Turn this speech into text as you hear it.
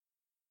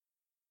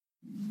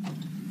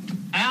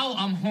Al,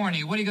 I'm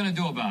horny. What are you going to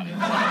do about it?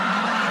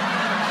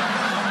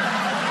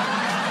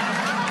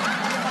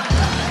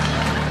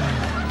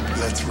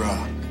 Let's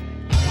rock.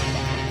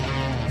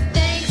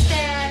 Thanks,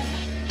 Dad.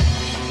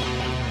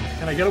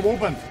 Can I get a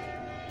whooping?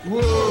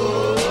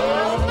 Whoa,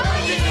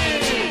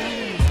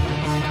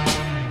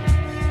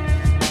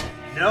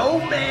 No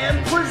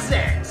Man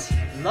presents,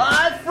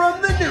 live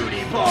from the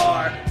nudie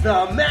bar,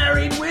 the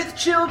Married with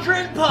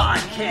Children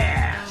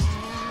podcast.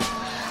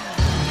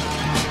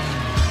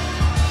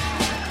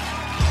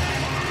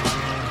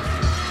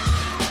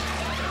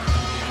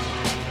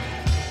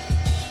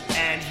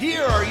 And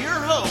here are your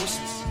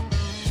hosts,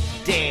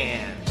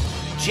 Dan,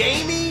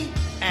 Jamie,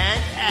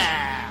 and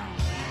Al.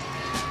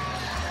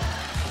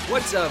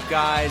 What's up,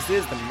 guys?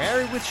 This is the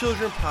Married with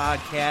Children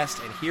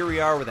podcast, and here we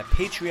are with a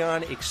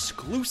Patreon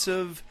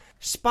exclusive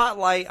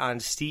spotlight on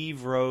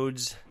Steve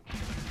Rhodes,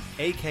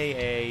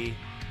 a.k.a.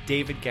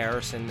 David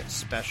Garrison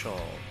special.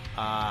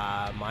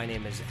 My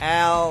name is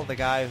Al, the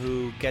guy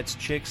who gets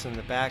chicks in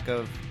the back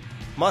of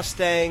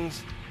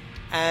Mustangs,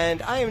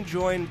 and I am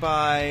joined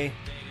by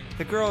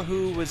the girl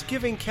who was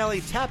giving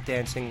Kelly tap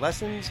dancing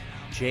lessons,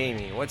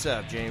 Jamie. What's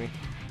up, Jamie?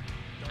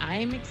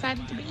 I'm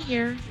excited to be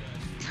here.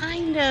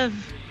 Kind of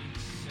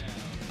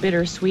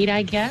bittersweet,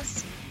 I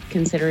guess,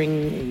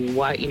 considering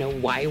why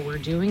we're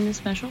doing this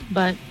special,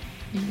 but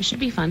it should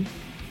be fun.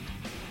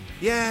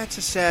 Yeah, it's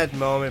a sad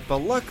moment, but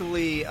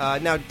luckily,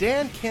 now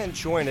Dan can't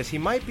join us. He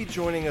might be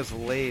joining us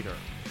later.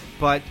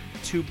 But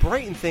to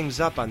brighten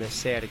things up on this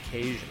sad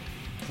occasion,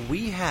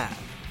 we have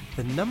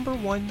the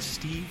 #1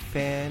 Steve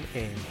fan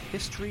in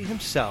history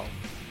himself,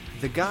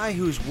 the guy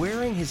who's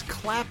wearing his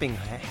clapping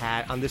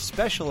hat on this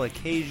special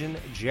occasion,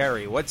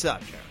 Jerry. What's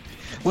up, Jerry?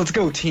 Let's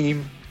go,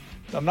 team.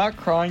 I'm not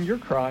crying, you're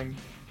crying.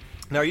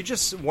 Now, are you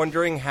just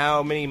wondering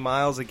how many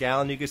miles a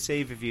gallon you could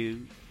save if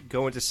you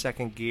go into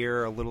second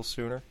gear a little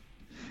sooner?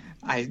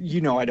 I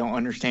don't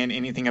understand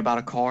anything about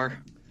a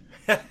car.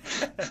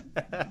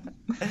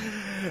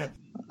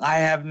 I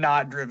have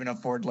not driven a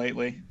Ford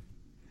lately.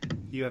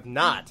 You have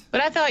not?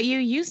 But I thought you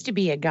used to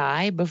be a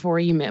guy before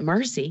you met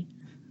Mercy.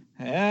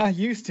 Yeah,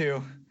 used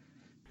to.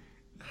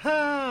 Oh,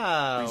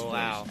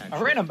 wow.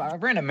 I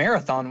ran a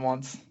marathon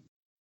once.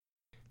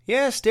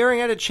 Yeah,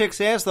 staring at a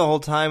chick's ass the whole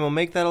time will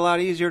make that a lot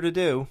easier to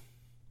do.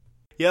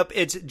 Yep,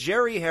 it's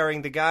Jerry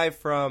Herring, the guy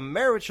from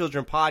Married with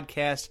Children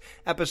podcast,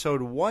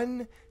 episode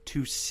 1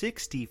 to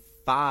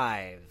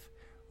 65.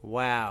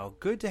 Wow,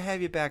 good to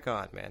have you back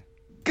on, man.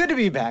 Good to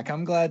be back.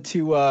 I'm glad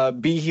to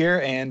be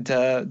here and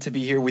to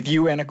be here with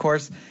you and, of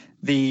course,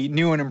 the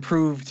new and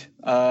improved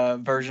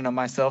version of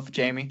myself,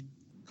 Jamie.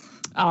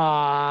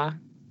 Aw,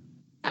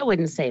 I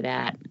wouldn't say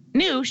that.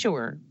 New,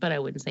 sure, but I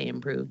wouldn't say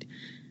improved.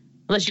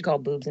 Unless you call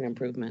boobs an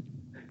improvement.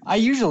 I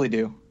usually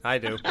do. I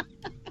do.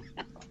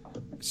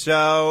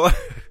 So,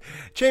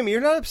 Jamie,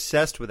 you're not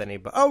obsessed with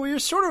anybody. Oh, you're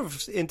sort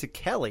of into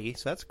Kelly,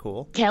 so that's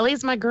cool.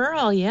 Kelly's my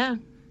girl, yeah.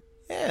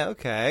 Yeah,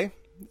 okay.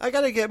 I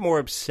gotta get more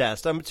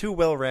obsessed. I'm too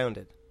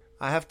well-rounded.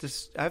 I have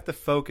to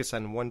focus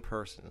on one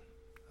person.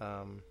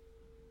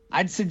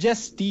 I'd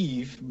suggest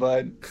Steve,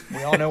 but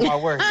we all know why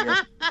we're here.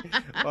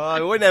 Well,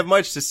 I wouldn't have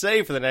much to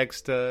say for the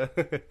next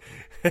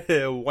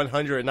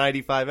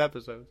 195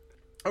 episodes.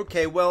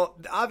 Okay, well,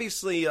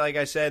 obviously, like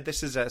I said,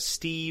 this is a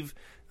Steve.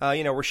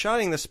 We're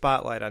shining the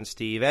spotlight on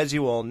Steve. As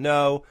you all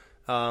know,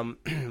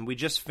 we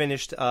just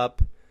finished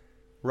up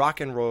Rock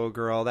and Roll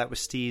Girl. That was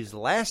Steve's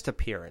last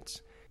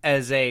appearance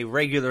as a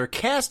regular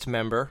cast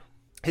member.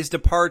 His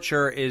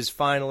departure is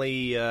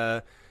finally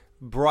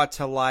brought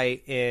to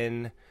light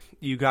in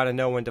You Gotta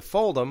Know When to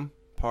Fold 'Em,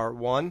 Part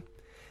 1.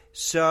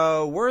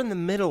 So we're in the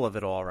middle of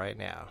it all right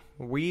now.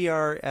 We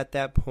are at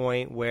that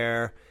point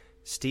where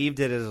Steve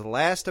did his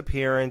last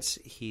appearance.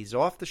 He's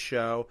off the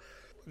show.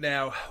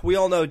 Now, we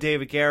all know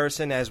David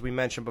Garrison, as we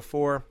mentioned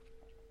before.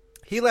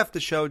 He left the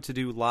show to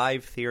do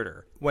live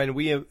theater. When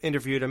we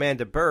interviewed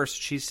Amanda Burst,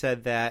 she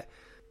said that,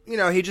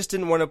 he just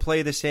didn't want to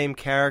play the same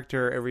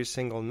character every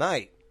single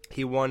night.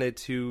 He wanted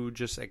to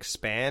just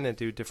expand and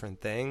do different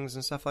things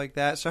and stuff like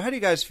that. So how do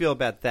you guys feel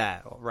about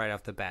that right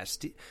off the bat?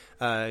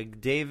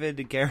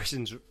 David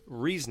Garrison's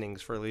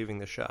reasonings for leaving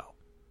the show.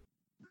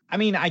 I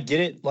mean, I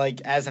get it.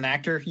 Like, as an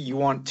actor, you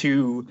want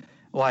to,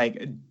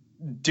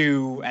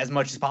 do as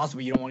much as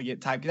possible. You don't want to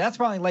get typed. That's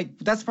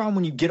the problem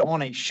when you get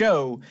on a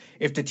show.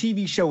 If the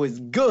TV show is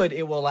good,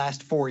 it will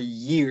last for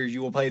years.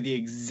 You will play the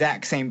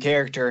exact same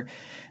character.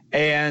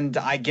 And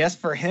I guess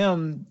for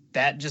him,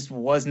 that just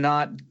was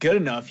not good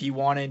enough. He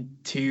wanted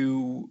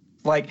to,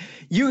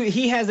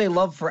 he has a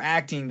love for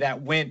acting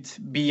that went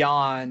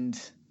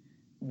beyond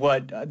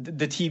what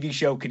the TV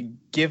show could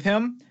give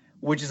him,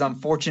 which is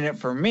unfortunate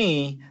for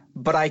me,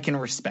 but I can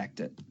respect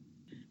it.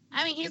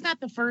 I mean, he's not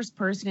the first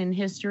person in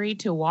history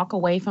to walk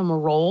away from a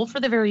role for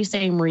the very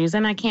same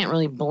reason. I can't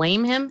really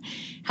blame him.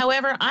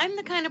 However, I'm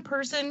the kind of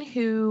person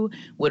who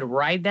would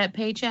ride that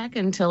paycheck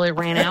until it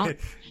ran out.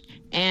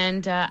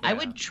 And I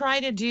would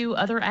try to do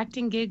other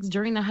acting gigs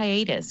during the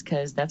hiatus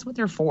because that's what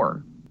they're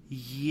for.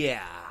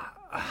 Yeah.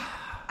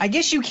 I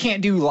guess you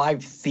can't do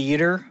live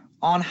theater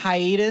on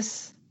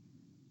hiatus.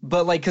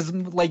 but like, because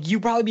like you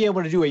probably be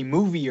able to do a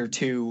movie or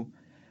two,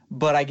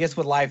 but I guess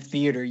with live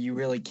theater you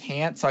really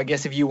can't. So I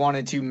guess if you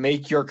wanted to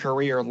make your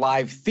career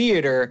live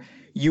theater,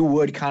 you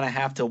would kind of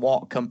have to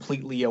walk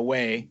completely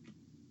away.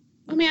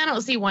 I mean, I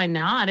don't see why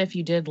not. If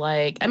you did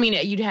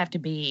you'd have to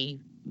be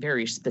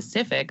very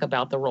specific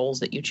about the roles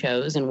that you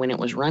chose and when it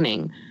was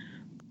running.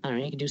 I don't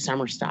know, you could do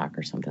summer stock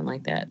or something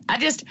like that. I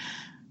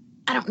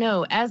don't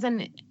know.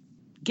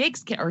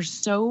 Gigs are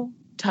so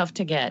tough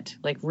to get,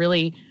 like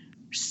really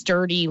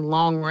sturdy,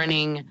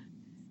 long-running,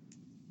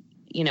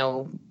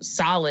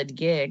 solid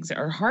gigs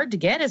are hard to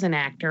get as an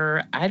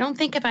actor. I don't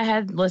think if I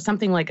had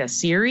something like a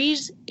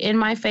series in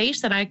my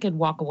face that I could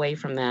walk away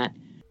from that.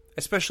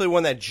 Especially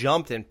one that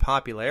jumped in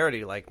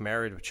popularity like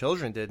Married with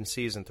Children did in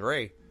season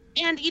 3.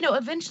 And,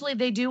 eventually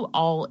they do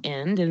all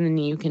end and then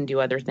you can do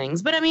other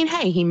things. But I mean,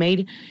 hey, he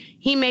made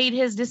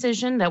his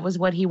decision. That was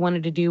what he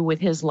wanted to do with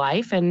his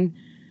life, and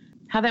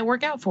how'd that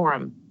work out for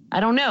him? I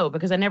don't know,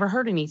 because I never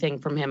heard anything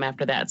from him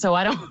after that. So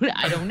I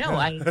don't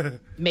know.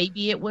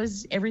 Maybe it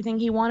was everything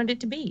he wanted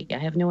it to be. I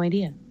have no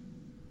idea.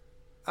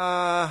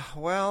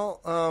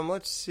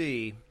 Let's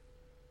see.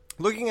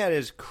 Looking at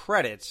his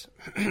credits,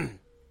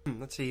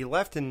 let's see, he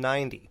left in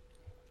 90.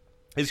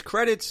 His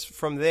credits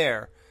from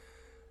there,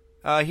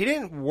 he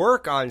didn't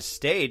work on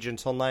stage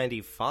until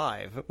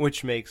 95,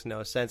 which makes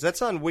no sense.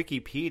 That's on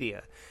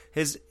Wikipedia.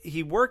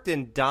 He worked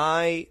in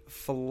Die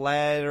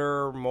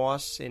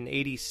Fledermaus in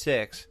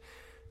 86.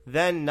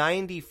 Then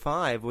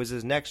 95 was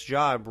his next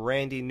job,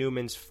 Randy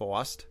Newman's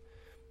Faust.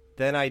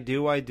 Then I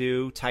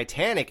Do,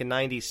 Titanic in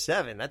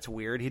 97. That's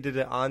weird. He did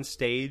an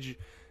on-stage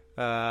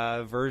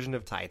version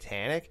of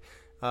Titanic.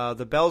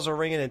 The Bells Are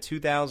Ringing in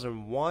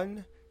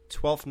 2001.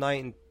 12th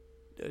Night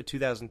in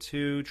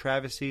 2002.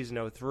 Travesties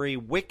in 03.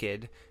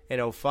 Wicked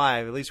in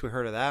 05. At least we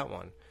heard of that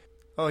one.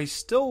 Oh, he's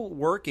still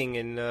working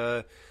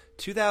in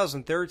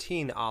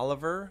 2013,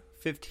 Oliver.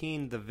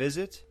 15, The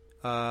Visit.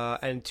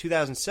 And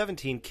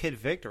 2017, Kid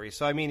Victory.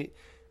 So, I mean,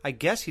 I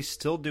guess he's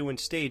still doing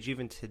stage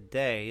even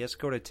today. Let's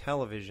go to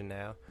television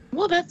now.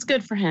 Well, that's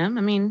good for him.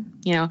 I mean,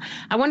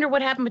 I wonder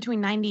what happened between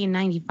 90 and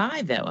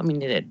 95, though. I mean,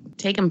 did it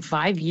take him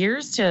 5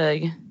 years or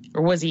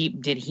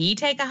did he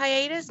take a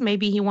hiatus?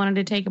 Maybe he wanted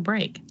to take a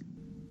break.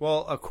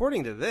 Well,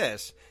 according to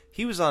this,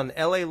 he was on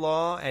L.A.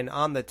 Law and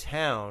On the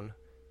Town.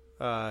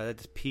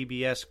 That's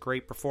PBS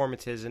Great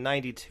Performances in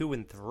 92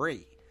 and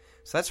 3.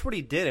 So that's what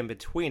he did in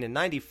between. In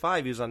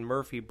 95, he was on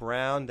Murphy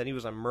Brown. Then he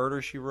was on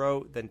Murder, She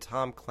Wrote. Then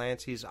Tom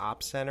Clancy's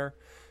Op Center.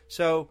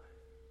 So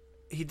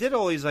he did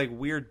all these like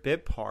weird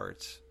bit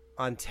parts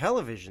on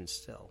television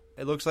still.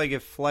 It looks like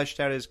it fleshed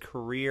out his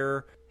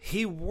career.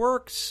 He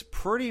works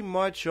pretty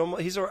much.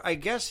 I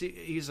guess you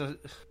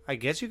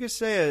could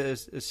say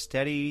a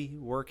steady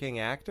working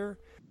actor.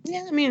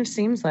 Yeah, I mean, it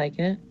seems like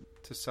it.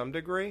 To some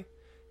degree.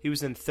 He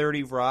was in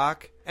 30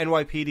 Rock,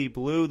 NYPD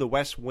Blue, The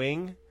West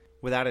Wing,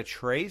 Without a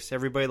Trace,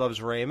 Everybody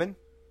Loves Raymond,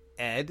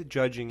 Ed,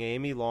 Judging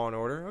Amy, Law and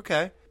Order.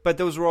 Okay. But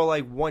those were all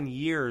like 1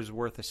 year's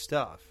worth of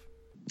stuff.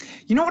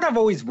 You know what I've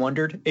always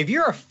wondered? If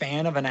you're a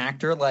fan of an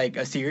actor, like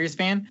a serious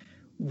fan,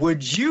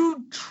 would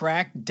you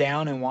track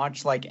down and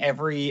watch like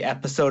every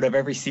episode of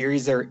every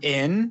series they're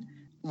in?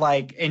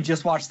 Like, and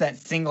just watch that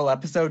single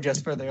episode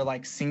just for their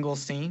like single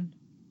scene?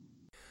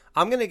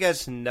 I'm going to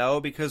guess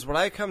no, because what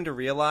I come to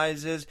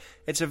realize is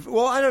I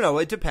don't know,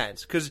 it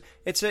depends, because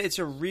it's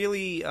a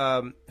really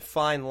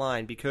fine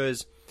line,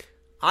 because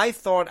I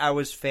thought I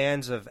was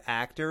fans of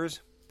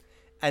actors,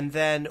 and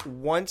then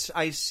once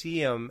I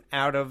see them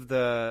out of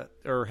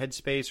or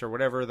headspace or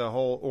whatever, the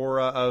whole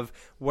aura of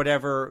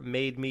whatever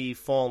made me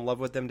fall in love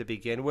with them to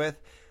begin with,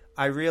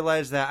 I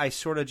realized that I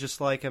sort of just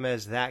like them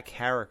as that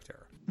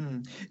character.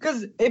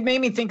 Because it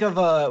made me think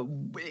of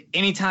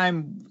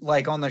anytime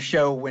like on the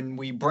show when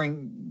we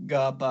bring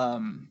up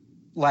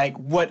like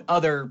what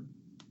other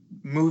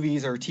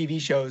movies or TV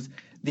shows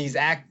these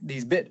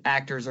bit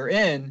actors are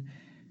in,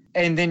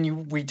 and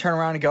then we turn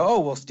around and go, oh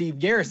well, Steve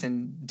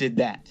Garrison did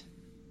that,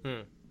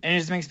 and it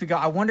just makes me go,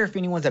 I wonder if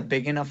anyone's a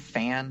big enough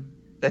fan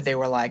that they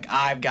were like,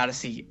 I've got to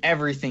see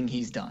everything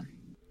he's done.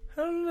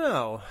 I don't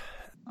know.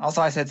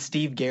 Also, I said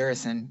Steve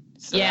Garrison.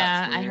 So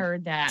yeah, I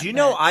heard that. Do you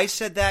know I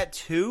said that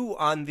too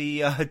on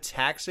the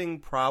Taxing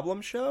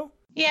Problem show?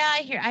 Yeah,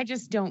 I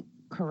just don't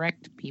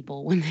correct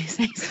people when they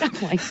say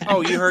stuff like that.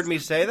 Oh, you heard me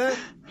say that?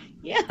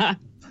 Yeah.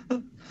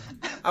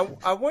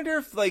 I wonder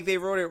if like they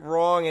wrote it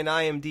wrong in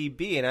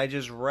IMDb and I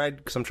just read,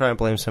 because I'm trying to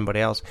blame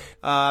somebody else.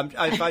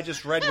 If I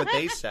just read what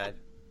they said.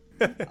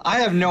 I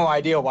have no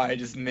idea why I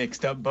just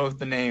mixed up both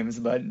the names,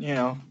 but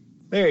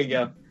there you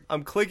go.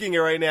 I'm clicking it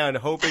right now and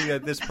hoping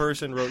that this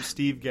person wrote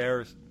Steve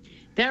Garrison.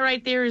 That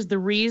right there is the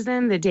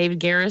reason that David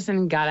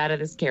Garrison got out of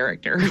this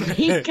character.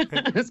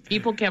 Because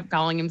people kept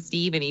calling him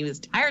Steve and he was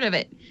tired of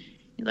it.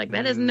 He's like,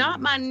 that is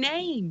not my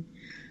name.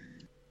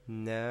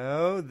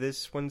 No,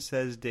 this one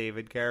says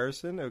David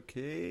Garrison.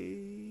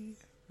 Okay.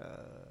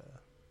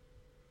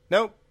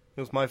 Nope, it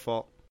was my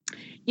fault.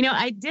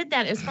 I did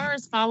that as far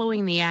as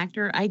following the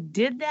actor. I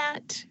did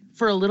that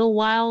for a little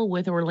while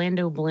with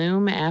Orlando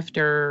Bloom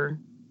after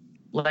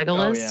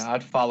Legolas. Oh, yeah,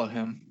 I'd follow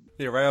him.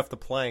 Yeah, right off the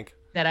plank.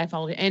 that I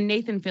followed, and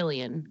Nathan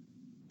Fillion.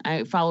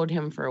 I followed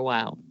him for a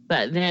while,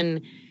 but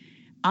then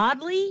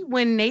oddly,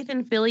 when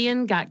Nathan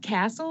Fillion got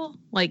Castle,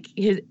 like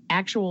his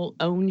actual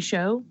own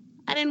show,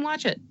 I didn't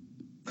watch it.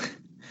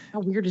 How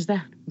weird is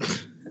that?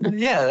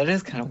 Yeah, that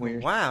is kind of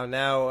weird. Wow.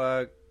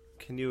 Now,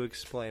 can you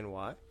explain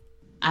why?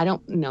 I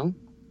don't know.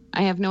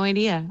 I have no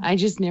idea. I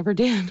just never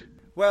did.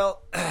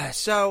 Well,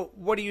 so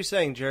what are you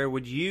saying,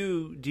 Jerry? Do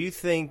you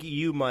think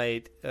you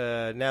might,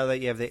 now that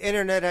you have the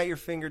internet at your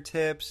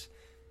fingertips,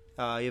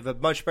 you have a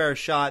much better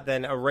shot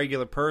than a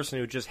regular person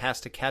who just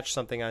has to catch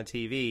something on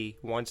TV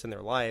once in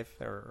their life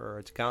or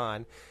it's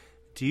gone.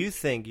 Do you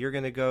think you're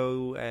going to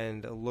go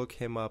and look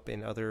him up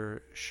in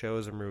other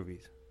shows or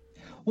movies?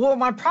 Well,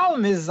 my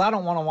problem is I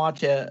don't want to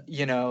watch a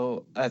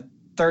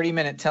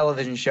 30-minute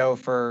television show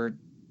for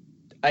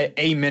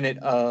a minute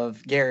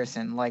of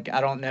Garrison. Like,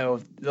 I don't know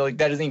if that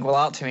doesn't equal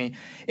out to me.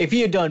 If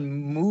he had done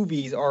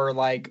movies or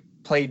like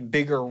played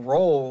bigger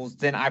roles,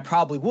 then I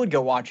probably would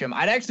go watch him.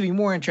 I'd actually be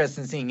more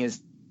interested in seeing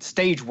his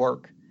stage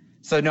work.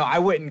 So no, I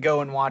wouldn't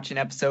go and watch an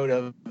episode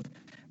of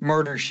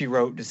Murder, She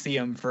Wrote to see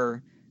him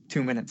for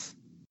 2 minutes.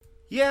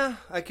 Yeah,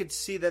 I could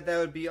see that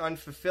would be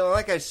unfulfilling.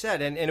 Like I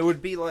said, and it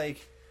would be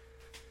like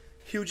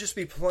he would just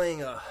be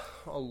playing a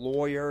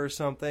lawyer or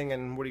something,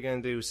 and what are you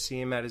going to do? See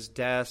him at his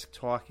desk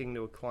talking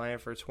to a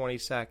client for 20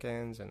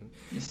 seconds? And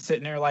just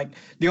sitting there like,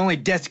 the only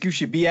desk you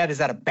should be at is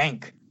at a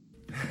bank.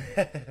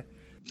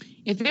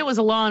 If it was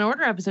a Law and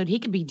Order episode, he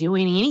could be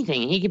doing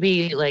anything. He could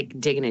be like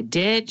digging a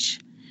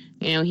ditch.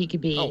 You know, he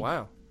could be. Oh,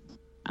 wow.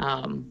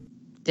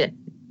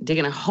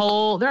 Digging a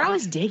hole. They're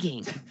always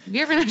digging. Have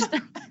you ever noticed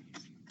that?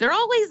 They're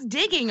always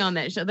digging on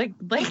that show.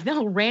 Like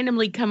they'll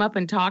randomly come up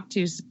and talk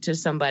to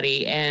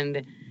somebody,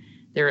 and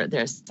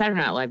they're Saturday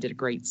Night Live did a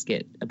great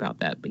skit about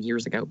that, but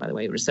years ago, by the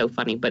way. It was so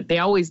funny. But they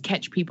always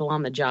catch people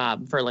on the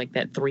job for like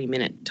that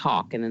 3-minute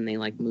talk, and then they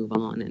like move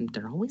on, and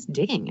they're always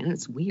digging, and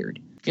it's weird.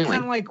 Anyway.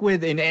 Kind of like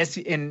with in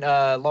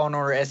Law and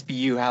Order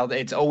SVU, how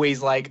it's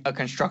always like a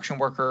construction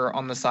worker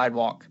on the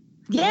sidewalk.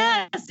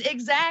 Yes,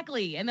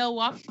 exactly. And they'll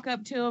walk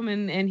up to him,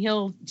 and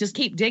he'll just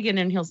keep digging,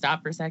 and he'll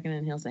stop for a second,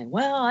 and he'll say,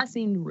 "Well, I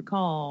seem to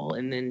recall,"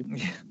 and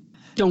then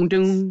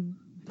doom.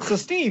 So,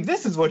 Steve,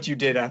 this is what you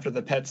did after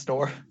the pet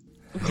store.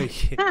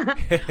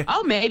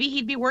 Oh, maybe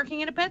he'd be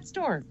working at a pet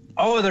store.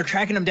 Oh, they're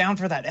tracking him down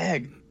for that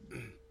egg.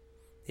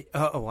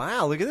 Oh,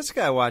 wow. Look at this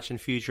guy watching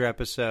future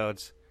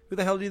episodes. Who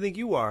the hell do you think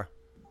you are?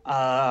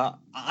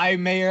 I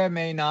may or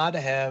may not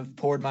have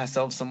poured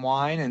myself some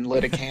wine and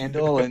lit a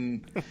candle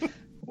and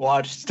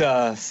watched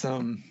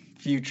some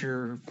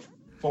future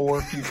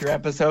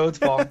episodes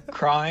while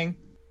crying.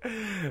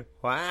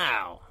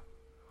 Wow.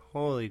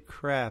 Holy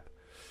crap.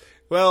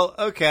 Well,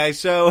 okay,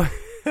 so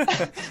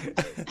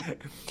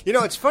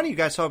it's funny you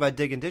guys talk about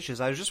digging ditches.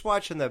 I was just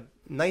watching the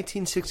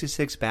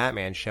 1966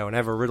 Batman show, and I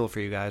have a riddle for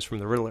you guys from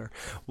the Riddler.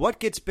 What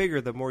gets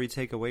bigger the more you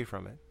take away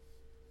from it?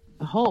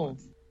 A hole.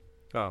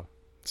 Oh,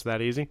 it's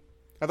that easy?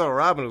 I thought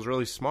Robin was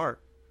really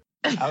smart.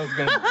 I was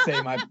going to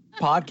say my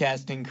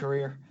podcasting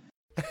career.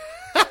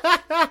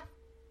 I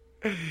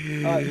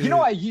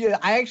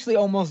actually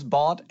almost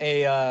bought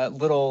a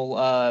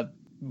little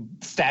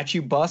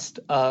statue bust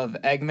of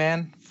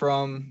Eggman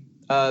from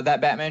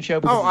that Batman show.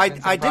 Oh, I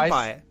did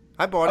buy it.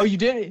 I bought it. Oh, you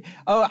did?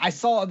 Oh, I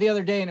saw it the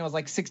other day, and it was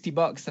like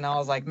 $60, and I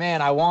was like,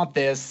 man, I want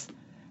this,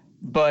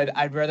 but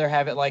I'd rather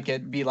have it like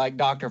it be like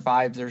Dr.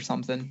 Fives or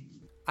something.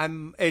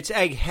 It's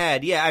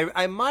Egghead. Yeah,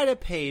 I might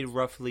have paid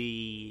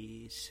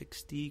roughly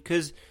 $60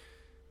 because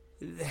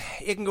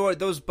it can go.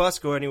 Those busts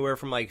go anywhere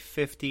from like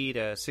 $50 to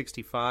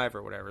 $65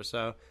 or whatever.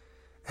 So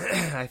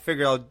I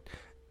figure a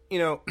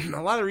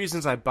lot of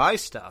reasons I buy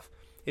stuff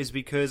is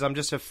because I'm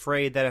just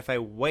afraid that if I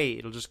wait,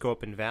 it'll just go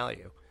up in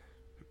value.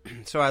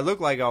 So I look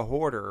like a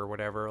hoarder or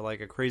whatever,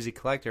 like a crazy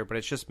collector, but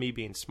it's just me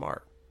being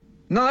smart.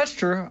 No, that's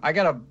true. I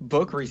got a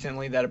book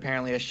recently that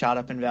apparently has shot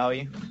up in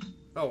value.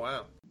 Oh,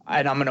 wow.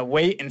 And I'm going to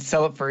wait and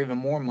sell it for even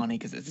more money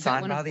because it's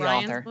signed by the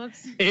author.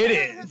 Books? It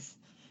is.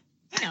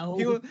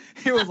 No.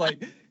 He was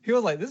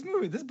like,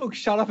 this book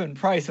shot up in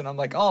price, and I'm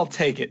like, I'll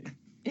take it.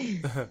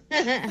 All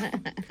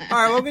right,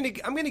 well,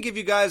 I'm gonna give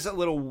you guys a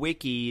little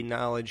wiki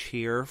knowledge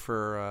here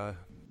for.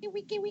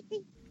 Wiki.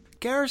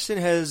 Garrison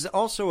has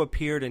also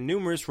appeared in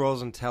numerous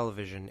roles on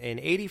television. In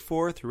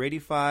 84 through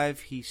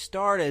 85, he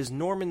starred as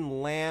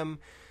Norman Lamb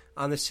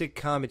on the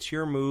sitcom It's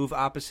Your Move,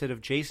 opposite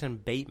of Jason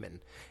Bateman.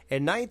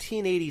 In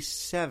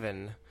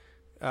 1987,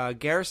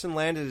 Garrison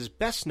landed his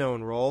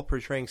best-known role,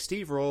 portraying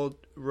Steve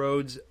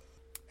Rhodes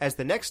as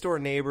the next-door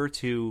neighbor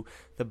to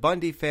the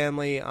Bundy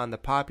family on the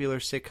popular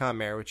sitcom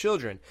Married with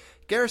Children.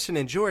 Garrison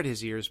enjoyed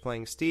his years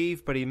playing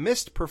Steve, but he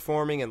missed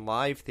performing in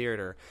live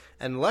theater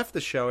and left the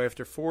show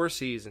after 4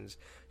 seasons.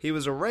 He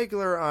was a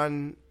regular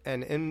on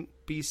an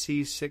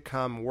NBC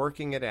sitcom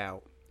Working It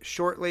Out,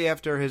 shortly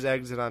after his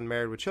exit on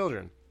Married with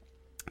Children.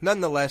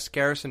 Nonetheless,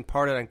 Garrison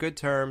parted on good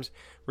terms,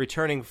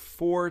 returning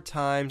 4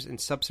 times in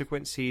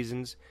subsequent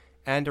seasons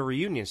and a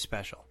reunion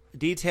special,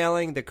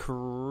 detailing the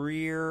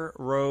career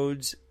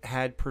Rhodes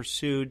had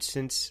pursued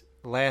since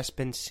last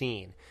been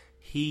seen.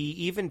 He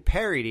even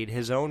parodied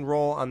his own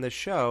role on the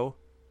show,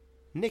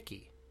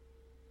 Nicky.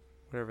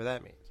 whatever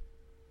that means.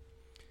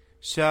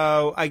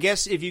 So I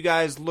guess if you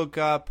guys look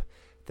up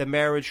the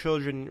Married with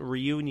Children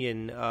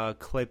reunion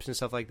clips and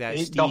stuff like that,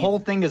 The whole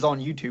thing is on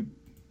YouTube.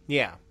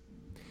 Yeah.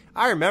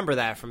 I remember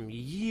that from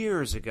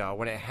years ago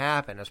when it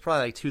happened. It was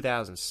probably like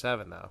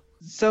 2007, though.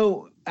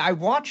 So I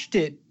watched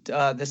it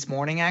this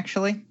morning,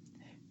 actually.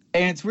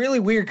 And it's really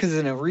weird because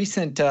in a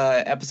recent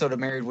episode of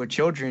Married with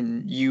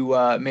Children, you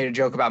made a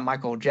joke about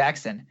Michael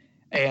Jackson.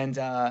 And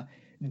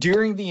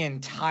during the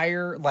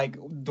entire, like,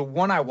 the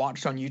one I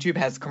watched on YouTube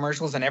has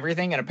commercials and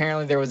everything. And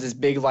apparently there was this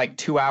big, like,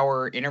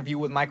 2-hour interview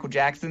with Michael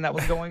Jackson that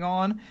was going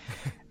on.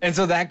 And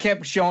so that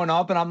kept showing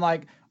up. And I'm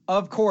like,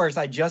 of course,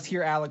 I just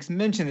hear Alex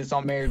mention this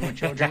on Married with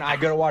Children. I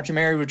go to watch a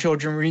Married with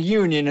Children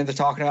reunion, and they're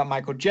talking about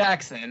Michael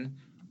Jackson.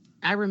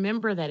 I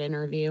remember that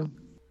interview.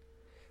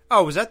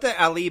 Oh, was that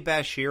the Ali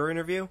Bashir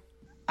interview?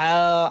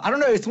 I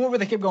don't know. It's the one where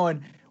they kept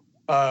going,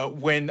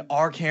 when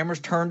our cameras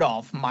turned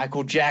off,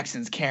 Michael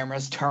Jackson's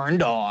cameras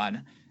turned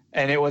on.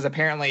 And it was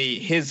apparently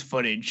his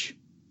footage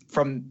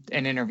from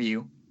an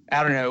interview.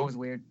 I don't know. It was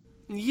weird.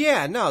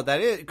 Yeah, no,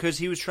 that is because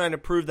he was trying to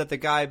prove that the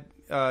guy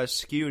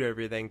skewed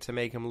everything to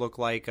make him look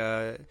like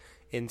a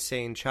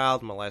insane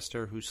child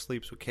molester who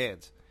sleeps with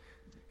kids.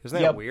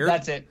 Isn't that weird?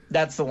 That's it.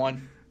 That's the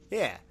one.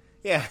 Yeah.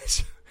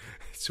 It's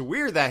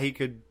weird that he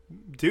could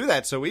do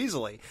that so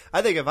easily.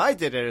 I think if I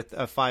did a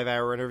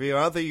 5-hour interview,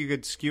 I don't think you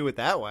could skew it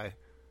that way.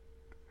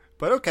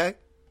 But okay.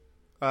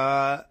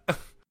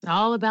 It's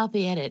all about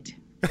the edit.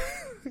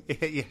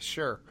 yeah,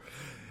 sure.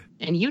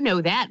 And you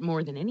know that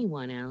more than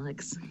anyone,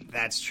 Alex.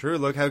 That's true.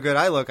 Look how good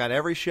I look on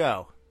every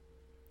show.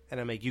 And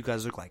I make you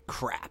guys look like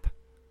crap.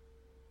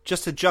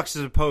 Just to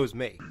juxtapose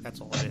me.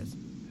 That's all it is.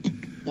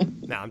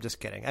 No, I'm just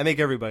kidding. I make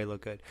everybody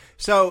look good.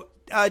 So,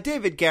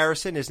 David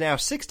Garrison is now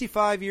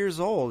 65 years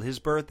old. His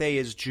birthday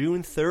is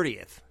June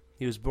 30th.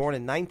 He was born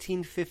in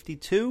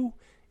 1952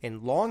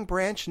 in Long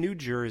Branch, New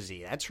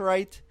Jersey. That's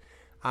right.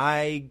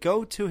 I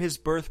go to his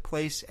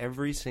birthplace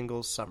every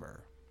single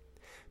summer.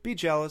 Be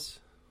jealous.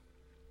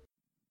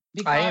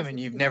 I am, and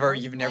you've never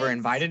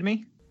invited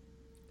me?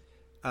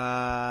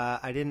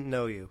 I didn't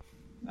know you.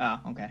 Oh,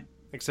 okay.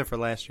 Except for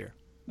last year.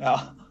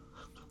 Oh.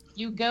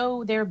 You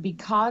go there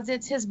because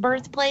it's his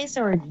birthplace,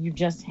 or you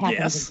just happen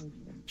Yes. to...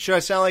 Should I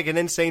sound like an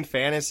insane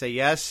fan and say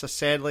yes?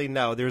 Sadly,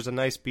 no. There's a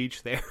nice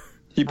beach there.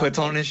 He puts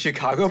on his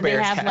Chicago Do they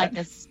Bears have hat. like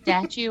a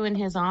statue in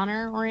his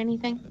honor or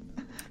anything?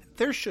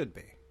 There should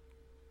be.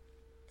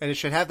 And it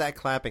should have that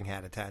clapping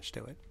hat attached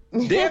to it.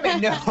 Damn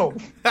it, no.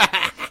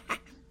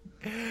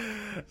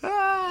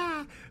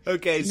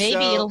 Okay, Maybe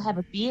so... it'll have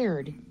a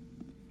beard.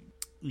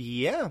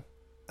 Yeah,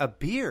 a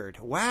beard.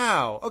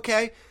 Wow.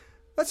 Okay,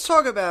 let's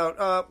talk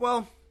about,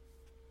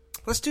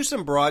 let's do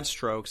some broad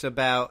strokes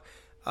about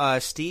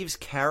Steve's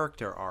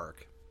character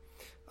arc.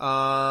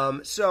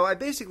 So I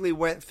basically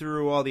went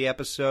through all the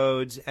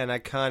episodes and I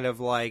kind of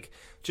like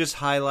just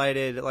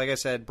highlighted, like I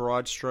said,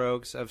 broad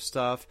strokes of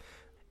stuff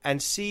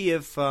and see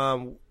if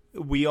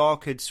we all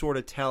could sort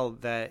of tell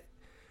that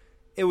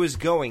it was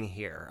going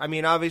here. I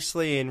mean,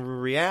 obviously, in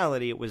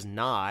reality, it was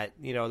not.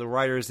 You know, the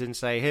writers didn't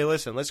say, hey,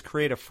 listen, let's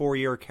create a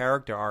 4-year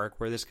character arc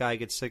where this guy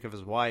gets sick of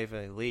his wife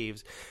and he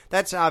leaves.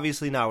 That's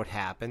obviously not what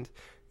happened.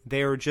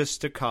 They were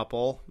just a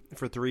couple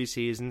for 3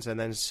 seasons, and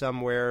then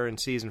somewhere in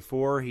season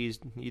 4, he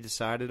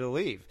decided to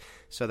leave.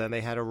 So then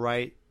they had to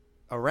write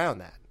around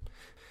that.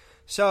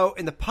 So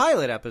in the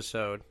pilot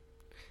episode,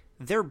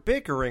 they're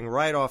bickering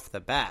right off the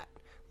bat.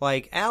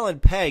 Like, Al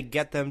and Peg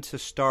get them to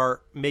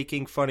start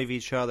making fun of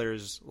each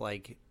other's,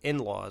 like,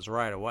 in-laws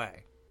right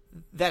away.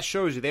 That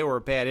shows you they were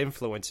a bad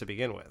influence to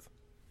begin with.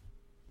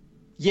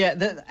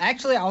 Yeah,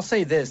 actually, I'll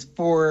say this.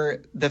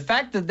 For the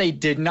fact that they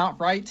did not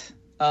write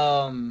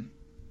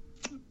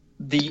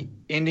the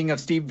ending of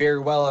Steve very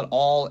well at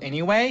all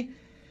anyway,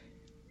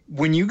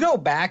 when you go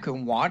back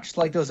and watch,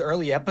 like, those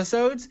early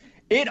episodes,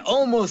 it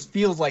almost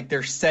feels like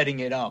they're setting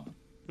it up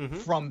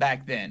from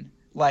back then.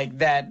 Like,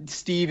 that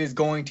Steve is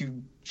going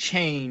to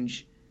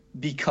change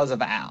because of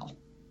Al.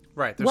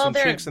 Right, there's some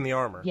chinks in the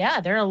armor.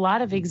 Yeah, there are a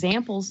lot of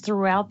examples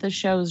throughout the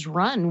show's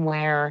run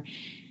where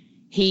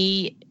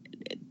he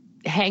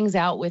hangs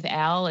out with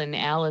Al, and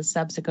Al is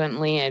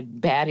subsequently a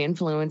bad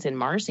influence in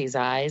Marcy's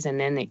eyes, and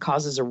then it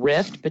causes a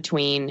rift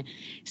between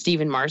Steve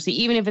and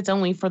Marcy, even if it's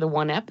only for the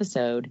one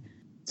episode.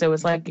 So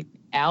it's like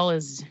Al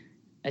is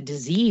a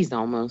disease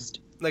almost.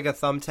 Like a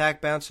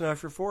thumbtack bouncing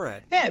off your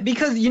forehead. Yeah,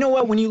 because you know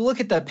what? When you look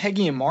at the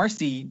Peggy and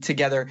Marcy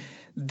together,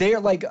 they're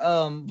like,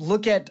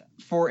 look at,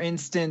 for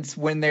instance,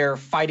 when they're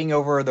fighting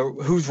over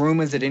whose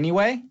room is it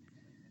anyway?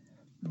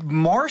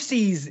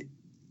 Marcy's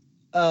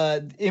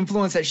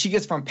influence that she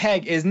gets from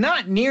Peg is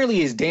not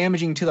nearly as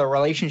damaging to the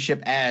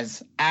relationship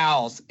as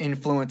Al's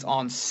influence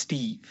on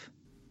Steve.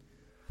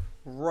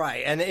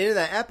 Right, and in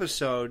that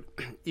episode,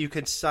 you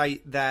could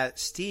cite that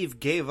Steve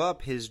gave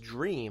up his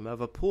dream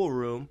of a pool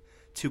room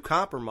to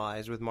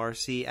compromise with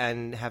Marcy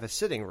and have a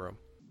sitting room.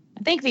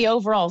 I think the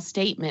overall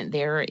statement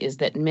there is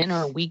that men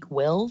are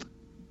weak-willed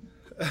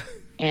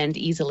and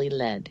easily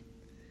led.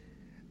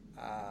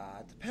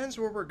 Depends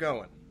where we're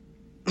going.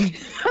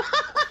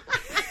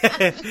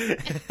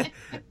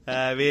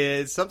 I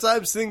mean,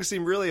 sometimes things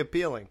seem really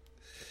appealing.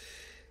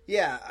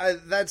 Yeah,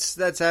 that's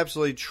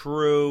absolutely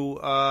true.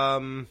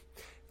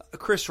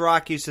 Chris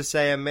Rock used to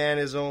say a man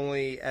is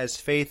only as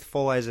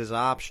faithful as his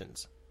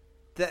options.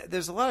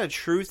 There's a lot of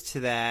truth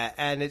to that,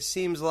 and it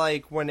seems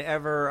like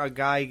whenever a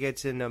guy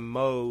gets in a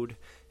mode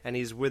and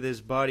he's with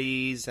his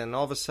buddies, and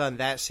all of a sudden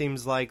that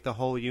seems like the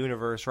whole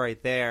universe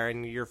right there,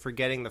 and you're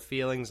forgetting the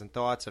feelings and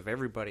thoughts of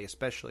everybody,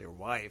 especially your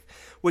wife,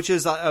 which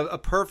is a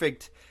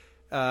perfect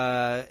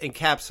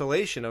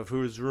encapsulation of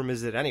whose room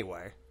is it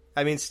anyway.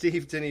 I mean,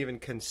 Steve didn't even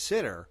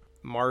consider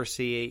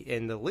Marcy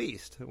in the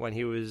least when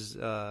he was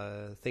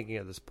thinking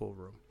of this pool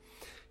room.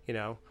 You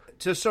know,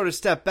 to sort of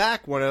step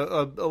back, a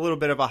little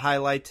bit of a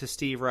highlight to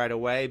Steve right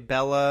away.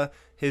 Bella,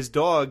 his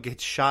dog,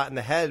 gets shot in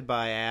the head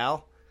by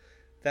Al.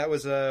 That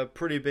was a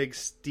pretty big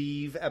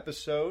Steve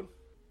episode.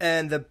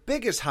 And the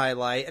biggest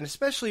highlight, and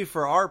especially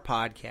for our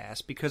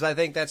podcast, because I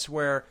think that's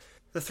where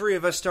the three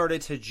of us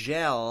started to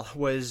gel,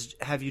 was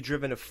Have You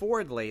Driven a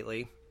Ford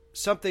Lately?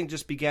 Something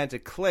just began to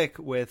click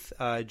with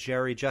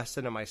Jerry,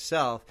 Justin, and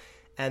myself.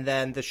 And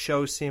then the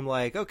show seemed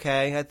like,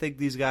 okay, I think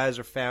these guys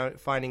are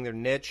finding their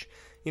niche.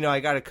 You know,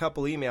 I got a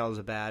couple emails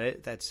about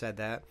it that said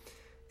that.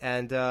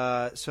 And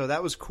so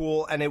that was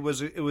cool. And it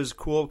was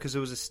cool because it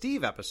was a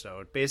Steve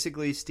episode.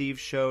 Basically, Steve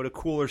showed a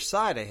cooler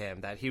side of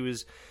him, that he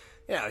was,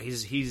 you know,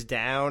 he's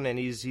down and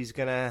he's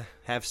going to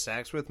have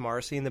sex with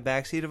Marcy in the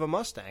backseat of a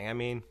Mustang. I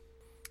mean,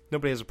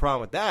 nobody has a problem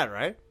with that,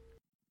 right?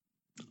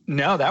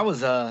 No, that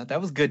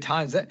was good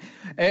times.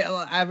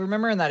 I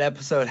remember in that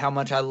episode how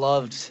much I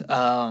loved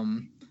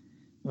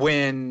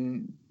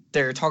when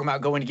they're talking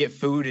about going to get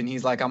food, and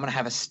he's like, I'm going to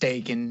have a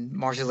steak, and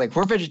Marcy's like,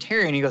 we're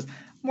vegetarian. He goes,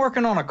 I'm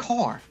working on a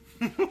car.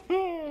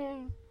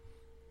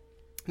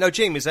 Now,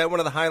 Jamie, is that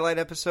one of the highlight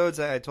episodes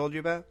that I told you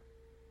about?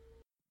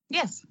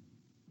 Yes.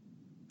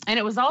 And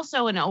it was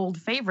also an old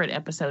favorite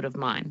episode of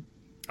mine.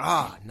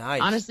 Ah,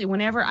 nice. Honestly,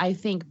 whenever I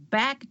think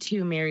back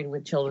to Married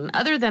with Children,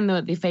 other than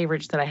the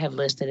favorites that I have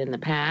listed in the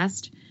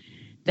past,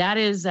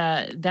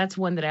 that's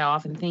one that I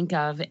often think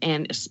of.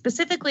 And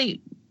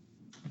specifically,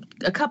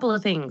 a couple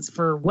of things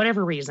for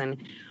whatever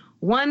reason.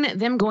 One,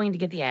 them going to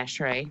get the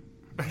ashtray.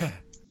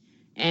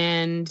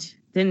 And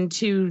then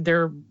two,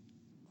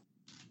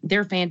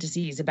 their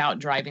fantasies about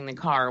driving the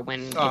car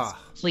when it's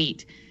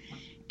complete.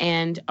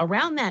 And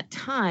around that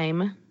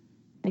time,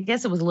 I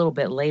guess it was a little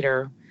bit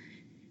later,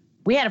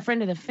 we had a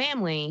friend of the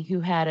family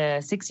who had a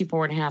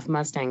 64.5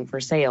 Mustang for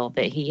sale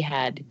that he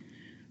had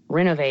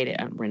renovated,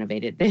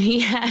 that he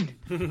had.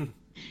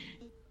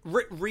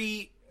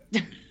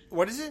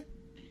 What is it?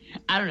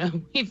 I don't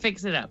know. He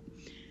fixed it up.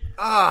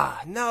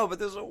 No, but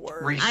there's a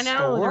word. Restored? I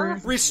know.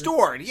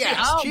 Restored, yes.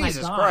 Oh,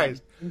 Jesus my God.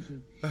 Christ.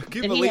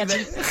 Can you believe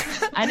it?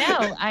 it? I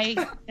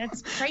know.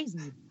 That's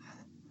crazy.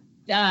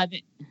 That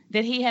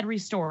he had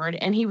restored,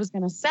 and he was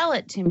going to sell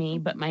it to me,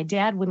 but my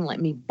dad wouldn't let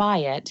me buy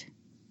it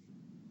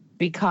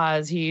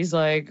because he's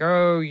like,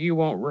 oh, you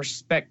won't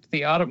respect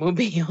the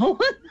automobile.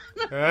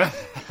 Really?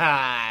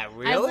 I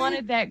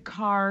wanted that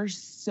car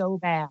so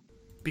bad.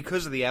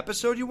 Because of the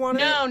episode you wanted?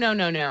 No.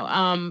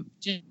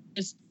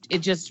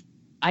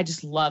 I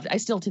just loved, I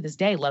still to this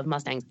day love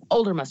Mustangs,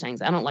 older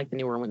Mustangs. I don't like the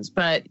newer ones,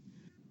 but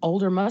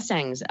older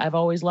Mustangs, I've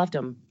always loved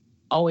them.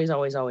 Always,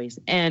 always, always.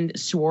 And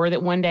swore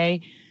that one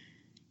day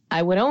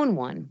I would own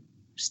one.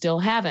 Still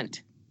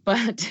haven't.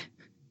 But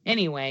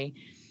anyway,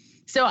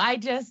 so I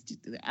just,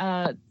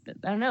 I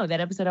don't know, that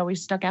episode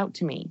always stuck out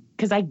to me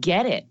because I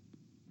get it.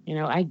 You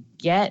know, I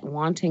get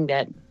wanting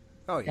that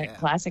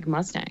classic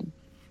Mustang.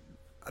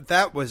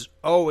 That was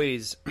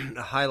always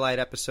a highlight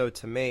episode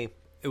to me.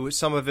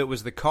 Some of it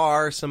was the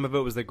car, some of it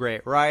was the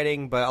great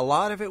writing, but a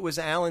lot of it was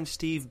Al and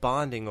Steve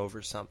bonding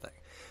over something.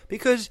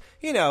 Because,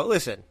 you know,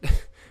 listen,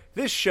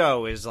 this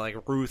show is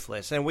like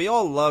ruthless, and we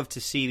all love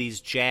to see these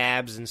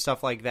jabs and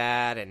stuff like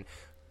that, and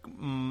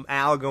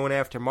Al going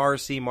after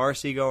Marcy,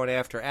 Marcy going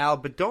after Al,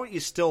 but don't you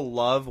still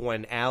love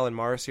when Al and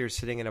Marcy are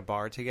sitting in a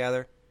bar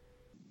together?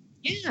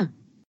 Yeah.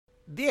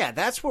 Yeah,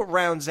 that's what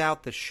rounds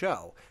out the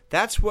show.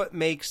 That's what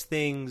makes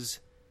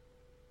things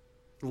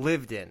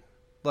lived in.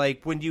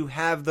 Like, when you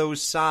have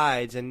those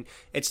sides, and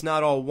it's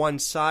not all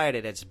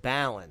one-sided, it's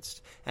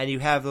balanced, and you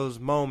have those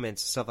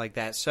moments and stuff like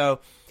that. So,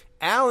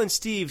 Al and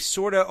Steve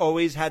sort of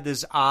always had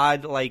this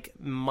odd, like,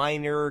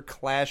 minor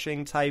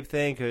clashing type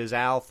thing, because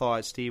Al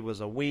thought Steve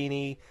was a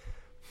weenie.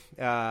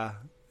 I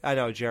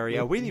know, Jerry,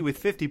 a weenie with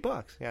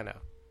 $50. Yeah, I know.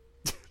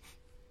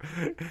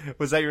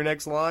 Was that your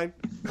next line?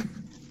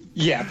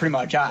 Yeah, pretty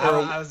much.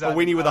 I was a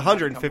weenie with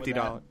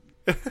 $150.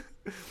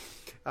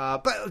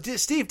 But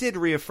Steve did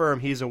reaffirm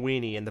he's a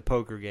weenie in the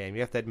poker game.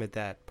 You have to admit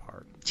that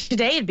part.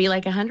 Today it'd be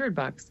like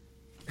 $100.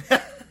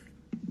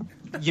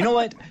 You know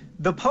what?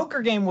 The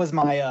poker game was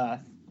my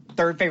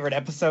third favorite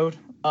episode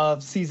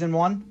of season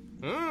 1,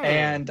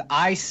 and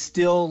I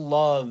still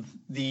love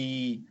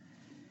the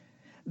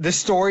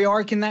story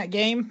arc in that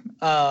game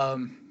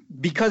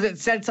because it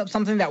sets up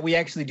something that we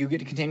actually do get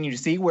to continue to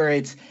see, where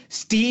it's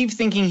Steve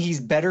thinking he's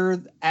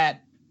better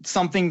at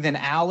something than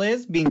Al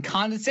is, being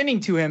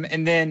condescending to him,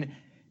 and then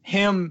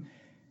him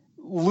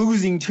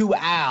losing to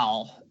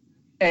Al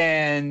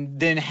and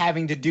then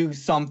having to do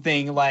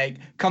something like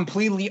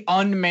completely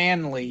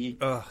unmanly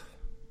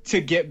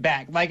to get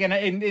back. Like,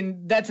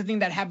 and that's the thing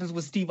that happens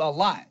with Steve a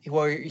lot,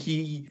 where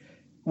he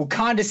will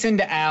condescend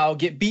to Al,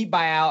 get beat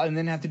by Al, and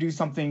then have to do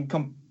something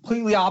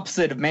completely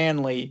opposite of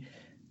manly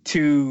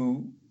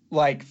to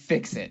like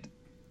fix it.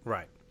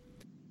 Right.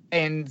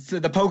 And so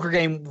the poker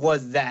game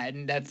was that,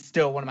 and that's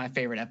still one of my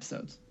favorite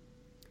episodes.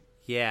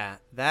 Yeah,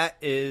 that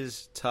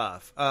is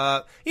tough.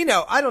 You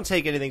know, I don't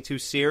take anything too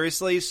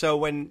seriously, so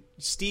when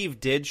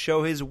Steve did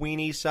show his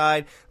weenie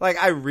side, like,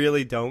 I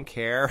really don't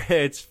care.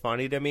 It's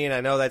funny to me, and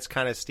I know that's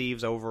kind of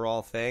Steve's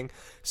overall thing.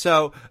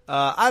 So,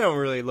 I don't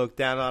really look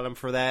down on him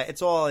for that.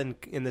 It's all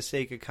in the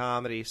sake of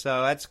comedy,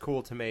 so that's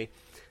cool to me.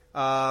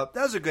 That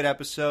was a good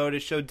episode. It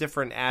showed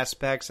different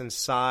aspects and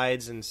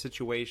sides and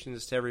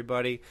situations to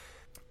everybody.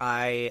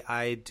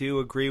 I do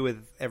agree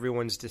with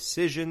everyone's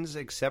decisions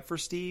except for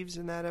Steve's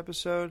in that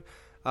episode.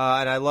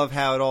 And I love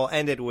how it all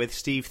ended with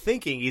Steve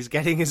thinking he's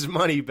getting his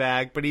money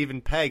back, but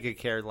even Peg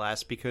cared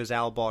less because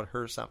Al bought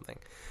her something.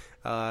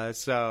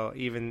 So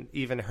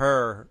even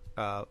her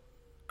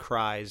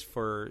cries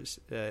for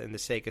in the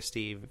sake of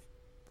Steve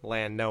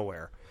land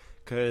nowhere.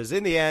 Because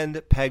in the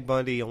end, Peg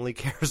Bundy only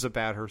cares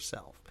about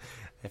herself.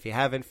 If you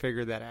haven't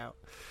figured that out.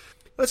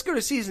 Let's go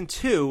to season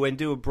 2 and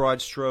do a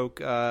broad stroke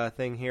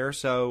thing here.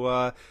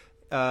 So,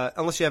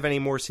 unless you have any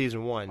more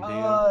season 1, do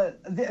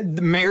you?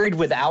 The Married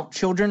Without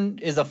Children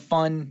is a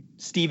fun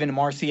Steve and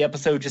Marcy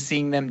episode, just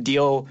seeing them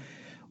deal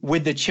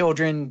with the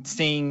children,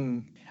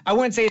 I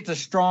wouldn't say it's a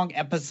strong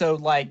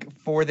episode like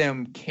for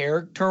them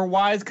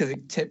character-wise, because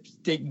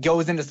it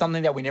goes into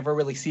something that we never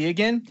really see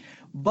again,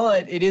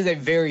 but it is a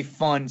very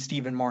fun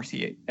Steve and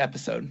Marcy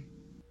episode.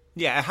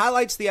 Yeah, it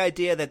highlights the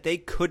idea that they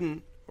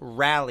couldn't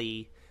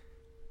rally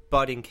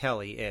Bud and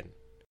Kelly in.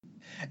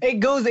 It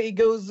goes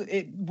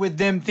with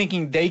them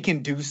thinking they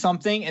can do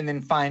something and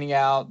then finding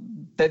out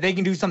that they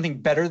can do something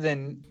better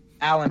than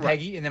Al and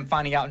Peggy, and then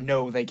finding out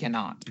no, they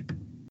cannot.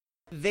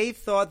 They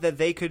thought that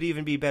they could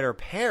even be better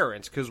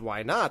parents, because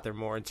why not? They're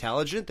more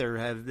intelligent, they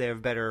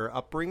have better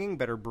upbringing,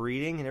 better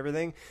breeding and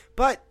everything.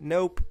 But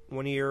nope,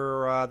 when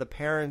you're the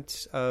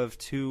parent of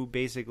two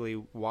basically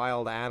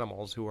wild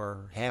animals who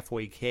are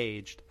halfway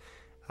caged,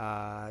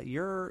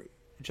 you're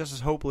just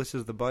as hopeless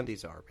as the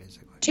Bundys are,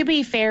 basically. To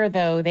be fair,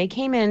 though, they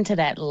came into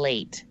that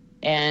late,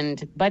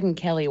 and Bud and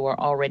Kelly were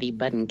already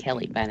Bud and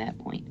Kelly by that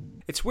point.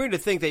 It's weird to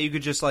think that you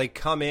could just like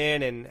come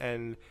in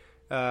and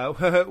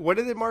what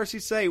did Marcy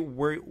say?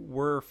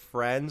 We're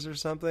friends or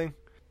something?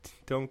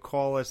 Don't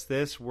call us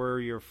this. We're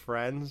your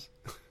friends.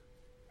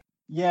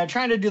 Yeah,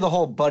 trying to do the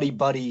whole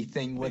buddy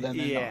thing with him.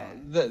 Yeah.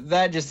 And,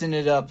 that just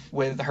ended up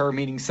with her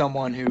meeting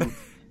someone who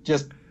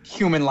just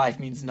human life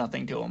means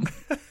nothing to him.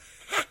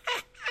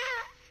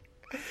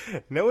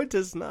 No, it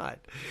does not.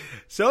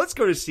 So let's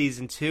go to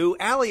season 2.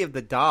 Alley of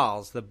the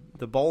Dolls, the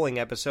bowling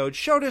episode,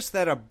 showed us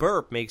that a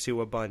burp makes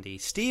you a Bundy.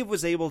 Steve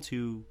was able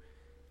to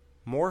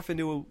morph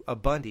into a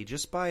Bundy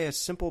just by a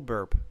simple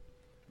burp.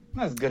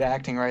 That's good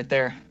acting right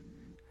there.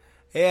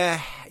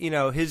 Yeah, you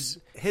know, his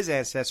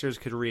ancestors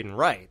could read and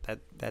write.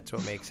 That's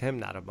what makes him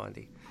not a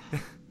Bundy.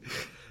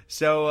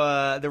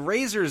 So, The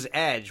Razor's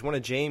Edge, one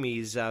of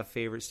Jamie's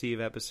favorite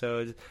Steve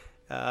episodes.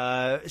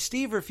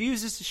 Steve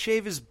refuses to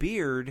shave his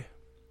beard,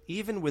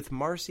 even with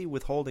Marcy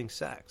withholding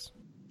sex.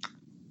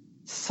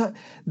 So,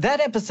 that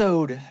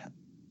episode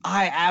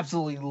I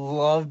absolutely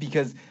love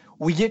because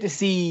we get to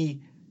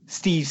see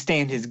Steve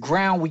stand his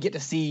ground. We get to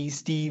see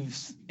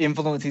Steve's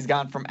influence he's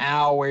gotten from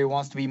Al, where he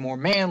wants to be more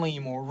manly,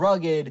 more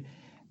rugged.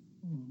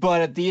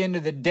 But at the end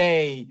of the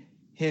day,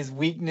 his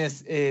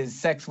weakness is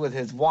sex with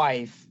his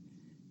wife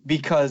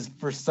because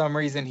for some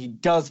reason he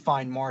does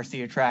find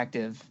Marcy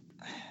attractive.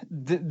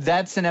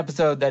 That's an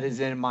episode that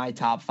is in my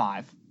top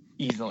 5,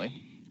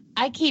 easily.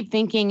 I keep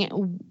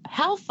thinking,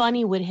 how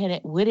funny would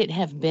it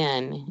have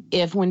been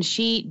if when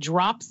she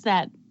drops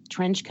that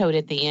trench coat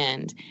at the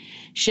end,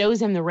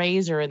 shows him the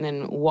razor, and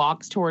then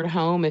walks toward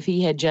home, if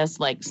he had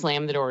just like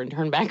slammed the door and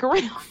turned back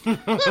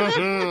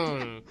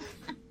around?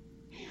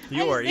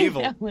 You are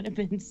evil. That would have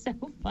been so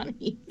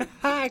funny.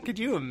 Could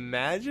you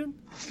imagine?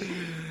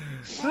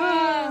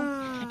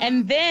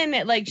 And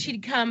then like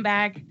she'd come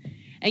back.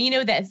 And you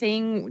know that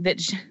thing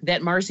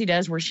that Marcy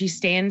does where she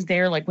stands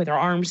there like with her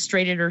arms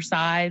straight at her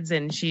sides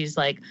and she's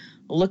like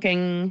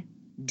looking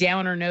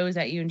down her nose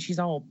at you and she's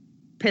all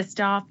pissed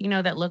off. You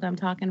know that look I'm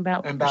talking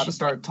about? I'm about to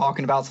start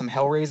talking about some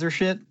Hellraiser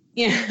shit.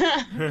 Yeah.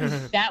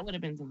 That would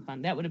have been some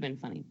fun. That would have been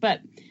funny.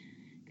 But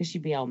because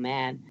she'd be all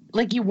mad.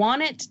 Like you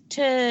want it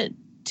to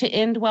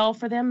end well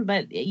for them,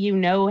 but you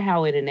know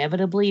how it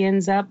inevitably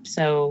ends up.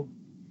 So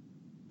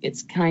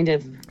it's kind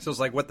of... So it's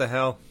like, what the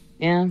hell?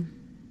 Yeah.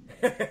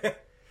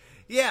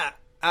 Yeah,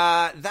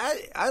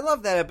 I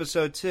love that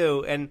episode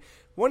too, and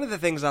one of the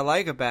things I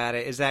like about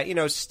it is that, you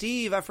know,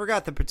 Steve, I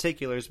forgot the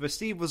particulars, but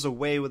Steve was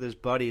away with his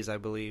buddies, I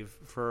believe,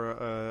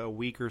 for a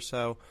week or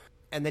so,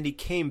 and then he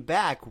came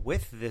back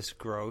with this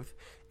growth,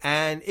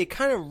 and it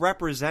kind of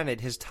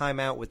represented his time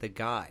out with the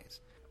guys.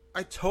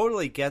 I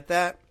totally get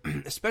that,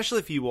 especially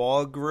if you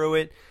all grew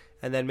it.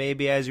 And then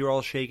maybe as you're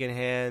all shaking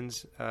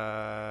hands,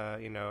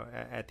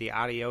 at the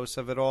adios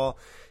of it all,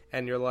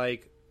 and you're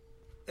like,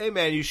 hey,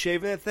 man, you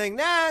shaving that thing?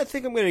 Nah, I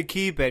think I'm going to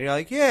keep it. And you're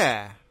like,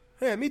 yeah,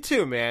 me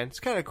too, man. It's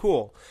kind of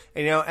cool.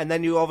 And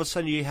then you all of a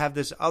sudden you have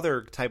this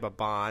other type of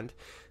bond.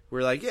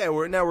 We're like, yeah,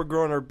 we're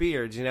growing our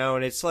beards,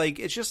 and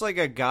it's just like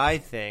a guy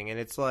thing. And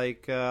it's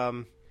like,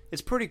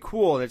 it's pretty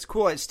cool. And it's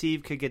cool that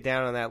Steve could get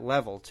down on that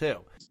level, too.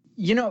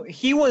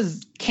 He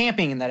was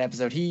camping in that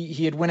episode.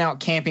 He had went out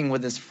camping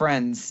with his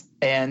friends.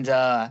 And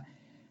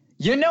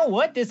you know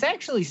what? This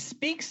actually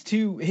speaks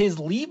to his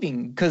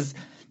leaving, because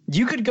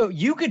you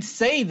could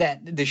say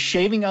that the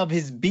shaving of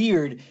his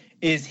beard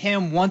is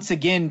him once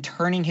again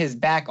turning his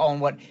back on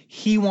what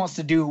he wants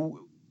to do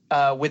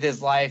with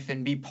his life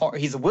and be part.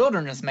 He's a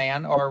wilderness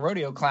man or a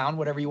rodeo clown,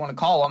 whatever you want to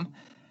call him.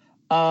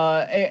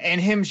 And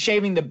him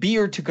shaving the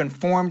beard to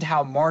conform to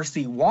how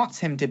Marcy wants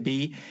him to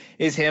be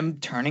is him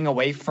turning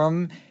away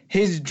from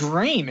his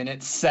dream, and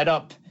it's set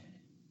up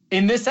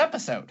in this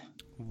episode.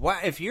 Wow,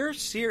 if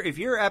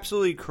you're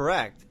absolutely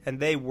correct, and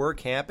they were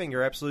camping,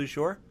 you're absolutely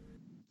sure?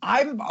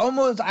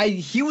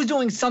 He was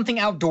doing something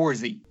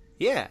outdoorsy.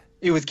 Yeah.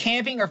 It was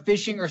camping or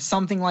fishing or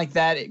something like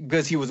that,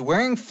 because he was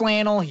wearing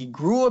flannel, he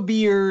grew a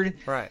beard.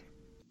 Right.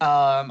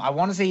 I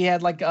want to say he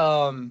had like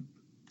a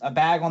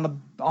bag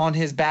on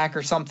his back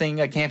or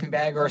something, a camping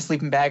bag or a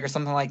sleeping bag or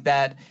something like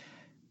that.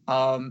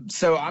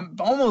 So I'm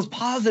almost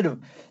positive.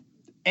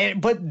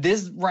 But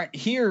this right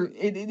here,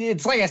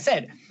 it's like I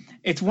said,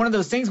 it's one of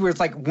those things where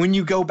it's like when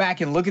you go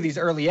back and look at these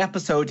early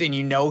episodes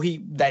and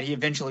that he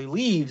eventually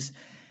leaves,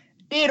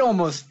 it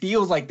almost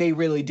feels like they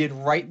really did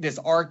write this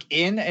arc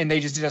in and they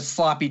just did a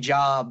sloppy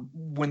job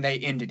when they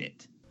ended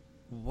it.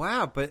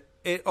 Wow, but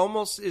it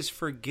almost is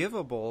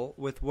forgivable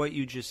with what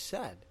you just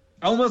said.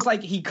 Almost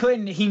like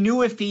he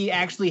knew if he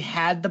actually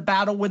had the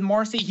battle with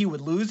Marcy, he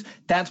would lose.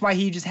 That's why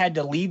he just had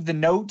to leave the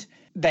note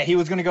that he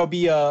was going to go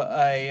be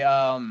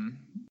Yeah,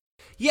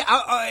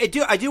 I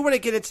do want to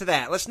get into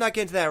that. Let's not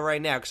get into that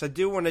right now, because I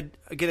do want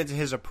to get into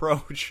his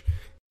approach.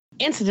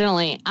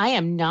 Incidentally, I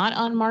am not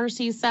on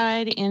Marcy's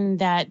side in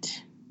that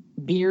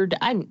beard.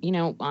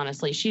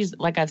 Honestly, she's,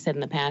 like I've said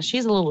in the past,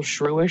 she's a little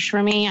shrewish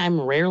for me. I'm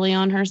rarely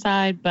on her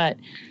side. But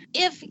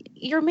if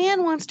your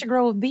man wants to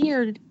grow a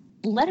beard,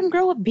 let him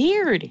grow a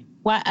beard.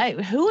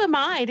 Who am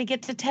I to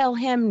get to tell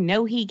him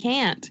no, he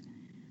can't?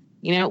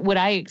 Would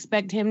I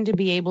expect him to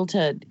be able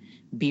to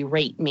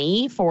berate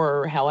me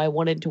for how I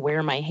wanted to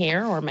wear my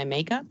hair or my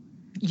makeup?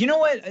 You know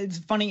what? It's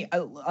funny.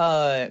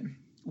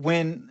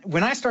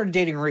 When I started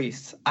dating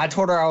Reese, I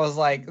told her, I was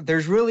like,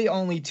 there's really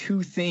only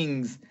two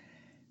things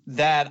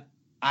that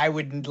I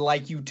would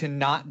like you to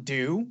not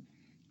do,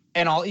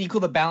 and I'll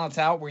equal the balance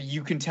out where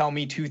you can tell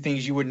me two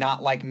things you would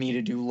not like me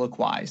to do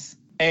look-wise.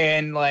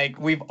 And,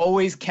 we've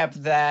always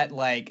kept that,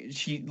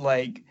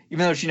 even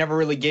though she never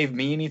really gave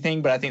me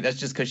anything, but I think that's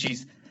just because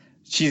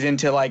she's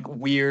into,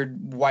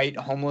 weird white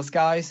homeless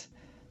guys.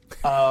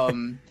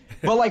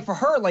 But, for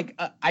her,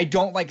 I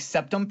don't like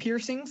septum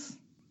piercings.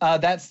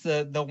 That's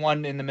the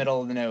one in the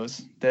middle of the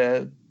nose.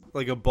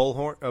 Like a bull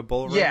ring?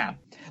 Yeah.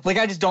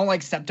 I just don't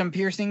like septum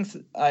piercings.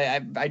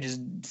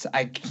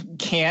 I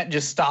can't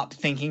just stop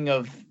thinking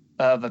of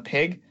a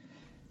pig.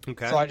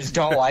 Okay. So I just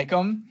don't like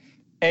them.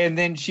 And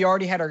then she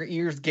already had her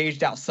ears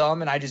gauged out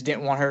some, and I just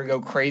didn't want her to go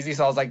crazy.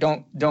 So I was like,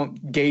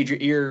 don't gauge your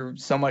ear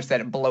so much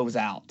that it blows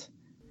out.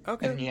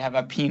 Okay. And you have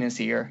a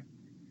penis ear.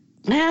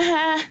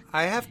 I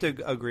have to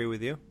agree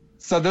with you.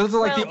 So those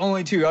are the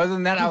only two. Other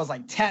than that, I was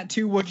like,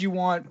 tattoo what you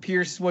want,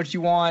 pierce what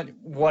you want,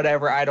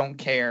 whatever. I don't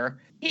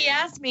care. He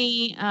asked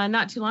me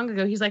not too long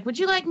ago, he's like, would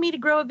you like me to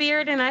grow a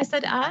beard? And I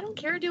said, I don't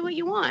care. Do what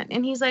you want.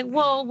 And he's like,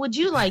 well, would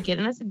you like it?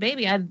 And I said,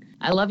 baby,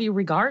 I love you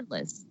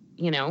regardless.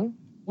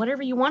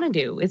 Whatever you want to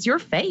do. It's your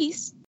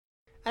face.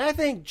 And I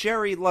think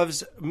Jerry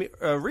loves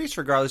Reese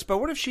regardless. But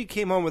what if she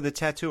came home with a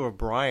tattoo of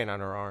Brian on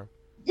her arm?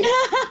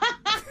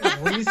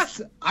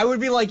 Reese, I would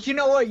be like, you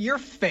know what? You're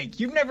fake.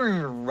 You've never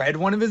even read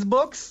one of his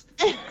books.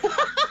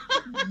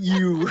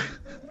 You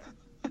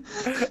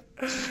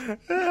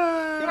don't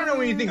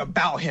know anything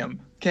about him,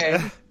 okay?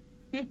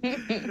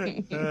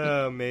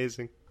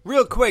 Amazing.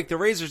 Real quick, the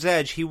Razor's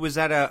Edge, he was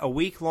at a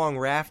week-long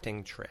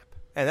rafting trip.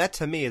 And that,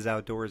 to me, is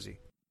outdoorsy.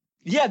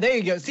 Yeah, there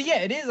you go. See,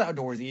 yeah, it is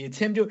outdoorsy. It's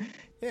him doing...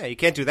 Yeah, you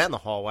can't do that in the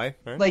hallway.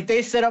 Right?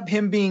 They set up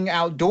him being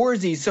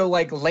outdoorsy, so,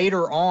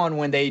 later on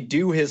when they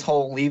do his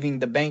whole leaving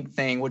the bank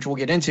thing, which we'll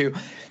get into,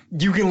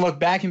 you can look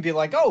back and be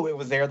like, oh, it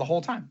was there the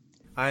whole time.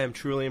 I am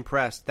truly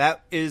impressed.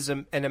 That is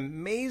an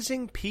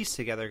amazing piece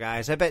together,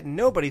 guys. I bet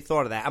nobody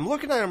thought of that. I'm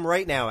looking at him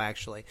right now,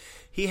 actually.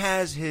 He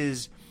has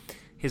his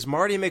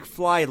Marty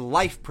McFly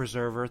life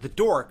preserver. The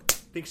dork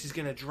thinks he's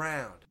going to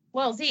drown.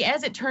 Well, see,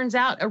 as it turns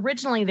out,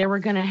 originally they were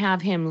going to have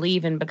him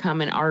leave and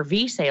become an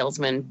RV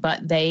salesman,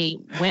 but they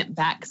went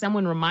back.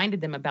 Someone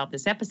reminded them about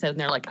this episode, and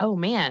they're like, oh,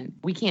 man,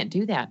 we can't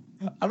do that.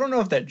 I don't know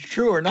if that's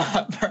true or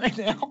not right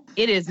now.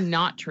 It is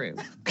not true.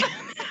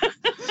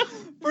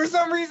 For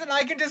some reason,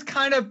 I can just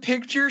kind of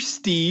picture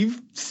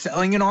Steve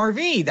selling an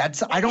RV.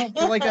 I don't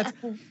feel like that's...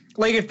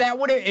 Like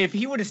if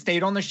he would have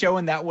stayed on the show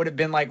and that would have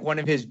been like one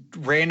of his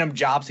random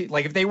jobs,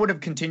 like if they would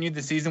have continued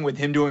the season with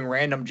him doing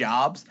random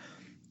jobs,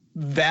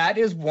 that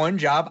is one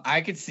job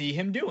I could see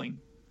him doing.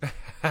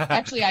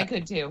 Actually, I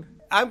could too.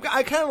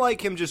 I kind of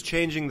like him just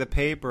changing the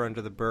paper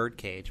under the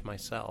birdcage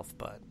myself,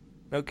 but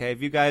okay,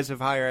 if you guys have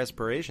higher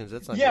aspirations,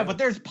 that's not good. But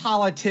there's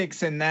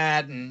politics in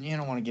that, and you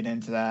don't want to get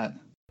into that.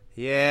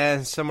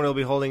 Yeah, someone will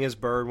be holding his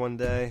bird one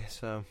day,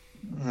 so.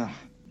 Ugh.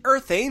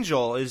 Earth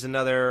Angel is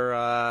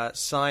another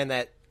sign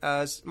that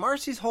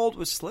Marcy's hold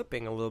was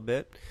slipping a little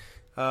bit.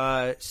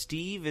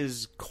 Steve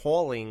is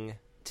calling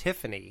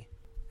Tiffany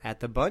at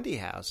the Bundy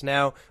house.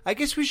 Now, I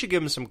guess we should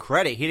give him some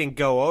credit. He didn't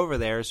go over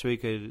there so he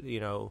could,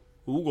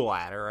 oogle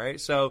at her, right?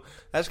 So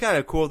that's kind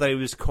of cool that he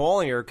was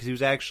calling her because he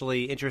was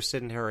actually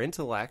interested in her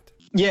intellect.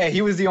 Yeah,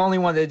 he was the only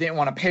one that didn't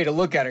want to pay to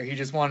look at her. He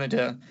just wanted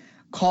to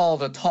call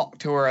to talk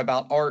to her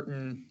about art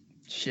and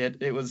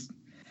shit. It was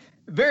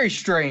very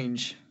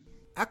strange.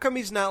 How come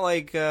he's not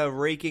like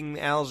raking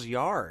Al's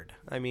yard?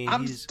 I mean,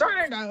 I'm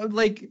starting to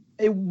like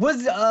it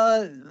was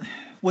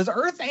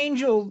Earth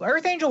Angel.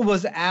 Earth Angel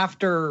was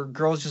after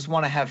Girls Just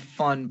Want to Have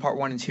Fun Part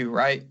 1 and 2,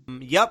 right?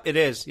 Yep, it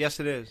is. Yes,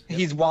 it is. Yep.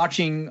 He's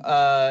watching.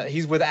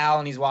 He's with Al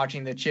and he's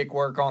watching the chick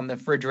work on the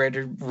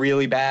refrigerator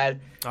really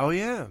bad. Oh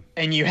yeah.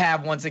 And you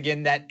have once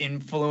again that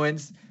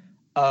influence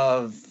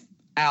of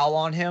Al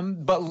on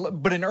him,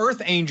 but in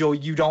Earth Angel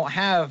you don't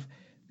have.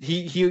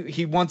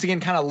 He once again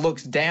kind of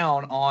looks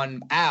down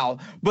on Al,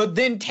 but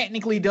then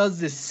technically does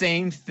the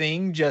same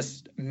thing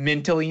just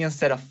mentally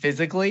instead of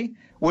physically,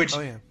 which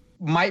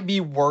might be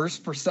worse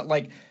for some.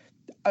 Like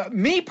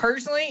me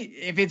personally,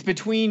 if it's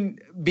between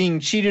being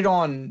cheated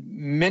on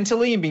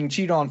mentally and being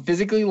cheated on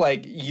physically,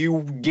 like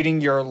you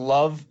getting your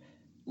love,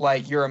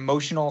 like your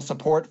emotional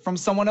support from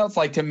someone else,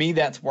 like to me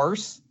that's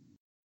worse.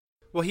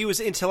 Well, he was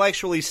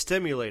intellectually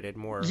stimulated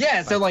more.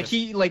 Yeah, so like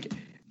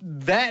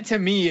that to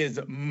me is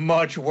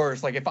much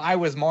worse. Like if I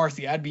was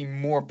Marcy, I'd be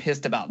more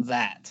pissed about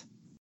that.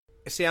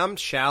 See, I'm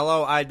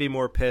shallow. I'd be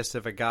more pissed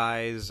if a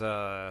guy's,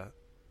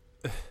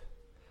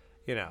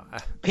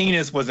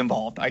 penis was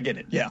involved. I get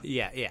it. Yeah.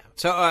 Yeah.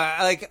 So,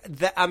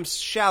 I'm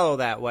shallow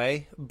that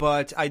way,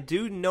 but I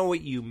do know what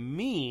you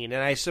mean,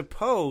 and I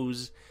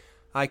suppose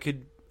I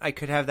could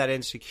have that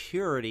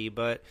insecurity,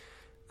 but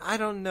I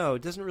don't know.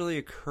 It doesn't really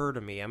occur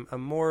to me. I'm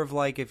more of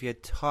like if you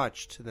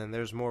touched, then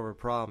there's more of a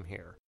problem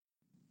here.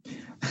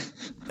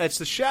 That's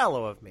the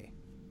shallow of me,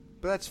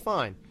 but that's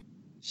fine.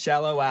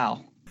 Shallow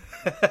Al.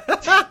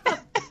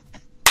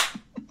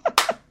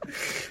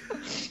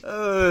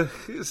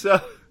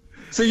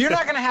 So you're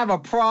not gonna have a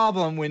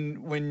problem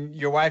when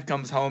your wife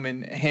comes home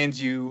and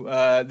hands you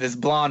this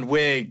blonde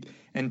wig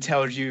and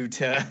tells you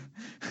to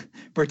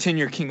pretend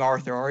you're King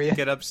Arthur, are you?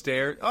 Get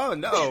upstairs. Oh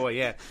no,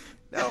 yeah,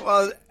 no.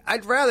 Well,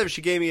 I'd rather if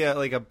she gave me a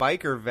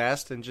biker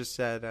vest and just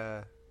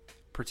said.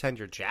 Pretend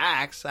you're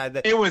Jax.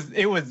 It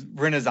was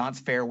Renaissance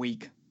Fair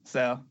week,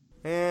 so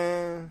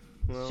well,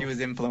 she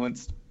was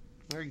influenced.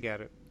 I get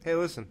it. Hey,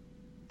 listen,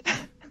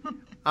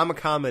 I'm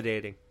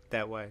accommodating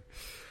that way.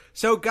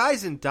 So,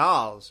 Guys and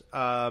Dolls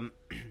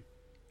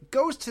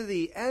goes to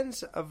the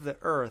ends of the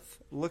earth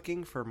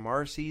looking for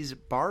Marcy's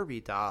Barbie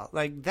doll.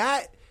 Like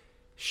that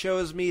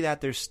shows me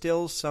that there's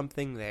still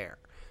something there.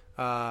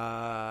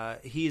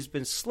 He's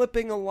been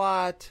slipping a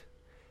lot.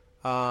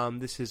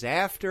 This is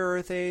after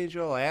Earth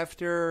Angel,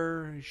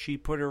 after she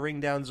put her ring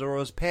down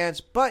Zorro's pants,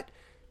 but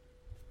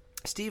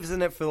Steve's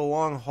in it for the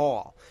long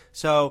haul.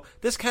 So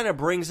this kind of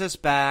brings us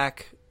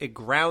back, it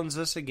grounds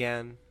us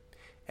again,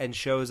 and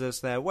shows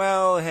us that,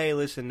 well, hey,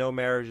 listen, no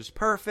marriage is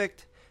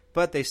perfect,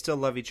 but they still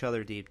love each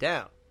other deep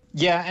down.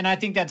 Yeah, and I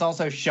think that's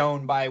also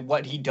shown by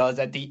what he does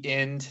at the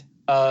end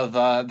of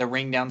the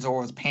ring down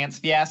Zorro's pants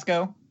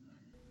fiasco.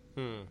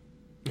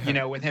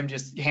 With him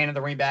just handing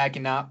the ring back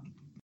and not...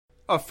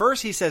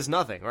 First he says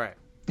nothing, right?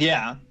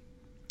 Yeah.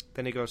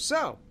 Then he goes,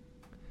 so,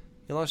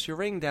 you lost your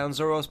ring down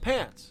Zorro's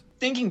pants.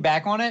 Thinking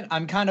back on it,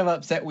 I'm kind of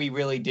upset we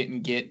really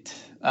didn't get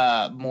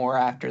more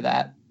after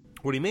that.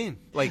 What do you mean?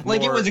 Like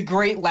it was a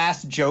great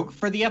last joke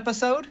for the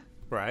episode.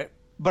 Right.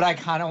 But I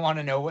kind of want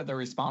to know what the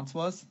response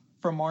was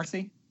from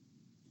Marcy.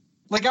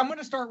 Like, I'm going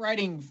to start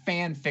writing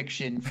fan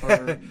fiction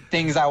for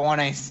things I want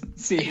to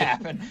see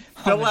happen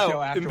on the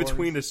show afterwards. In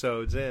between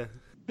episodes, yeah.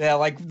 Yeah,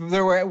 like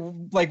there were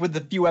with the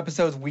few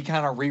episodes we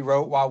kind of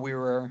rewrote while we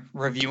were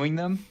reviewing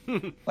them.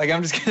 Like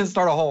I'm just gonna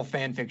start a whole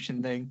fan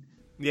fiction thing.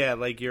 Yeah,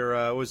 like your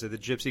what was it, the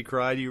Gypsy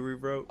Cried you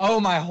rewrote?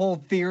 Oh, my whole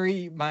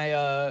theory, my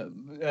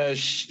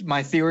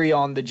theory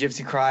on the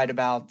Gypsy Cried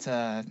about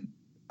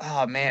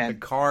oh man, the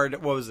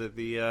card. What was it?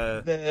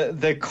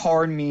 The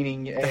card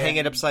meaning to hang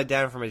it upside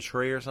down from a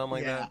tree or something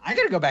like that. I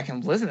gotta go back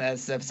and listen to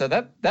that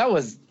episode. That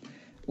was.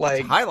 Like,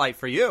 that's a highlight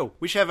for you.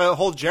 We should have a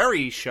whole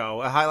Jerry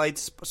show, a highlight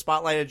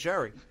spotlight of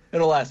Jerry.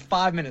 It'll last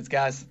 5 minutes,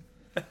 guys.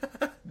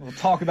 We'll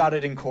talk about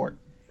it in court.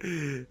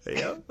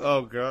 Yeah.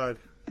 Oh God.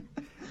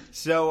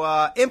 So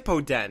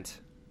Impodent.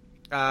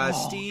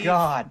 Steve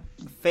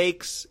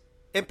fakes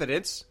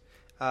impotence.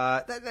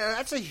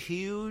 That's a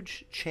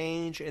huge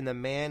change in the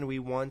man we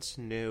once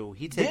knew.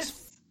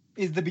 This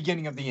is the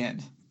beginning of the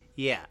end.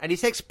 Yeah, and he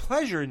takes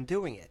pleasure in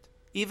doing it.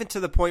 Even to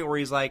the point where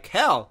he's like,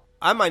 hell,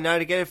 I might not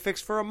get it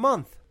fixed for a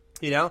month.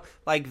 You know?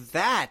 Like,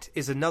 that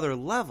is another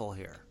level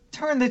here.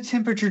 Turn the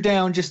temperature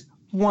down just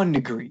 1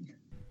 degree.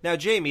 Now,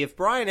 Jamie, if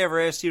Brian ever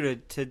asked you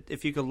to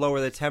if you could lower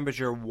the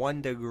temperature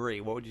 1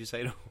 degree, what would you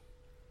say to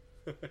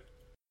him?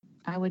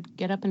 I would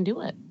get up and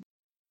do it.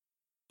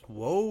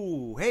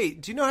 Whoa. Hey,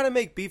 do you know how to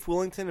make beef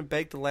Wellington and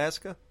baked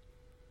Alaska?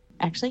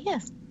 Actually,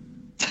 yes.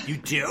 You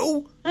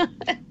do?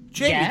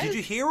 Jamie, Yes. did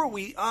you hear what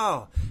we...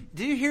 Oh,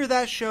 did you hear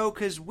that show?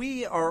 Because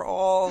we are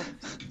all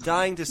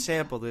dying to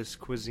sample this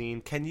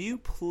cuisine. Can you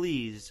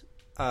please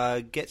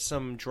get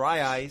some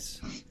dry ice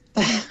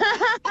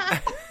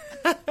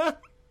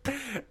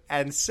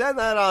and send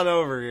that on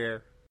over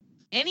here?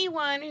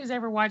 Anyone who's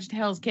ever watched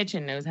Hell's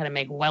Kitchen knows how to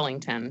make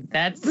Wellington.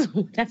 That's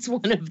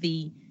one of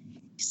the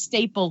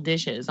staple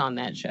dishes on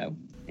that show.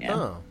 Yeah.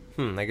 Oh,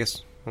 I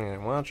guess I'm going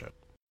to watch it.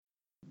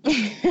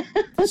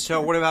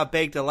 So what about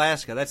baked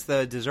Alaska? That's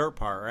the dessert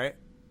part, right?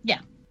 Yeah.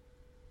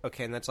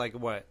 Okay, and that's like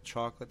what?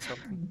 Chocolate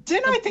something?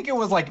 Didn't I think it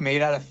was like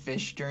made out of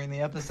fish during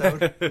the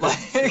episode? Like,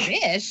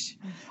 Fish?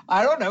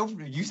 I don't know.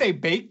 You say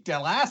baked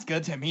Alaska,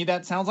 to me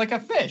that sounds like a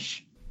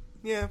fish.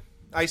 Yeah,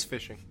 ice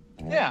fishing.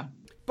 Yeah.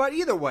 But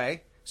either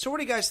way, so what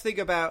do you guys think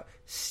about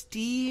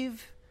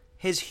Steve,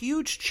 his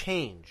huge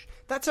change?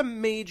 That's a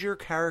major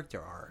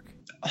character arc.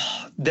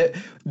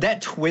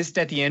 That twist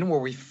at the end where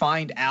we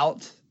find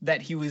out that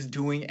he was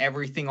doing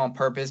everything on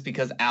purpose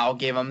because Al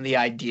gave him the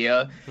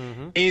idea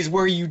is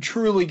where you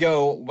truly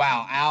go,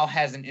 wow, Al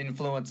has an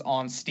influence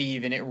on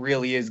Steve and it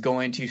really is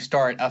going to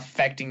start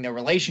affecting the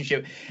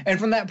relationship. And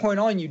from that point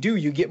on, you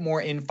get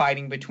more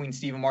infighting between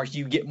Steve and Marsh.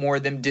 You get more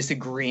of them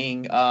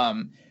disagreeing,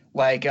 them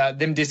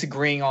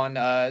disagreeing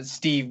on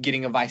Steve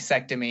getting a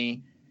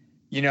vasectomy,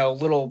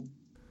 little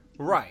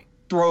Right.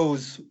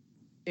 throws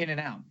in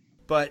and out.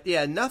 But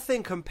yeah,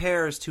 nothing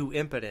compares to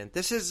Impotent.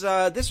 This was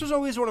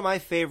always one of my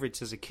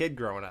favorites as a kid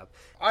growing up.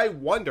 I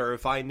wonder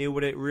if I knew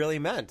what it really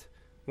meant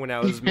when I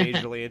was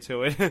majorly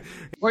into it.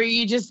 Or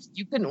you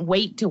couldn't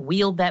wait to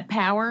wield that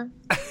power?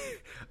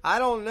 I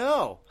don't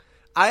know.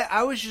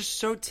 I was just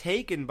so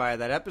taken by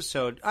that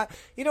episode.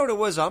 You know what it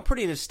was? I'm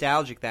pretty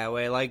nostalgic that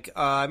way. Like,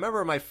 I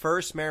remember my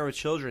first Married with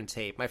Children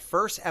tape. My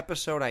first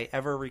episode I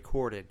ever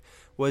recorded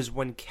was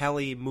when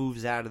Kelly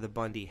moves out of the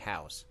Bundy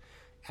house.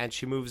 And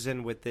she moves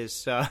in with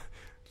this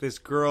this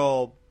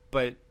girl,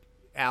 but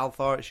Al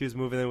thought she was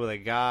moving in with a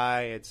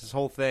guy. It's this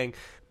whole thing.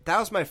 That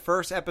was my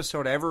first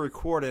episode I ever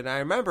recorded. And I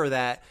remember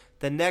that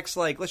the next,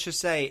 let's just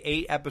say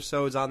 8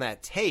 episodes on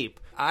that tape,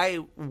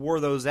 I wore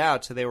those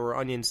out so they were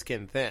onion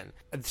skin thin.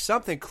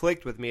 Something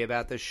clicked with me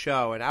about this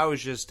show, and I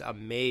was just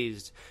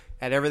amazed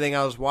at everything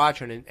I was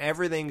watching, and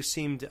everything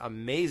seemed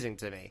amazing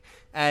to me.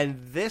 And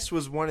this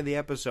was one of the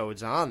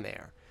episodes on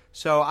there.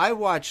 So I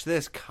watched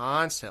this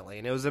constantly,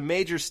 and it was a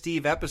major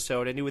Steve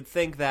episode, and you would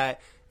think that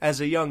as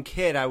a young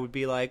kid I would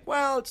be like,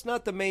 well, it's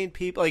not the main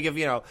people. Like,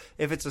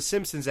 if it's a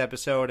Simpsons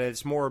episode and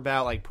it's more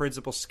about, like,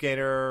 Principal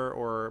Skinner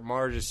or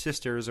Marge's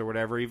sisters or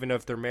whatever, even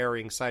if they're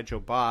marrying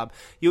Sideshow Bob,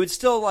 you would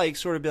still,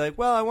 sort of be like,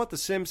 well, I want the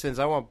Simpsons,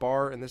 I want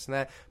Bart and this and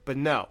that. But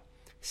no,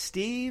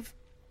 Steve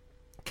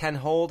can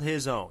hold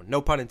his own,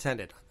 no pun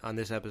intended, on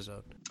this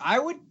episode. I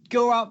would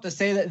go out to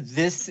say that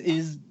this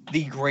is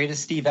the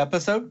greatest Steve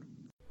episode.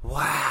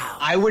 Wow.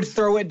 I would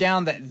throw it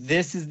down that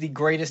this is the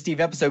greatest Steve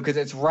episode because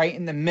it's right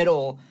in the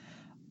middle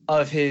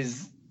of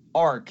his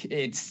arc.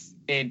 It's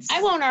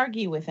I won't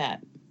argue with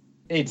that.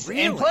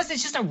 Really? And plus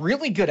it's just a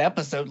really good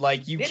episode.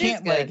 Like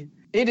it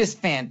is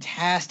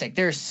fantastic.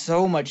 There's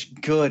so much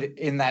good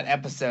in that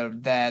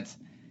episode that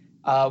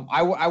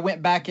I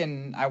went back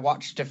and I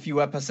watched a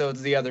few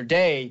episodes the other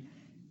day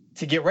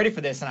to get ready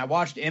for this, and I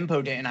watched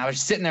Impotent, and I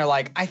was sitting there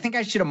like, I think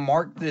I should have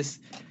marked this.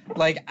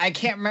 Like, I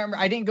can't remember.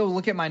 I didn't go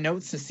look at my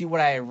notes to see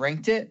what I had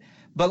ranked it,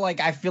 but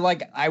I feel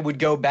like I would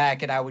go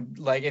back and I would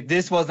if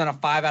this wasn't a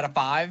 5 out of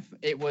 5,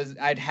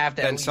 I'd have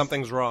to. Then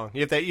something's wrong.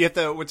 You have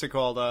to. What's it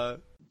called?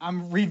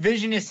 I'm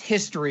revisionist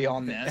history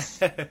on this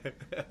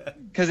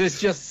because it's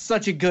just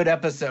such a good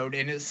episode,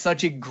 and it's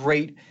such a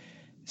great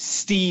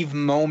Steve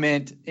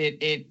moment.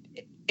 It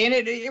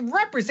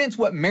represents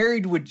what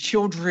Married with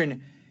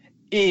Children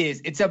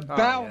is. It's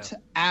about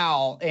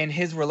Al and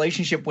his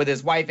relationship with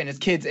his wife and his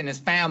kids and his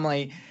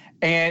family,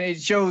 and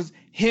it shows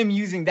him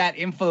using that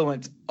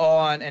influence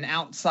on an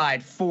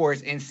outside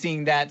force and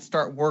seeing that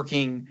start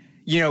working,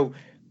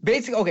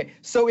 basically. Okay,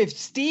 so if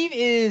Steve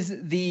is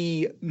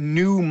the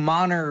new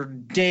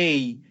modern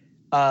day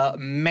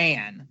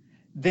man,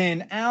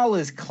 then Al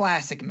is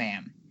classic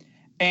man.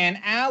 And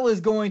Al is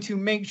going to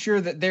make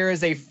sure that there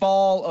is a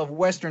fall of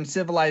Western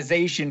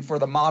civilization for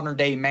the modern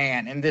day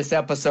man. And this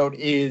episode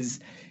is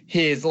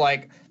his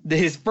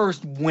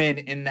first win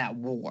in that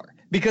war,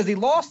 because he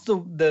lost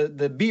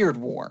the beard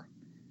war.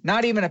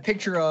 Not even a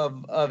picture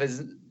of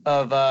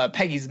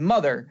Peggy's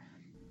mother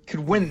could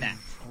win that.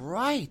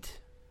 Right.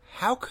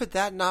 How could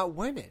that not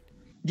win it?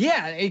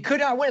 Yeah, it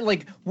could not win.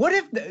 Like, what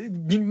if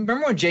you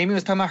remember when Jamie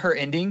was talking about her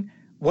ending?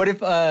 What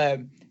if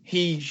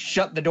he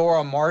shut the door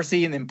on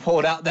Marcy and then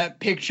pulled out that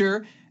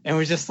picture and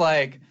was just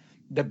like,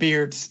 The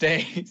beard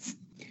stays.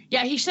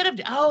 Yeah, he should have.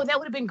 Oh, that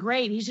would have been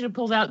great. He should have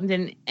pulled out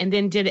and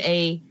then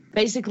did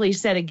basically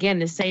said again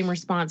the same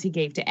response he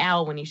gave to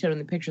Al when he showed him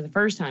the picture the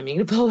first time. He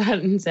could have pulled out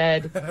and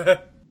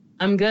said,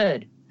 "I'm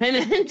good,"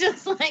 and then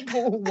just like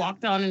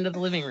walked on into the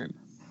living room.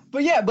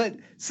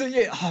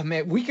 Oh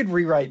man, we could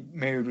rewrite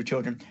Married with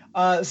Children.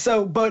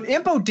 But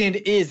Impotent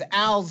is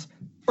Al's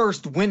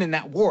first win in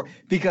that war,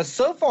 because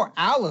so far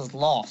Al has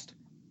lost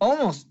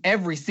almost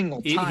every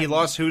single time. He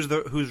lost whose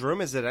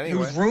room is it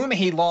anyway? Whose room?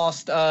 He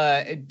lost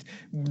the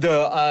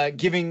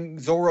giving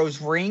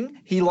Zorro's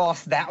ring. He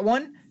lost that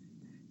one.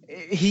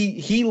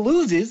 He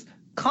loses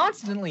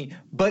constantly,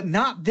 but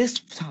not this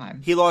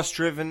time. He lost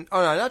Driven.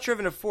 Oh no, not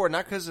Driven to 4.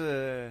 Not because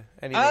of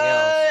anything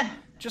else.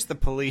 Just the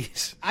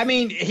police. I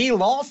mean, he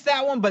lost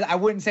that one, but I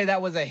wouldn't say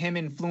that was a him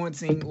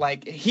influencing.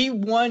 Like, he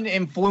won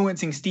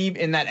influencing Steve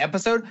in that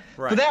episode,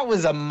 right. But that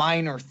was a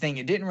minor thing.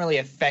 It didn't really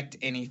affect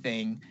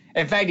anything.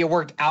 In fact, it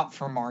worked out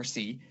for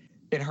Marcy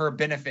in her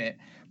benefit.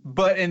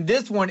 But in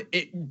this one,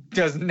 it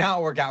does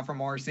not work out for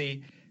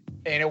Marcy,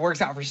 and it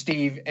works out for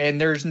Steve, and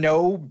there's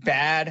no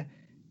bad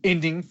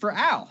ending for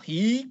Al.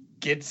 He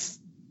gets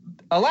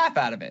a laugh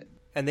out of it.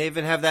 And they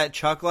even have that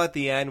chuckle at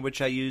the end,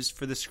 which I used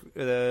for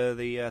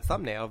the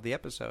thumbnail of the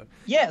episode.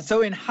 Yeah,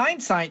 so in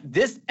hindsight,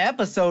 this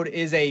episode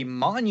is a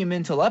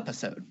monumental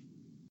episode.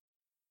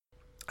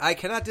 I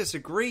cannot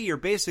disagree. You're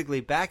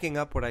basically backing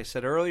up what I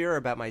said earlier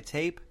about my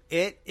tape.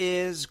 It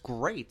is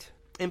great.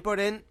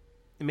 Impotent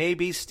may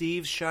be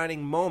Steve's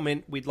shining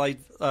moment. We'd love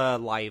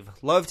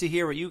to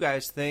hear what you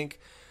guys think.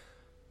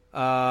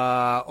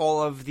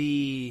 All of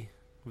the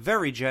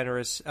very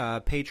generous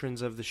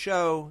patrons of the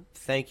show,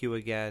 thank you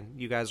again.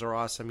 You guys are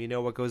awesome. You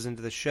know what goes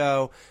into the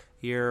show.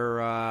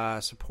 You're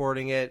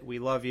supporting it. We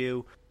love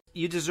you.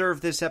 You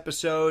deserve this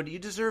episode. You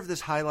deserve this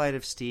highlight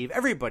of Steve.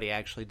 Everybody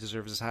actually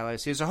deserves this highlight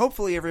of Steve. So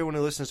hopefully everyone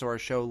who listens to our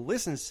show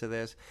listens to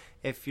this.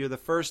 If you're the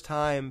first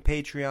time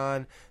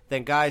Patreon,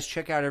 then guys,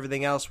 check out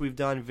everything else we've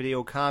done.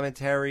 Video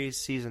commentaries,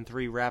 Season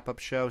 3 wrap-up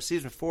show.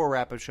 Season 4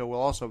 wrap-up show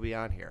will also be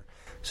on here.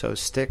 So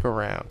stick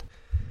around.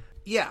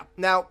 Yeah.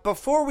 Now,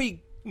 before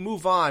we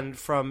move on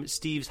from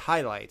Steve's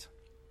highlight,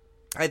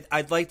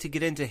 I'd like to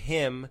get into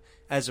him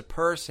as a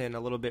person a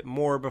little bit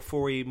more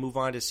before we move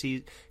on to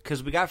see,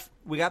 because we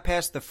got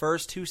past the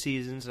first 2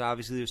 seasons, and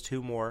obviously there's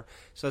 2 more.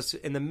 So it's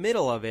in the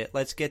middle of it.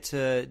 Let's get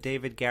to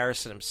David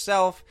Garrison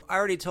himself. I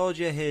already told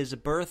you his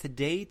birth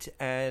date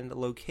and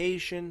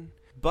location,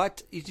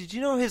 but did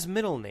you know his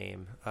middle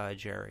name,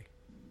 Jerry?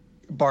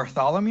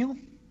 Bartholomew?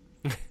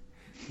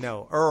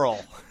 No,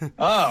 Earl.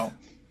 Oh.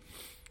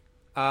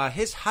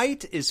 His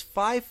height is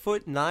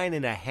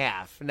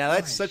 5'9.5". Now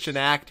that's such an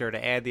actor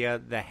to add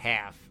the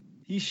half.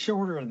 He's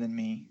shorter than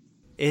me.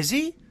 Is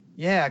he?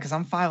 Yeah, because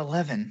I'm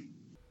 5'11".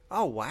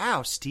 Oh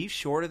wow, Steve's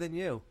shorter than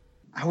you.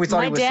 I always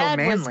thought he was so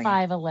manly.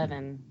 My dad was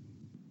 5'11".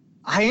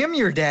 I am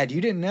your dad.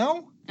 You didn't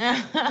know?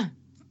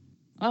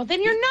 Well,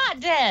 then you're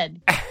not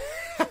dead.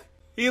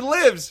 He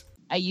lives.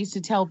 I used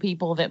to tell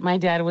people that my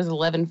dad was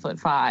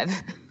 11'5".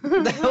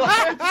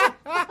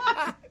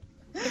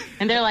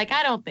 And they're like,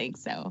 I don't think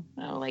so.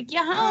 I'm like,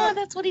 yeah,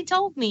 that's what he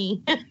told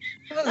me. That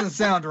doesn't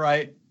sound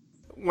right.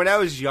 When I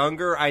was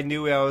younger, I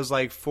knew I was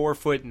like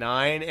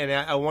 4'9", and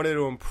I wanted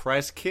to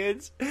impress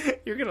kids.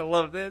 You're going to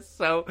love this.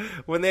 So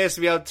when they asked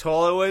me how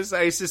tall I was,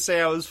 I used to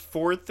say I was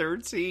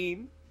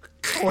 4'13".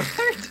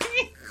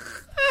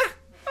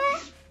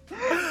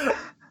 4'13"?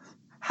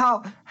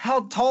 How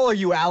tall are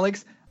you,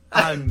 Alex?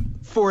 I'm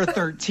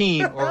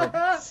 4'13", or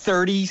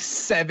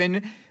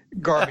 37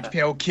 garbage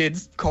pail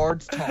kids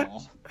cards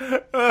tall.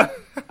 I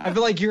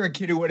feel like you're a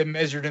kid who would have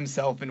measured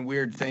himself in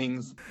weird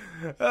things.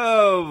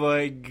 Oh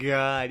my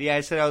god! Yeah,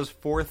 I said I was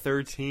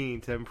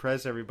 4'13" to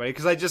impress everybody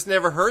because I just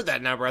never heard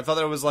that number. I thought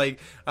it was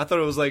like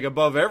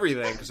above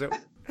everything. So,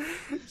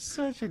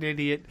 such an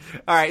idiot.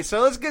 All right,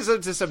 so let's get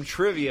into some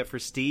trivia for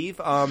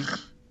Steve.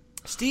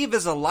 Steve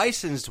is a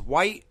licensed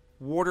white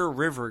water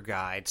river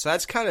guide, so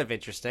that's kind of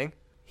interesting.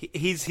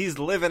 He's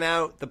living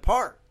out the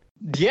part.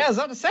 Yeah, I was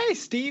about to say,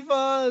 Steve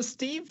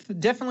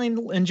definitely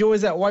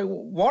enjoys that white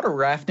water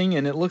rafting,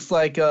 and it looks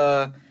like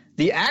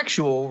the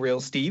actual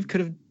real Steve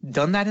could have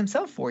done that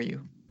himself for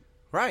you.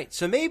 Right.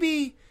 So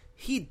maybe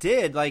he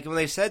did, like, when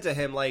they said to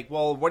him, like,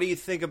 well, what do you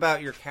think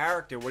about your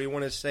character? What do you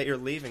want to say you're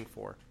leaving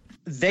for?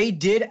 They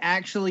did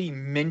actually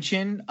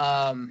mention,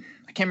 I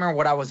can't remember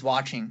what I was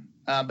watching,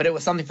 but it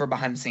was something for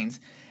behind the scenes.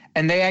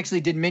 And they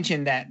actually did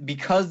mention that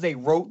because they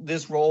wrote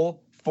this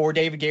role for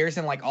David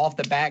Garrison, like off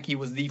the back, he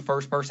was the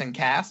first person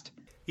cast.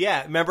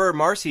 Yeah, remember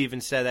Marcy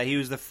even said that he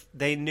was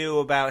they knew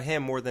about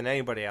him more than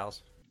anybody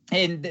else.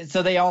 And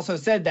so they also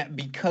said that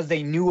because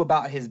they knew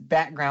about his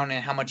background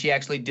and how much he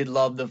actually did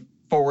love the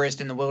forest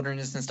and the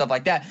wilderness and stuff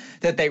like that,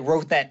 that they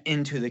wrote that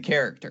into the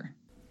character.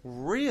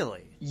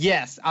 Really?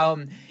 Yes.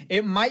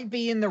 It might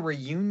be in the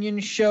reunion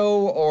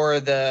show or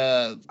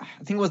I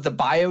think it was the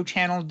Bio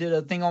channel did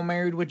a thing on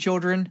Married with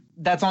Children.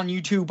 That's on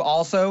YouTube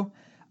also.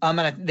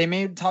 And they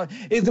may talk.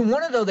 It's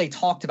one of those they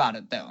talked about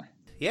it though.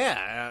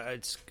 Yeah,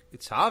 it's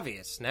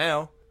obvious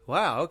now.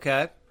 Wow.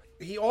 Okay.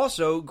 He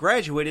also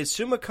graduated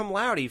summa cum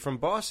laude from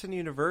Boston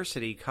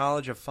University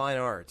College of Fine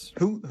Arts.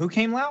 Who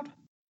came loud?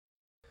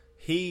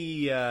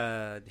 He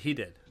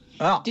did.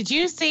 Oh, Did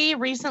you see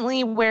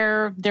recently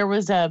where there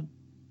was I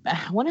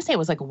want to say it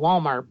was like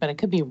Walmart, but it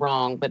could be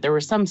wrong, but there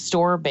was some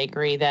store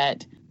bakery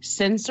that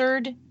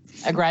censored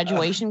a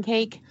graduation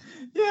cake?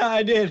 yeah,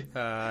 I did.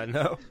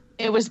 No.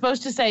 It was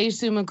supposed to say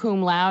summa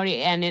cum laude,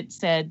 and it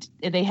said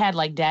they had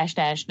like dash,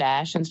 dash,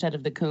 dash instead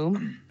of the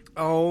cum.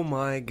 Oh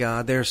my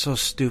God, they're so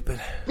stupid.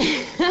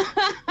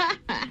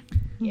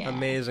 Yeah.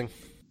 Amazing.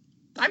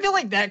 I feel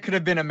like that could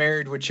have been a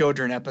Married with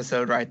Children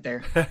episode right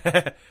there.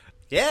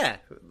 Yeah,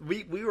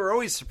 we were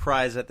always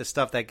surprised at the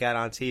stuff that got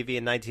on TV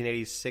in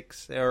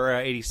 1986 or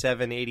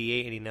 87,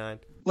 88, 89.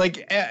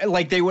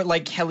 Like they would,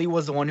 like Kelly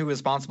was the one who was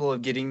responsible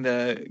of getting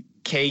the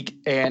cake,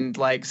 and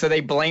like so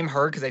they blame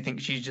her because they think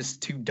she's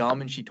just too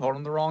dumb and she told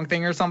them the wrong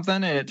thing or something,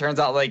 and it turns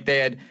out like they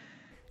had.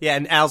 Yeah,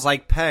 and Al's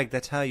like, Peg,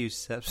 that's how you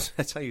spell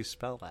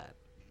that.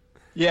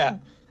 Yeah,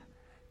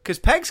 Because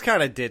Peg's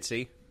kind of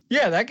ditzy.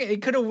 yeah,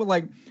 it could have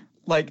like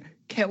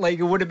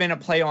it would have been a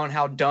play on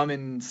how dumb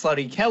and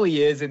slutty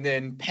Kelly is, and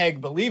then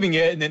Peg believing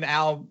it, and then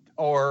Al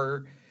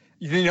Al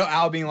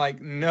being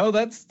like, no,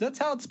 that's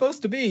how it's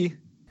supposed to be.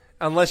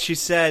 Unless she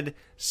said,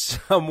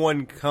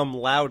 someone come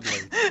loudly.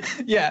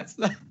 Yes.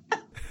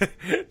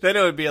 Then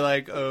it would be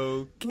like,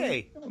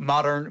 okay.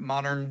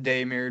 Modern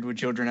day Married with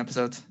Children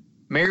episodes.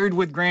 Married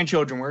with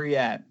Grandchildren, where are you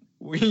at?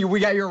 We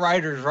got your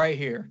writers right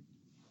here.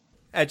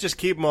 Just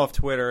keep them off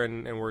Twitter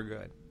and we're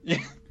good.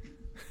 Yeah.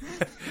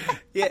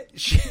 Yeah,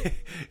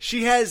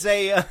 she has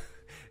the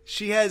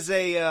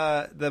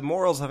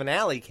morals of an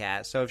alley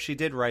cat. So if she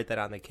did write that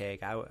on the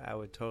cake, I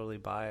would totally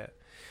buy it.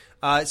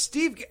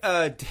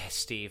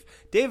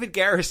 David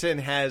Garrison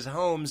has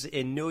homes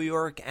in New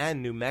York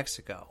and New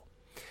Mexico.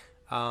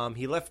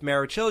 He left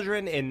Married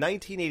Children in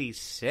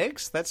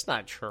 1986. That's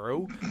not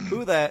true.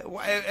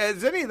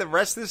 Is any of the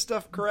rest of this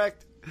stuff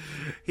correct?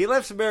 He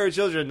left Married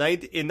Children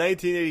in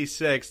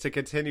 1986 to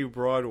continue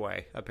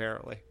Broadway,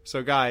 apparently.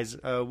 So, guys,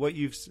 what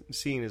you've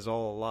seen is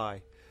all a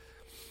lie.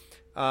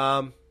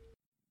 I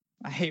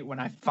hate when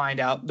I find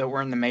out that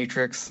we're in the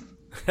Matrix.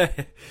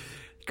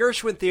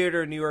 Gershwin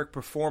Theater in New York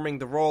performing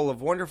the role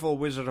of Wonderful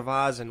Wizard of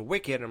Oz and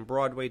Wicked on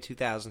Broadway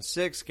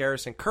 2006.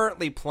 Garrison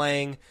currently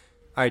playing...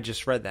 I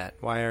just read that.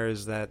 Why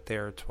is that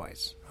there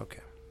twice? Okay.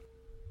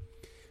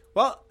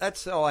 Well,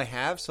 that's all I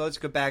have. So let's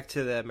go back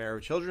to the Married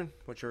with Children,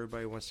 which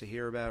everybody wants to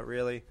hear about,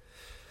 really.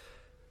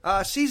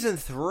 Season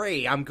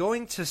 3, I'm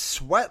Going to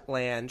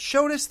Sweatland,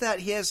 showed us that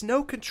he has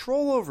no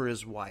control over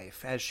his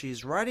wife, as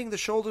she's riding the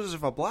shoulders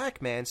of a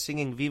black man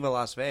singing Viva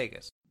Las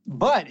Vegas.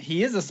 But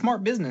he is a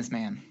smart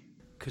businessman.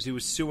 Because he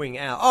was suing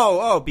Al.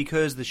 Oh,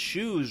 because the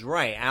shoes,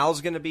 right.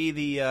 Al's going to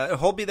be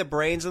he'll be the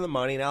brains and the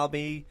money, and Al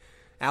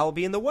will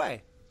be in the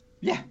way.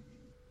 Yeah.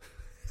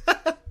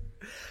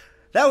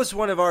 That was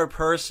one of our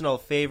personal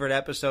favorite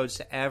episodes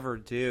to ever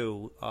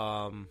do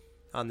on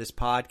this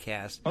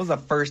podcast. That was the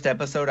first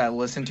episode I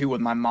listened to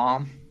with my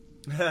mom.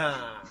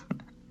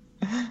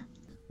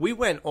 We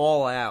went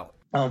all out.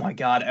 Oh my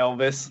God,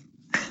 Elvis.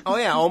 Oh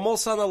yeah,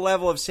 almost on the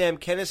level of Sam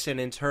Kinison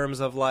in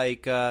terms of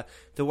like the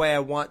way I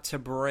want to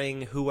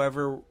bring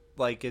whoever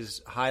like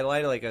is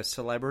highlighted, like a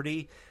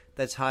celebrity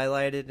that's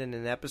highlighted in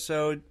an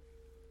episode.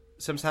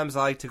 Sometimes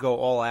I like to go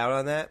all out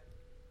on that.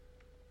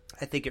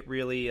 I think it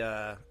really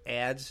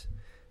adds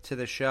to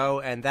the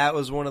show, and that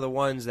was one of the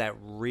ones that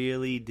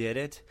really did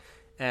it.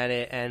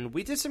 And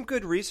we did some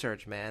good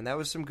research, man. That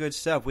was some good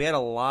stuff. We had a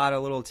lot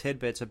of little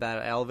tidbits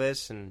about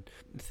Elvis and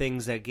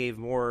things that gave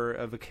more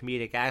of a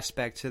comedic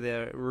aspect to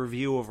the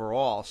review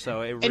overall.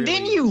 So it really... And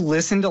didn't you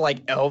listen to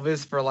like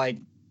Elvis for like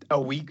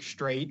a week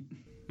straight?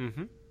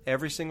 Mm-hmm.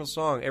 Every single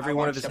song, every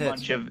one of his hits. I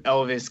watched a bunch of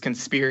Elvis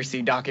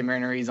conspiracy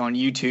documentaries on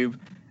YouTube,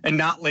 and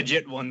not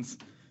legit ones.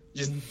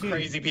 Just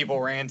crazy people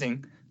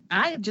ranting.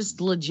 I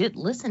just legit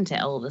listen to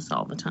Elvis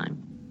all the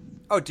time.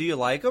 Oh, do you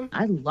like him?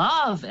 I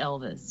love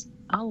Elvis.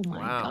 Oh, my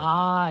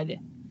God.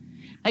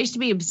 I used to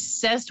be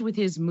obsessed with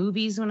his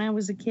movies when I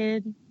was a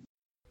kid.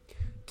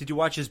 Did you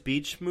watch his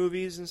beach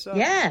movies and stuff?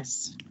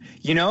 Yes.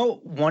 You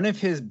know, one of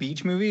his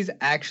beach movies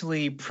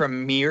actually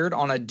premiered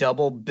on a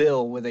double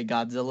bill with a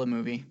Godzilla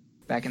movie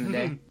back in the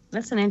day.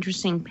 That's an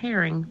interesting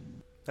pairing.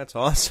 That's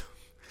awesome.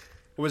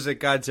 Was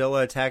it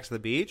Godzilla Attacks the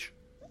Beach?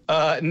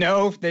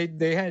 No,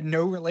 they had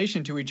no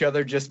relation to each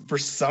other. Just for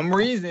some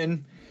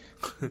reason,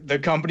 the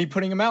company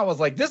putting them out was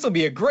like, this will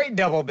be a great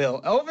double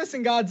bill. Elvis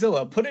and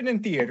Godzilla, put it in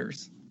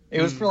theaters.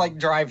 It was for like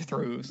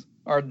drive-thrus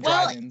or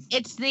drive-ins.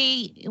 It's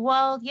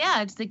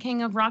the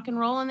king of rock and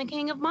roll and the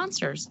king of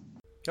monsters.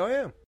 Oh,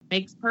 yeah.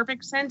 Makes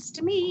perfect sense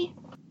to me.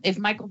 If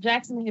Michael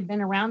Jackson had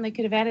been around, they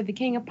could have added the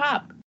king of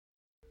pop.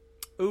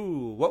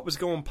 Ooh, what was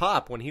going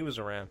pop when he was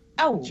around?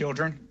 Oh.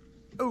 Children.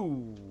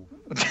 Ooh.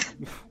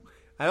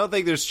 I don't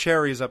think there's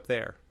cherries up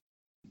there.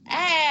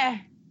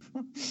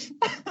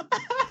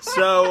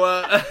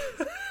 So,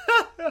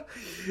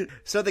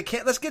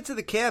 let's get to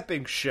the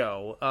camping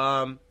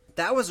show.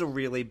 That was a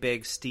really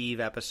big Steve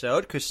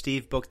episode because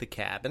Steve booked the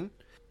cabin.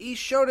 He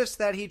showed us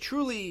that he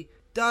truly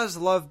does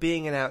love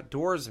being an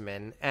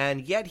outdoorsman,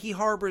 and yet he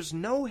harbors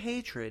no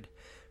hatred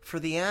for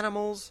the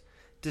animals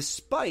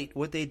despite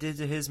what they did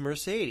to his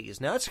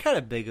Mercedes. Now, it's kind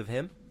of big of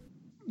him.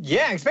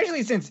 Yeah,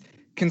 especially since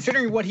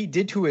considering what he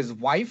did to his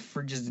wife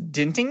for just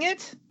denting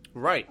it.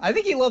 Right. I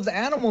think he loves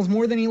animals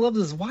more than he loves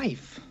his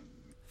wife.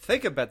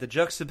 Think about the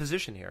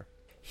juxtaposition here.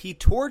 He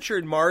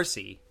tortured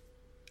Marcy,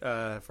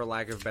 for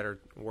lack of better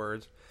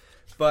words,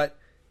 but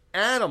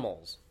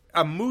animals.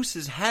 A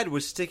moose's head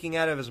was sticking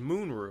out of his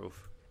moonroof,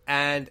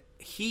 and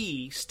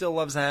he still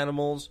loves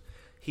animals.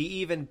 He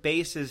even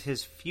bases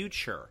his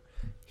future.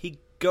 He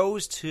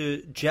goes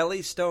to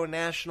Jellystone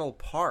National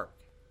Park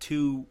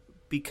to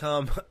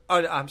become...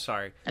 Oh, I'm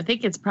sorry. I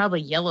think it's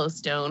probably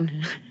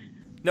Yellowstone.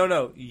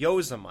 No,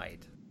 Yosemite.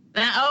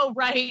 Oh,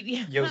 right.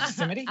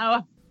 Yosemite?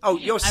 Oh,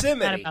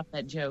 Yosemite. I forgot about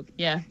that joke.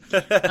 Yeah.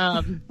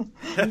 I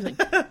was like,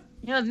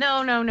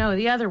 no,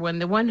 the other one,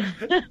 the one.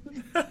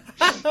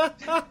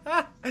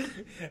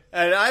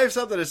 And I have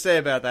something to say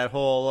about that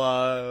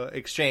whole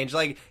exchange.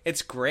 Like,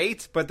 it's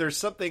great, but there's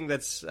something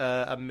that's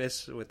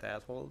amiss with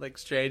that whole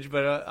exchange.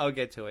 But I'll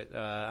get to it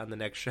on the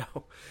next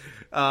show.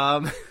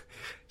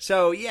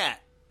 So yeah,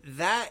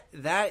 that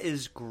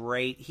is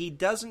great. He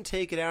doesn't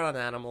take it out on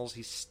animals.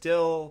 He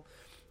still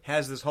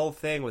has this whole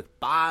thing with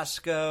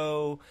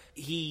Bosco,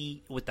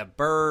 with the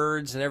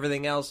birds and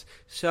everything else.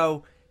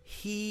 So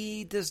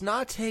he does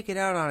not take it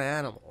out on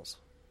animals.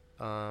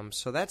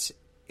 So that's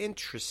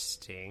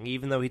interesting,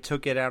 even though he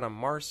took it out on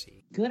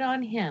Marcy. Good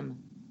on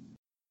him.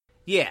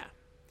 Yeah,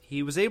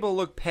 he was able to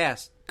look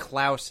past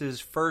Klaus's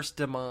first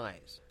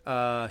demise.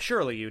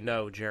 Surely you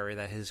know, Jerry,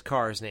 that his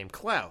car is named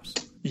Klaus.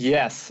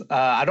 Yes.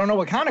 I don't know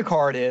what kind of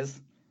car it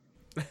is,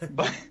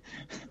 but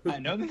I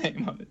know the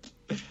name of it.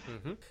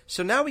 Mm-hmm.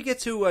 So now we get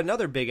to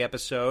another big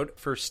episode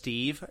for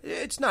Steve.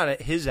 It's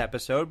not his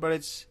episode, but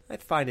I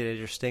find it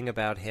interesting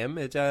about him.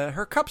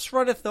 Her Cups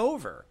Runneth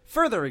Over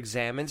further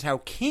examines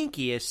how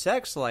kinky his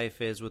sex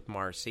life is with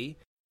Marcy,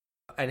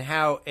 and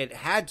how it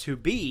had to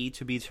be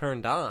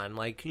turned on.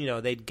 Like,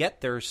 they'd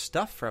get their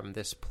stuff from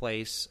this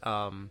place.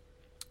 Oh,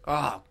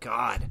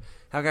 God.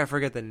 How can I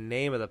forget the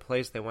name of the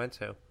place they went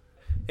to?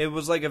 It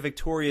was like a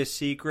Victoria's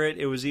Secret.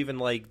 It was even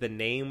like the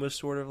name was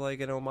sort of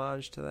like an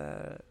homage to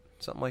that.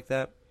 Something like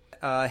that.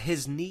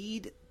 His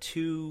need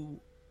to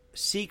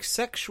seek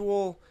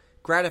sexual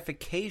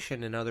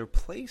gratification in other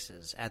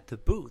places at the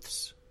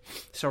booths.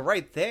 So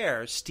right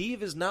there,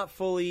 Steve is not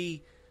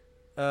fully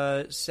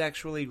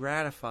sexually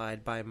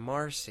gratified by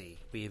Marcy,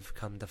 we've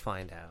come to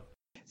find out.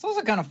 It's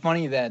also kind of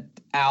funny that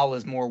Al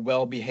is more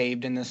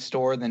well-behaved in this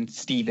store than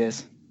Steve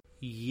is.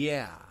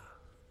 Yeah,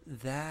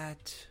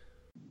 that...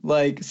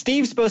 Like,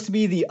 Steve's supposed to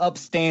be the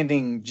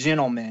upstanding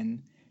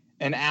gentleman,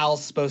 and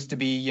Al's supposed to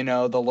be,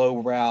 the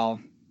lowbrow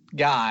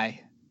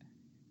guy,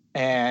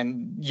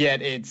 and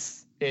yet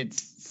it's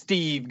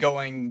Steve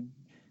going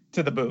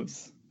to the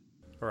booths.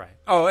 Right.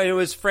 Oh, and it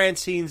was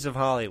Francine's of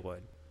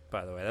Hollywood,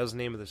 by the way. That was the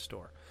name of the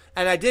store.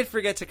 And I did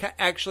forget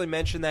to actually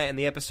mention that in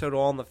the episode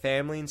All in the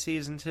Family in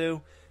Season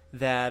 2,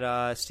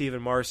 that Steve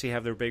and Marcy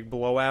have their big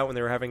blowout when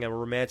they were having a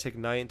romantic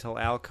night until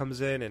Al comes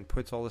in and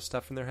puts all this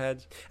stuff in their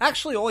heads.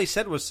 Actually, all he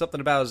said was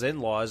something about his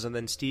in-laws, and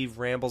then Steve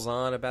rambles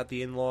on about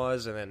the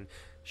in-laws, and then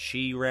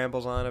she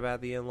rambles on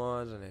about the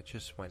in-laws, and it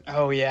just went...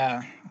 Oh,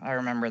 yeah. I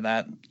remember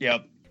that.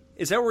 Yep.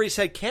 Is that where he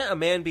said, can't a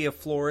man be a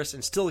florist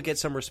and still get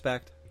some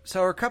respect?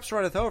 So Her Cups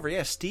Runneth Over.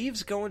 Yeah,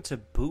 Steve's going to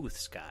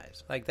booths,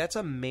 guys. Like, that's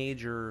a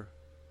major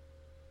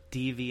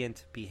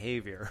deviant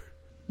behavior.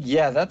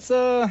 Yeah, that's,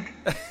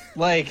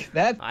 like,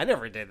 that... I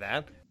never did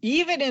that.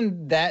 Even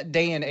in that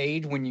day and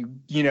age when you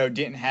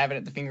didn't have it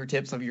at the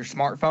fingertips of your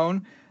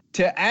smartphone,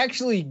 to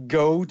actually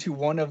go to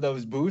one of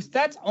those booths,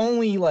 that's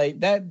only, like,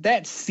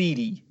 that's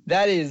seedy.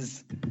 That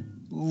is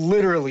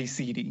literally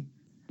seedy.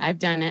 I've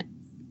done it.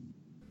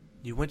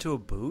 You went to a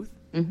booth?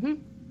 Mm-hmm.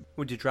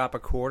 Would you drop a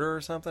quarter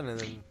or something? And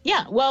then...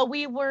 Yeah, well,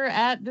 we were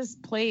at this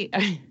place.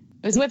 I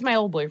was with my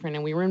old boyfriend,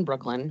 and we were in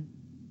Brooklyn,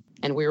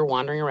 and we were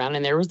wandering around,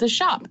 and there was this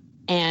shop.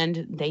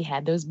 And they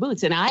had those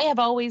booths. And I have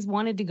always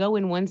wanted to go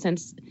in one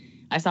since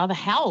I saw The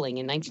Howling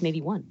in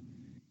 1981.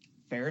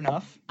 Fair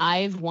enough.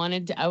 I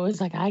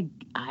was like,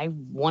 I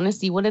want to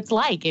see what it's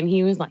like. And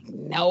he was like,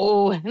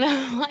 no. And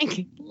I'm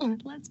like,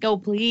 let's go,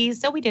 please.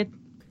 So we did.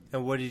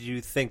 And what did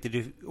you think? Did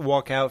you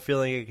walk out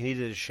feeling like you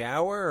needed a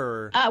shower?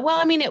 Or? Well,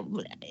 I mean,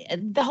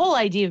 the whole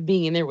idea of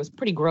being in there was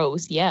pretty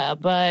gross, yeah.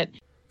 But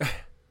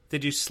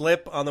did you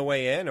slip on the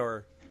way in,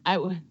 or?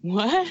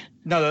 What?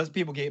 No, those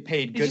people get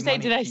paid good money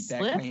to keep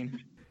that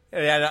clean.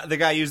 Yeah, the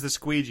guy used the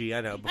squeegee, I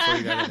know, before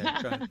you got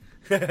in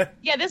there.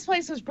 Yeah, this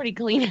place was pretty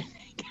clean,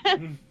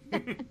 I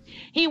think.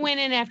 He went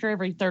in after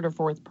every third or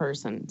fourth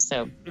person,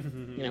 so,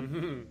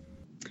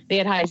 they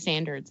had high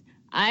standards.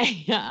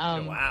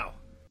 Wow.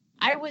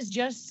 I was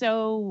just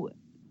so,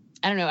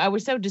 I don't know, I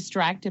was so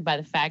distracted by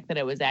the fact that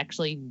I was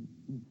actually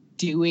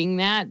doing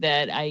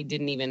that I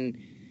didn't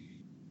even,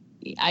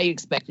 I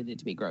expected it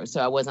to be gross, so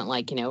I wasn't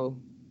like, You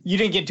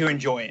didn't get to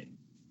enjoy it.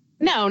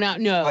 No.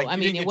 Like, I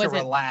mean, it wasn't to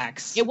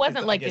relax. It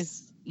wasn't like it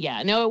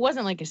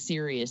wasn't like a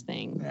serious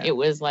thing. Yeah. It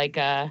was like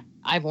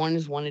I've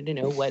always wanted to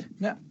know what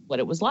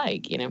it was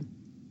like,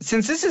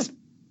 Since this is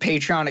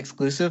Patreon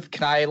exclusive,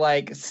 can I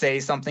like say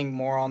something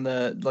more on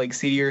the like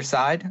seedier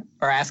side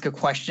or ask a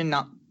question,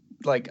 not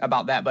like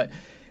about that, but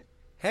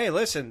hey,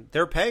 listen,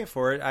 they're paying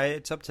for it.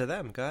 It's up to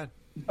them. Go ahead.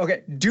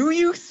 Okay, do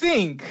you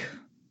think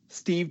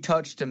Steve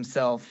touched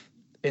himself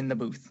in the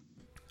booth?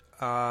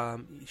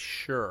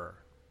 Sure.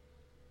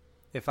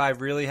 If I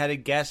really had to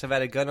guess, if I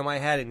had a gun in my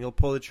head and you'll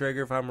pull the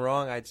trigger if I'm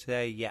wrong, I'd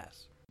say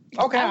yes.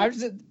 Okay, I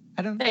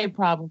don't say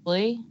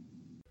probably.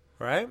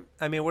 Right?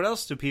 I mean, what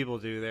else do people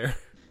do there?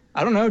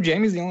 I don't know.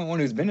 Jamie's the only one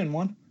who's been in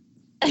one.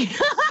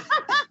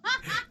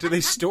 Do they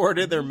store it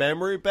in their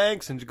memory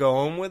banks and go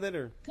home with it,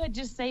 or could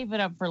just save it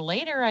up for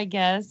later, I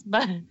guess?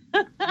 But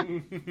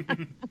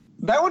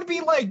that would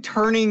be like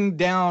turning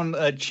down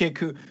a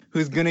chick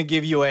who's gonna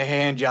give you a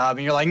hand job,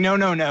 and you're like,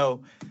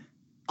 no,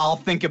 I'll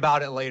think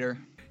about it later.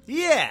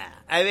 Yeah,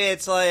 I mean,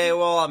 it's like,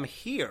 well, I'm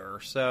here,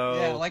 so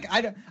yeah. Like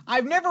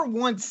I've never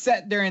once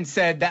sat there and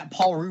said that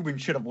Paul Rubin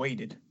should have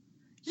waited.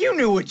 You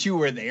knew what you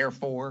were there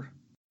for.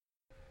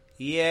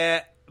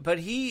 Yeah, but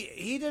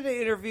he did an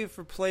interview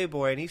for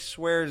Playboy, and he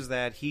swears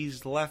that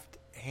he's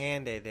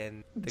left-handed,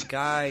 and the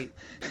guy...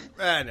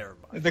 never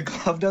mind. If the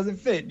glove doesn't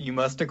fit, you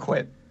must have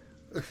quit.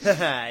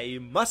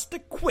 You must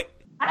have quit.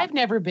 I've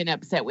never been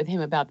upset with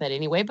him about that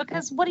anyway,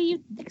 because what do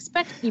you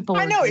expect people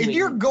I know, doing? if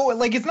you're going...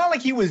 Like, it's not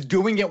like he was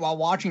doing it while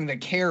watching the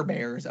Care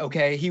Bears,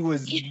 okay? He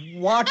was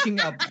watching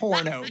a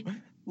porno.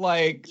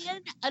 Like...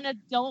 In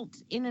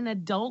an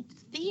adult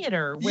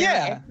theater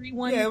where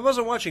everyone... Yeah, I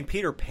wasn't watching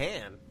Peter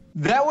Pan.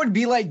 That would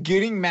be like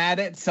getting mad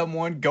at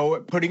someone,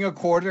 putting a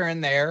quarter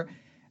in there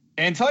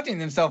and touching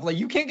themselves. Like,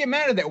 you can't get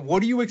mad at that.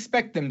 What do you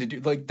expect them to do?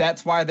 Like,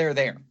 that's why they're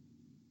there.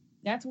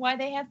 That's why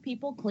they have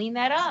people clean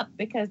that up,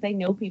 because they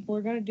know people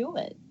are going to do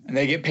it. And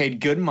they get paid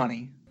good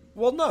money.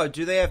 Well, no.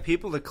 Do they have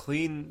people to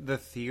clean the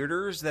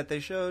theaters that they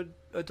showed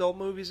adult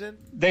movies in?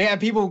 They have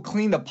people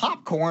clean the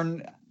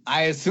popcorn.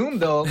 I assume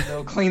they'll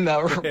clean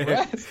the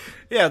rest.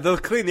 Yeah, they'll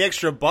clean the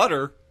extra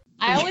butter.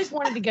 I always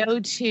wanted to go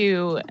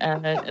to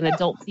an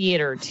adult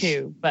theater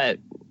too, but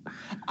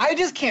I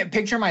just can't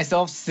picture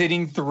myself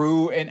sitting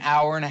through an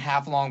hour and a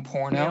half long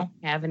porno. I don't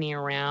have any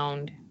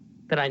around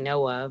that I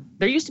know of.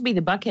 There used to be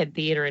the Buckhead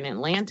Theater in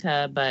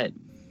Atlanta, but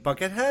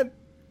Buckethead?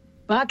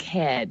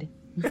 Buckhead.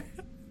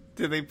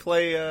 Did they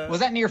play? Was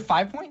that near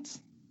 5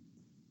 Points?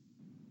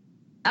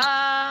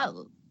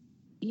 I'm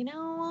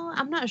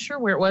not sure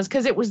where it was,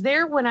 because it was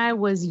there when I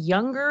was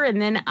younger,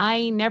 and then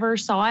I never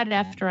saw it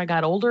after I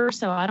got older,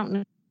 so I don't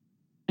know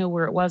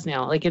where it was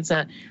now. Like, it's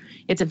a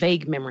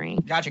vague memory.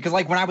 Gotcha. Because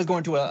like when I was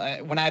going to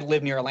when I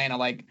lived near Atlanta,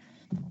 like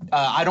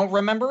I don't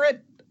remember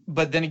it,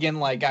 but then again,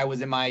 like I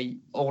was in my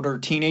older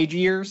teenage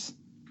years.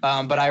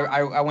 But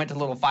I went to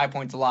Little 5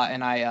 Points a lot,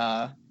 and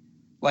I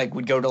like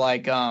would go to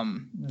like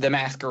the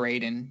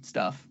Masquerade and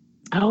stuff.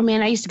 Oh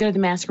man, I used to go to the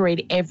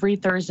Masquerade every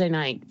Thursday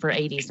night for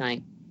 80s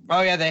night. Oh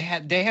yeah, they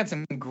had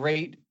some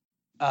great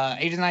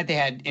 80s night. They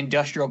had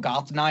industrial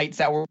goth nights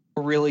that were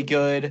really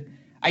good.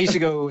 I used to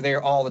go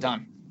there all the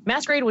time.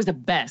 Masquerade was the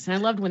best, and I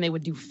loved when they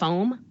would do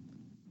foam,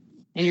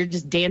 and you're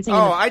just dancing.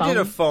 Oh, I did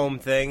a foam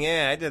thing.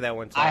 Yeah, I did that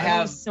one time.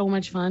 It was so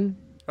much fun.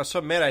 I was so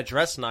mad I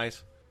dressed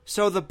nice.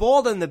 So The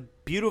Bold and the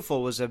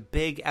Beautiful was a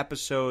big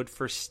episode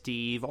for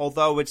Steve,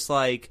 although it's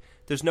like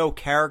there's no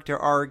character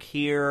arc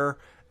here.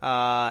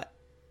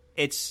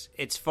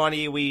 It's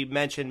funny, we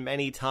mentioned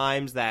many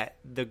times that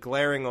the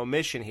glaring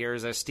omission here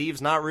is that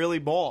Steve's not really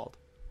bald.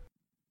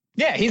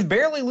 Yeah, he's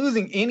barely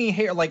losing any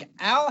hair. Like,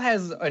 Al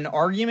has an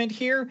argument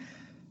here,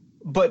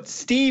 but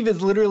Steve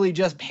is literally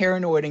just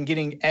paranoid and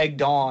getting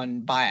egged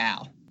on by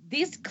Al.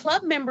 These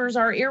club members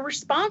are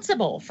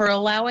irresponsible for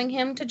allowing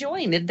him to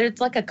join.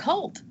 It's like a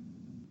cult.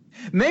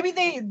 Maybe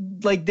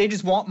they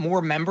just want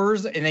more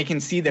members and they can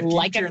see the future.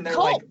 Like a and they're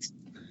cult. Like,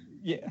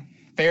 yeah,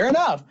 fair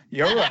enough.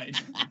 You're right.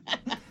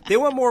 They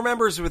want more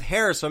members with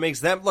hair, so it makes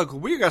them look.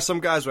 We got some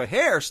guys with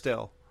hair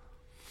still.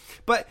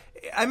 But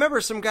I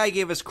remember some guy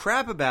gave us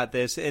crap about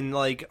this in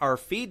like our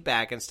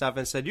feedback and stuff,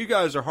 and said you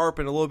guys are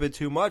harping a little bit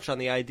too much on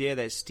the idea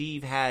that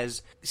Steve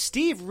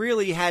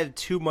really had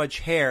too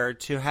much hair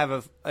to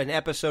have an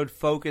episode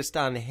focused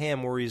on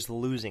him where he's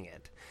losing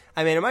it.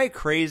 I mean, am I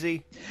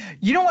crazy?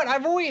 You know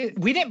what?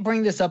 We didn't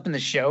bring this up in the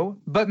show,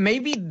 but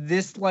maybe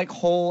this like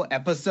whole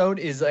episode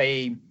is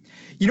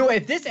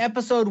if this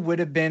episode would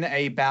have been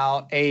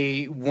about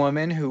a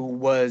woman who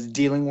was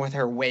dealing with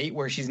her weight,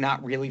 where she's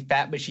not really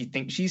fat, but she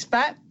thinks she's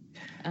fat.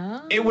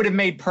 Oh. It would have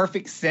made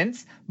perfect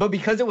sense, but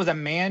because it was a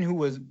man who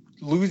was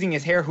losing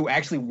his hair who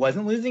actually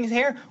wasn't losing his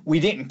hair,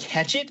 we didn't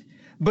catch it.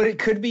 But it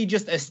could be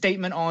just a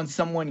statement on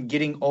someone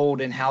getting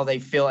old and how they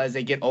feel as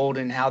they get old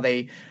and how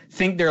they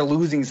think they're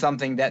losing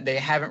something that they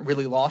haven't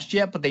really lost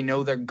yet, but they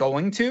know they're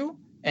going to.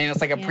 And it's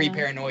like a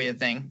pre-paranoia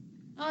thing.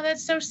 Oh,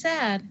 that's so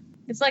sad.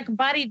 It's like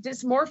body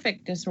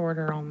dysmorphic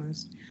disorder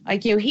almost.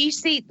 Like,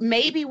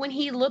 maybe when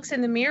he looks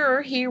in the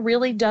mirror, he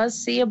really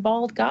does see a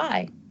bald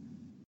guy.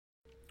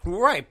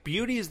 Right.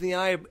 Beauty is the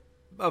eye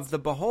of the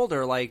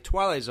beholder, like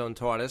Twilight Zone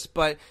taught us,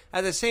 but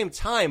at the same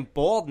time,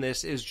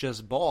 baldness is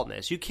just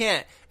baldness. You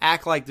can't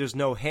act like there's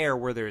no hair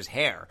where there's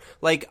hair.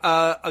 Like,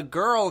 a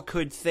girl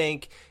could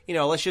think,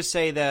 let's just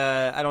say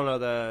I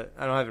don't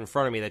have in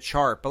front of me the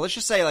chart, but let's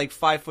just say like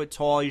 5 foot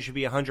tall, you should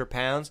be 100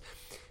 pounds.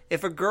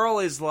 If a girl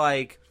is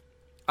like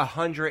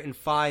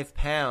 105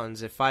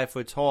 pounds at 5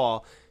 foot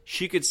tall,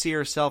 she could see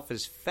herself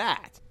as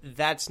fat.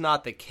 That's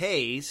not the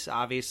case,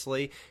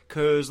 obviously,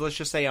 because let's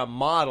just say on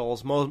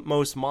models,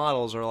 most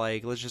models are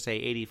like, let's just say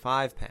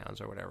 85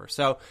 pounds or whatever.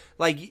 So,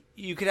 like,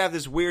 you could have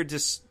this weird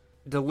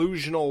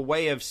delusional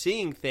way of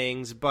seeing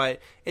things,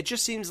 but it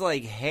just seems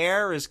like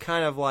hair is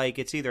kind of like,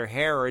 it's either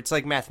hair or it's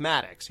like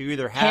mathematics. You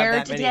either have hair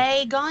that today,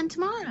 many... gone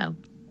tomorrow.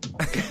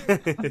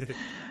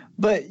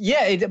 But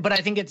yeah, but I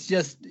think it's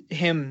just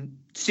him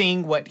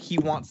seeing what he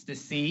wants to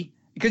see.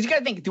 Because you got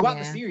to think, throughout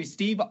the series,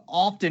 Steve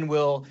often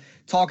will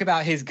talk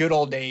about his good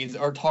old days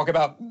or talk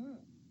about,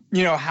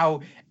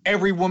 how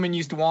every woman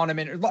used to want him.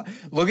 And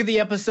look at the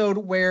episode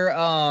where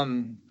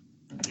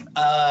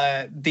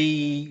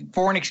the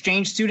foreign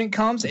exchange student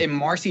comes and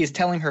Marcy is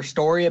telling her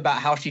story about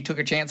how she took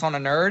a chance on a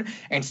nerd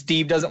and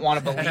Steve doesn't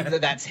want to believe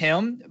that that's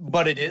him,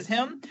 but it is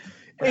him.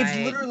 Right. It's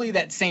literally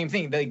that same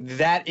thing. Like,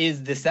 that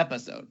is this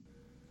episode.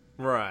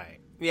 Right.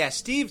 Yeah,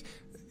 Steve...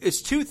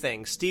 It's two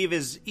things. Steve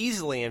is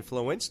easily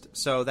influenced,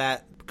 so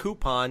that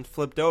coupon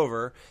flipped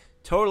over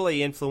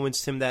totally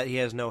influenced him that he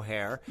has no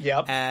hair.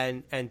 Yep.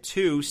 And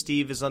two,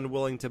 Steve is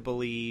unwilling to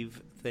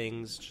believe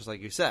things, just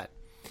like you said,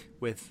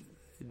 with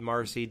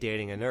Marcy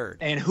dating a nerd.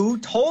 And who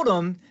told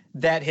him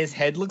that his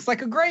head looks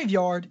like a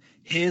graveyard?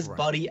 His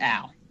buddy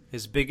Al.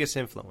 His biggest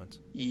influence.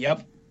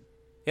 Yep.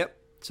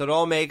 So it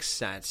all makes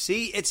sense.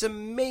 See, it's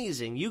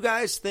amazing. You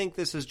guys think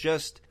this is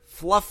just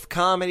fluff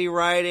comedy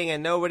writing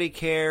and nobody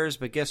cares,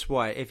 but guess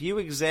what? If you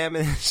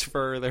examine this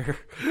further,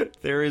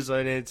 there is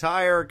an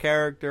entire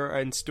character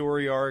and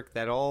story arc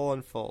that all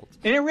unfolds.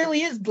 And it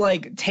really is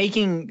like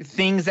taking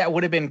things that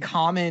would have been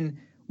common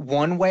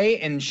one way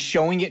and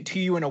showing it to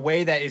you in a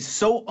way that is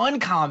so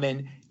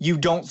uncommon you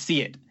don't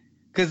see it.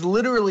 Because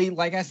literally,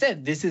 like I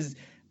said, this is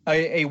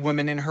a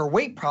woman in her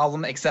weight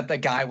problem except a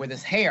guy with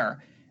his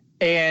hair.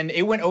 And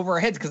it went over our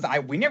heads because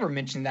we never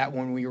mentioned that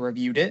when we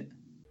reviewed it.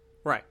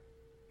 Right.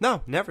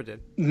 No, never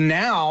did.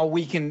 Now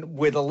we can,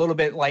 with a little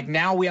bit,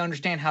 now we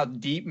understand how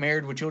deep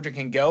Married with Children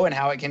can go and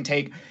how it can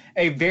take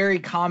a very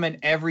common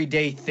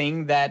everyday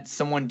thing that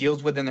someone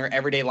deals with in their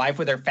everyday life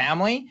with their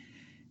family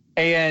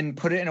and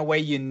put it in a way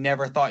you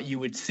never thought you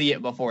would see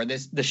it before.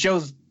 The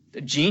show's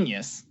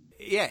genius.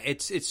 Yeah,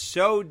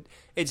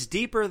 it's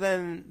deeper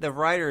than the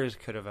writers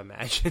could have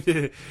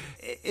imagined.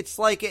 It's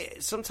like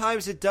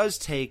sometimes it does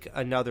take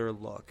another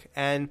look,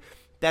 and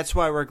that's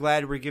why we're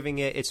glad we're giving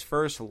it its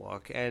first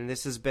look, and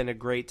this has been a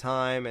great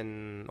time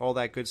and all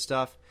that good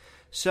stuff.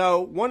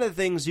 So one of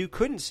the things you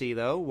couldn't see,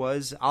 though,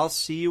 was I'll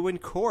See You in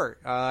Court.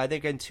 I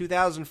think in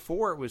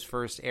 2004 it was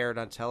first aired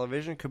on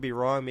television. Could be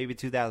wrong, maybe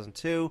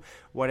 2002,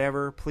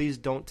 whatever. Please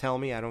don't tell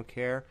me, I don't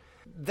care.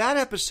 That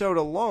episode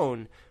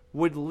alone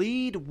would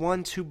lead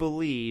one to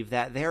believe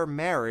that their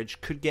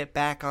marriage could get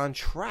back on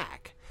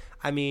track.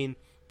 I mean,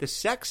 the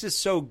sex is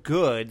so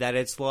good that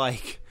it's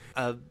like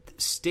a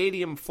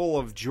stadium full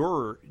of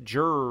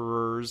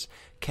jurors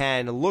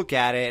can look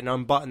at it and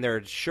unbutton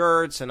their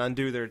shirts and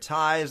undo their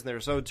ties, and they're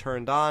so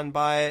turned on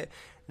by it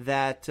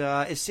that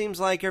it seems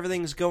like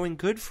everything's going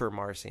good for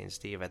Marcy and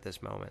Steve at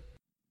this moment.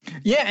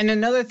 Yeah, and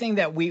another thing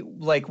that we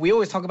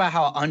always talk about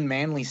how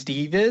unmanly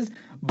Steve is,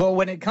 but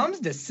when it comes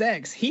to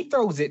sex, he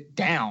throws it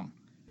down.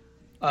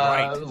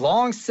 Right.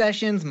 Long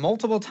sessions,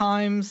 multiple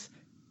times.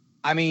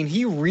 I mean,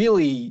 he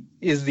really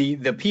is the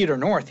Peter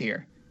North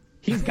here.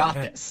 He's got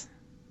this.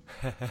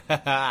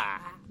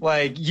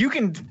 You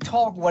can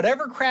talk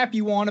whatever crap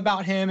you want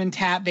about him and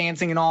tap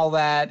dancing and all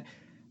that,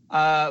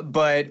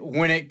 but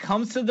when it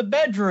comes to the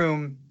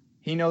bedroom,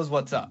 he knows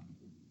what's up.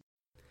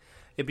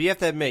 Yeah, but you have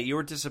to admit, you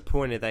were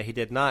disappointed that he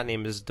did not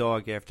name his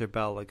dog after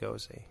Bela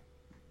Lugosi.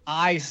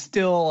 I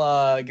still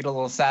get a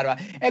little sad about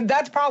it. And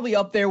that's probably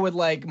up there with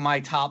my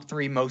top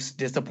 3 most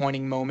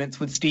disappointing moments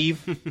with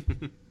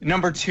Steve.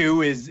 Number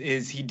 2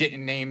 is he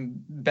didn't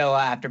name Bella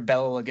after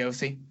Bela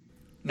Lugosi.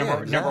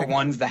 Number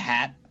 1's the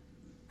hat.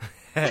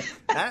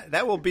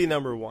 that will be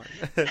number 1.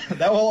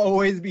 That will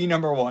always be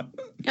number 1.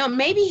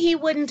 Maybe he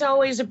wouldn't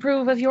always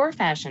approve of your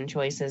fashion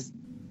choices.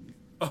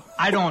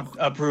 I don't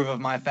approve of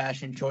my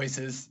fashion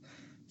choices,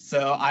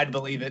 so I'd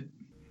believe it.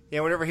 Yeah,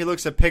 whenever he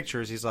looks at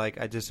pictures, he's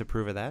like, I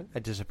disapprove of that. I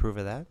disapprove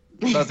of that.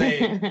 So I'll say,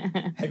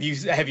 have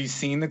you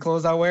seen the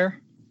clothes I wear?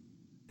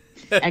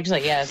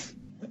 Actually, yes.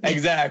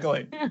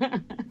 Exactly. Well,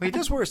 he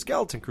does wear a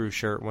Skeleton Crew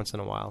shirt once in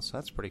a while, so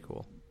that's pretty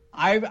cool.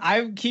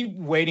 I keep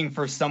waiting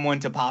for someone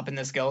to pop in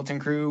the Skeleton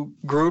Crew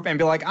group and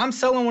be like, I'm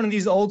selling one of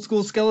these old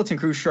school Skeleton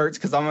Crew shirts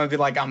because I'm going to be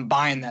like, I'm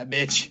buying that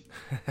bitch.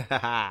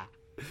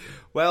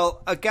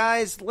 Well,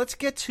 guys, let's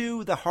get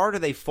to The Harder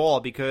They Fall,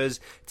 because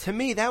to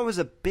me that was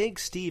a big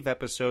Steve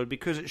episode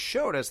because it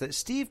showed us that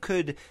Steve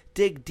could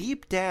dig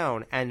deep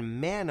down and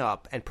man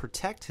up and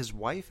protect his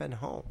wife and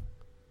home.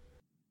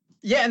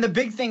 Yeah, and the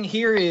big thing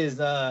here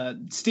is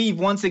Steve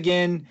once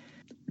again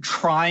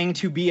trying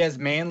to be as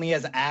manly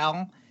as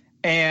Al,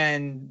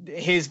 and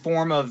his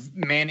form of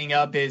manning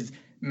up is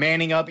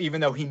manning up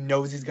even though he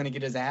knows he's going to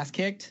get his ass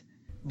kicked,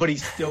 but he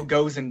still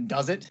goes and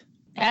does it.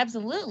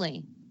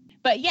 Absolutely.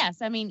 But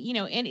yes, I mean,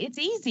 and it's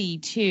easy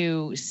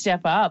to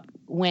step up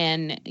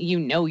when you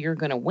know you're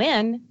going to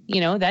win.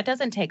 That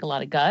doesn't take a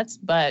lot of guts.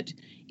 But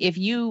if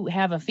you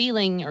have a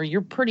feeling or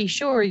you're pretty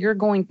sure you're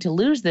going to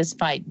lose this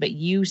fight, but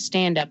you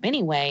stand up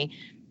anyway,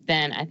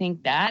 then I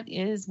think that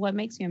is what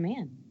makes you a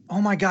man.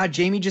 Oh my God,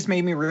 Jamie just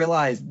made me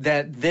realize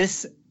that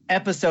this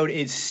episode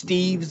is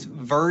Steve's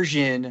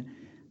version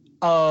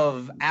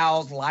of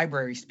Al's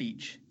library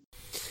speech.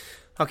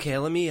 Okay,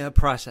 let me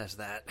process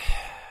that.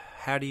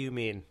 How do you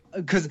mean?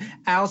 Because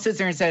Al sits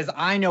there and says,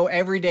 I know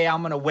every day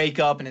I'm going to wake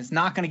up and it's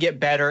not going to get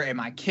better and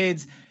my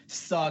kids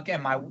suck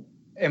and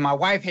my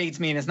wife hates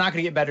me and it's not going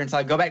to get better until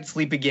I go back to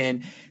sleep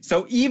again.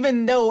 So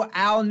even though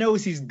Al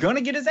knows he's going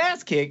to get his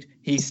ass kicked,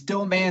 he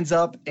still mans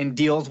up and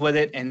deals with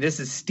it. And this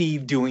is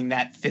Steve doing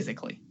that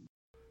physically.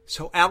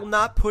 So Al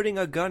not putting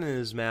a gun in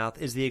his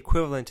mouth is the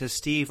equivalent to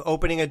Steve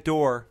opening a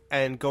door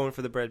and going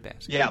for the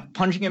breadbasket. Yeah,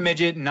 punching a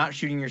midget and not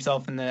shooting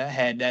yourself in the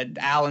head. That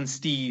Al and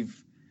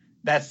Steve,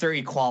 that's their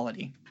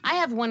equality. I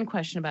have one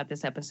question about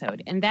this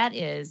episode, and that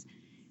is,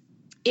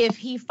 if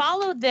he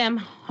followed them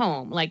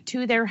home, like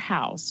to their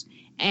house,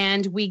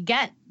 and we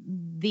get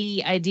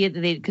the idea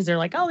that because they're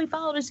like, oh, he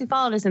followed us,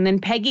 and then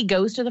Peggy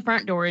goes to the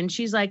front door, and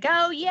she's like,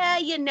 oh, yeah,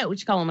 what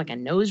you call him, like a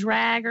nose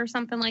rag or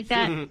something like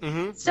that.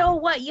 Mm-hmm. So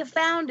what you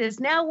found is,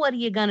 now what are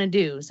you going to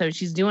do? So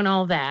she's doing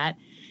all that.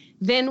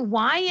 Then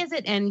why is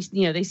it, and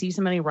they see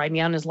somebody writing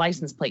down his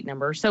license plate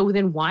number. So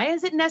then why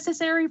is it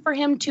necessary for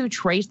him to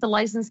trace the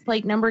license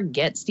plate number,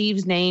 get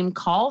Steve's name,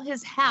 call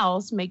his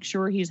house, make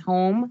sure he's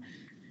home?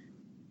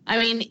 I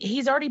mean,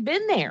 he's already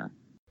been there.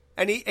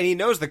 And he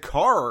knows the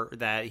car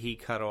that he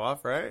cut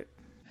off, right?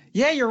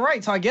 Yeah, you're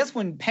right. So I guess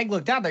when Peg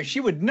looked out there,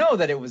 she would know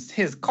that it was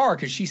his car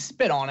because she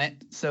spit on it.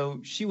 So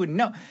she would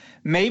know.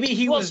 Maybe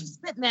he was... she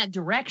spit in that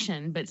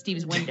direction, but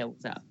Steve's window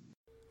was up.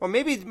 Well,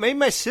 maybe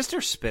my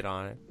sister spit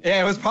on it.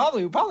 Yeah, it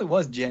probably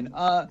was Jen.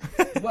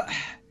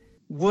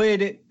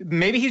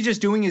 Maybe he's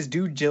just doing his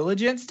due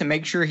diligence to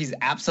make sure he's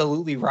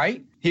absolutely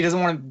right? He doesn't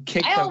want to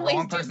kick the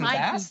wrong person's ass?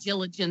 I always do my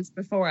due diligence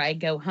before I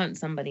go hunt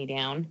somebody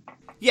down.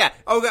 Yeah.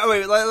 Okay,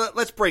 wait,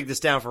 let's break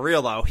this down for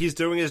real, though. He's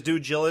doing his due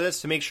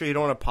diligence to make sure you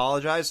don't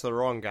apologize to the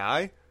wrong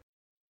guy?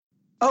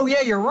 Oh,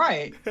 yeah, you're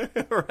right.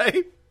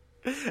 Right?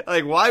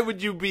 Like, why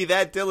would you be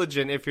that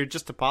diligent if you're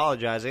just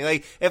apologizing?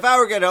 Like, if I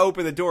were going to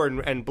open the door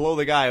and blow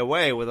the guy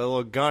away with a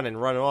little gun and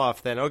run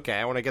off, then okay,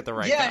 I want to get the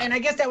right guy. Yeah, and I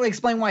guess that would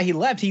explain why he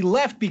left. He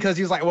left because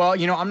he was like, well,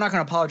 I'm not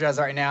going to apologize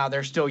right now.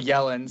 They're still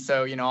yelling,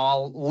 so,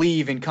 I'll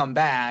leave and come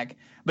back.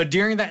 But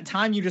during that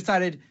time, you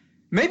decided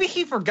maybe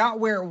he forgot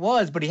where it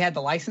was, but he had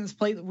the license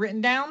plate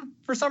written down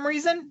for some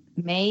reason?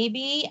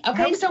 Maybe.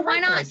 Okay, so why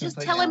not just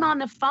tell him on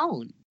the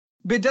phone?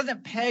 But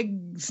doesn't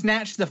Peg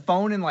snatch the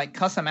phone and,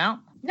 cuss him out?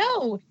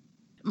 No.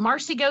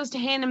 Marcy goes to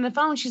hand him the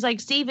phone. She's like,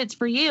 Steve, it's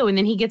for you. And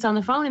then he gets on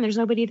the phone and there's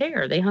nobody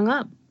there. They hung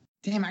up.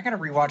 Damn, I got to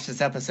rewatch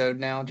this episode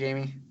now,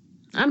 Jamie.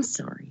 I'm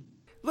sorry.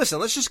 Listen,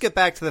 let's just get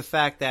back to the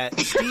fact that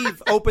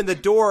Steve opened the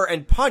door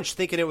and punched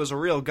thinking it was a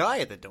real guy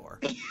at the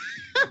door.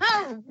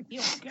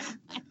 Real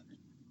guy.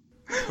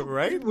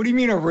 Right? What do you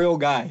mean a real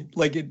guy?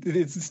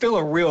 It's still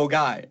a real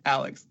guy,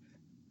 Alex.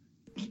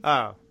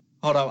 Oh.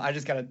 Hold on, I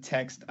just got a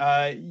text.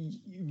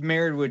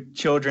 Married with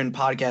Children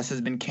podcast has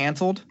been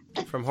canceled.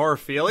 From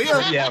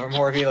Horophilia? Yeah, from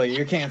Horophilia.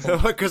 You're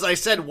canceled. Because I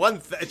said one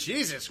thing.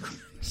 Jesus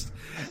Christ.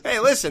 Hey,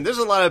 listen, there's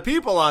a lot of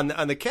people on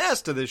the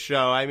cast of this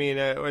show. I mean,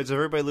 is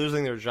everybody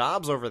losing their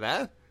jobs over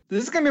that?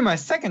 This is going to be my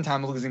second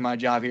time losing my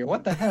job here.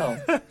 What the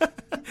hell?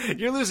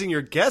 You're losing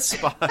your guest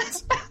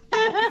spots.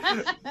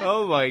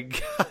 Oh, my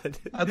God.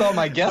 I thought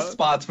my guest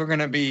spots were going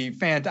to be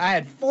fantastic. I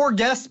had 4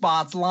 guest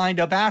spots lined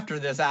up after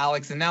this,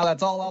 Alex, and now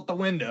that's all out the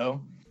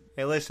window.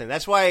 Hey, listen,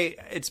 that's why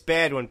it's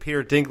bad when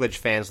Peter Dinklage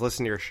fans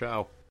listen to your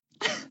show.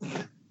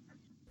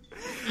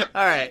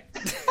 All right.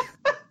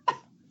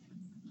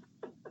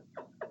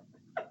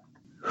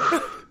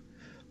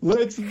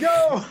 Let's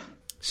go.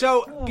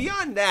 So,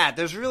 beyond that,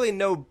 there's really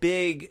no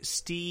big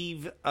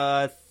Steve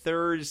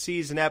third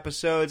season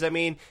episodes. I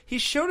mean, he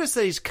showed us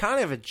that he's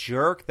kind of a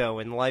jerk, though,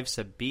 in Life's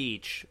a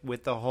Beach,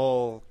 with the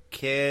whole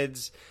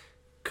kids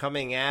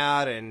coming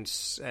out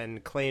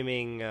and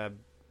claiming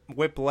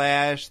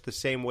whiplash the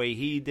same way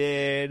he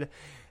did,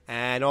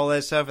 and all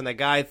that stuff. And the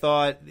guy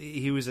thought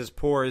he was as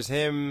poor as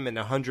him, and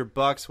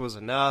 $100 was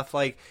enough.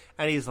 And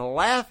he's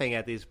laughing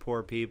at these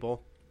poor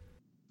people.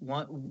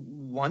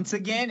 Once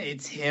again,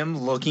 it's him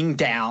looking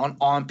down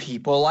on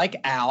people like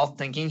Al,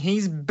 thinking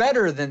he's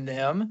better than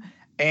them,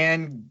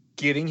 and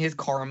getting his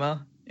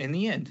karma in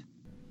the end.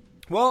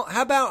 Well,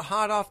 how about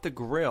Hot Off the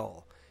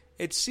Grill?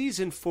 It's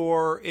season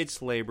 4,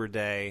 it's Labor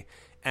Day,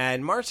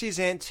 and Marcy's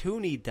Aunt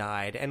Toonie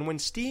died, and when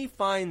Steve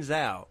finds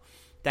out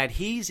that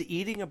he's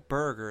eating a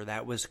burger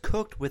that was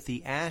cooked with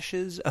the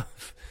ashes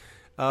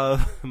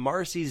of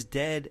Marcy's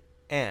dead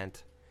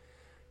aunt,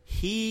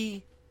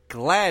 he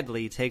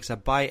gladly takes a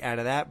bite out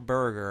of that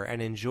burger and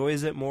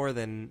enjoys it more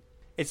than...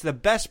 It's the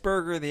best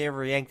burger they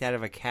ever yanked out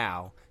of a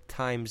cow,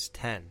 times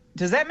 10.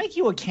 Does that make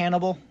you a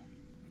cannibal?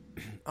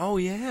 Oh,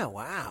 yeah,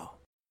 wow.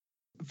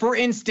 For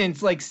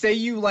instance, like, say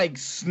you, like,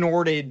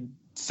 snorted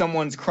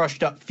someone's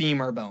crushed up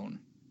femur bone.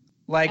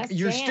 Like, That's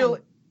you're Dan. still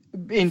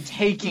in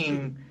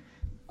taking...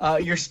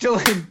 you're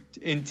still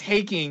in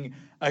taking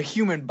a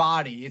human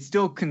body. It's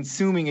still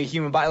consuming a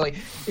human body. Like,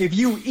 if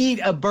you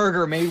eat a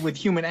burger made with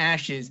human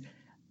ashes...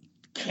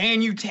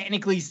 Can you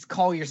technically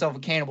call yourself a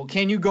cannibal?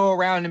 Can you go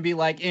around and be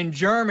like, in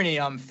Germany,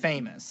 I'm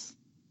famous?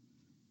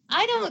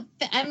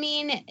 I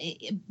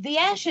mean, the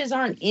ashes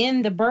aren't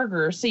in the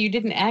burger, so you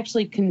didn't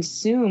actually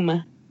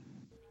consume.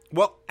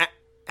 Well,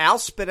 Al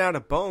spit out a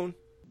bone.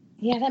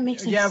 Yeah, that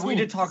makes sense. Yeah, we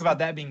did talk about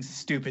that being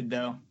stupid,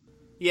 though.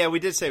 Yeah, we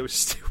did say it was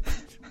stupid.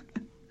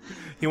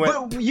 He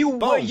went, But you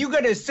boom.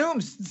 could assume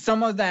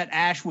some of that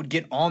ash would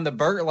get on the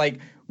burger.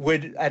 Like,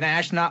 would an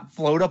ash not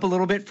float up a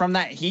little bit from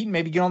that heat and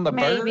maybe get on the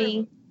burger?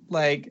 Maybe.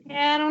 Like,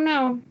 Yeah, I don't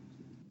know.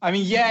 I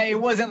mean, yeah, it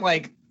wasn't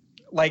like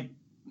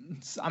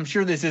I'm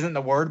sure this isn't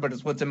the word, but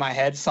it's what's in my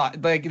head.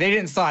 Like, they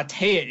didn't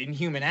saute it in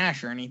human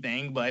ash or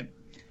anything, but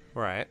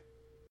Right.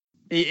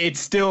 it's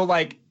still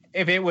like,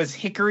 if it was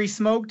hickory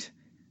smoked,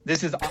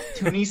 this is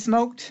toonie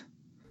smoked.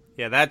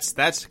 Yeah,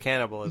 that's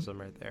cannibalism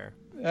right there.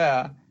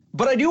 Yeah.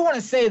 But I do want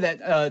to say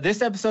that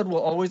this episode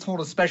will always hold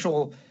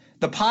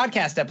the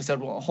podcast episode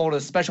will hold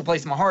a special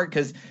place in my heart,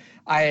 because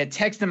I had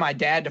texted my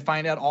dad to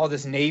find out all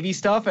this Navy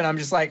stuff, and I'm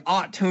just like,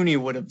 Aunt Toonie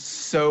would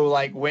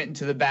have went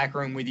into the back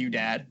room with you,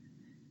 Dad.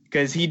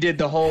 Because he did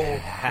the whole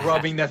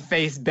rubbing the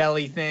face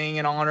belly thing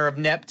in honor of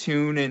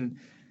Neptune and,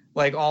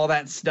 like, all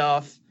that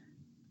stuff.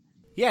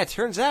 Yeah, it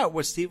turns out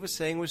what Steve was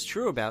saying was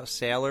true about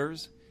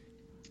sailors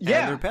and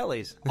their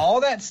bellies. All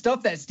that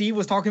stuff that Steve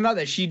was talking about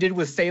that she did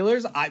with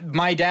sailors,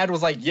 my dad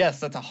was like, yes,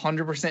 that's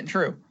 100%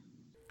 true.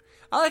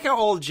 I like how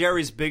all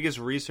Jerry's biggest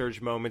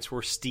research moments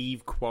were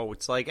Steve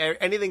quotes. Like,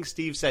 anything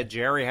Steve said,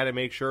 Jerry had to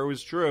make sure it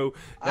was true.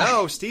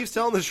 No, Steve's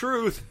telling the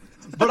truth.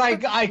 But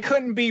I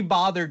couldn't be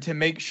bothered to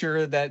make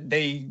sure that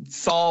they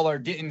saw or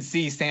didn't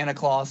see Santa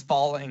Claus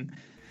falling.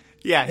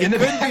 Yeah, he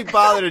couldn't be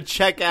bothered to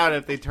check out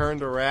if they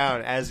turned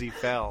around as he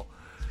fell.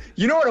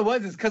 You know what it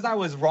was? It's because I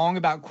was wrong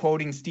about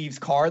quoting Steve's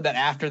card, that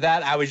after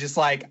that, I was just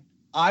like,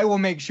 I will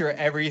make sure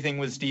everything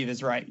with Steve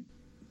is right.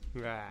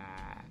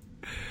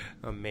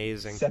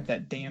 Amazing. Except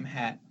that damn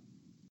hat.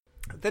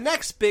 The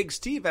next big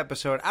Steve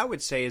episode, I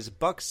would say, is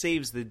Buck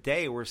Saves the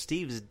Day, where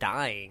Steve's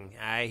dying.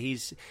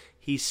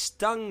 He's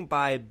stung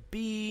by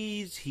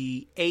bees.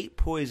 He ate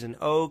poison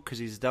oak because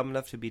he's dumb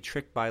enough to be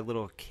tricked by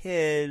little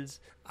kids.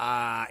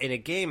 In a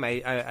game I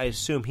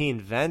assume he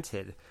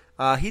invented.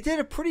 He did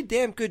a pretty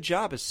damn good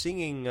job of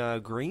singing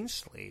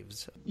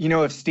Greensleeves. You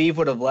know, if Steve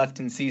would have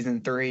left in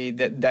season 3,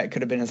 that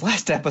could have been his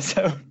last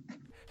episode.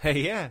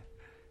 Hey, yeah.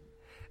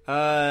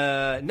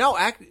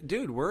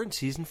 Dude, we're in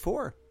season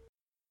 4.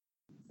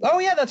 Oh,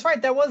 yeah, that's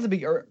right. That was the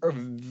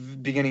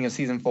beginning of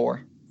season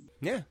 4.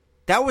 Yeah.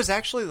 That was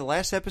actually the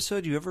last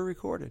episode you ever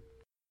recorded.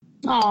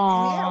 Aww.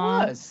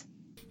 Yeah, it was.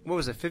 What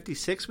was it,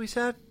 56 we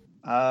said?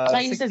 I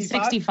thought you said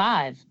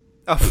 65.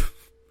 Oh,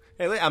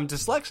 hey, I'm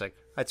dyslexic.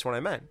 That's what I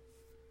meant.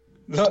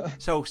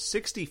 So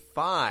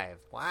 65.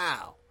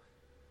 Wow.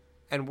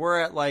 And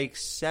we're at like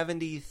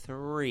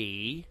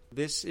 73.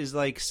 This is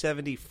like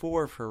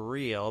 74 for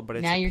real, but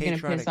it's Now you're going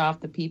to piss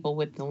off the people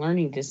with the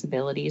learning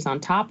disabilities on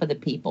top of the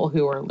people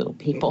who are little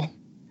people.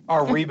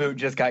 Our reboot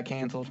just got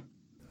canceled.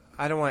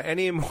 I don't want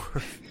any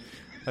more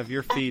of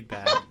your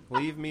feedback.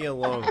 Leave me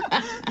alone.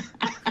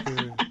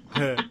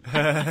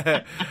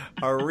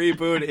 Our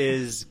reboot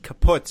is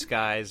kaput,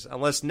 guys,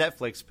 unless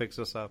Netflix picks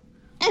us up.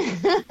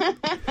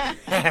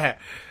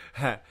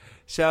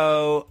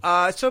 So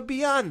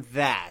beyond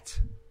that,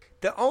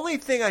 the only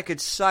thing I could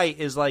cite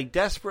is like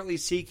Desperately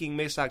Seeking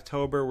Miss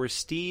October, where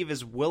Steve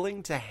is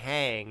willing to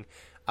hang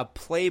a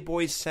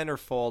Playboy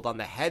centerfold on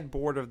the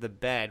headboard of the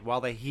bed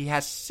while he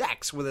has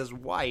sex with his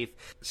wife,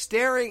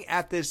 staring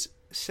at this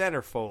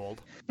centerfold.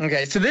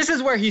 Okay, so this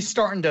is where he's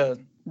starting to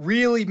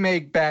really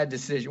make bad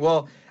decisions.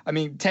 Well, I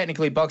mean,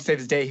 technically, Buck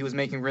Saves the Day, he was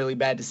making really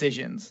bad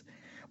decisions.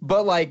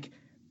 But, like,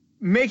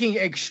 making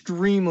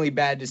extremely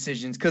bad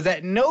decisions, because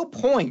at no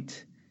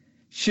point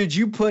should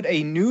you put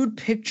a nude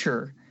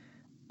picture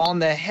on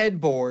the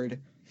headboard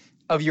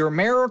of your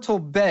marital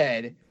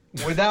bed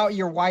without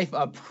your wife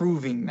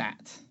approving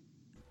that.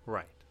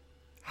 Right.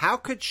 How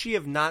could she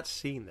have not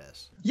seen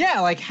this? Yeah,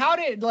 like, how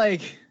did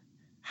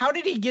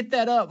he get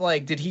that up?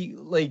 Like, did he,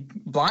 like,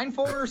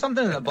 blindfold her or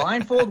something? And the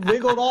blindfold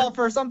wiggled off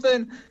or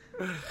something?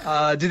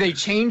 Did they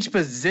change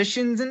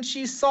positions and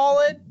she saw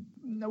it?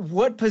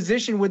 What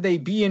position would they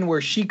be in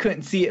where she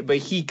couldn't see it, but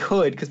he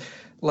could? Because,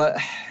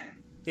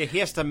 yeah, he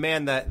has to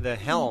man the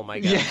helm, I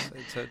guess,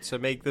 to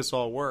make this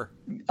all work.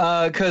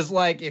 Because,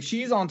 like, if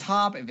she's on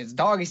top, if it's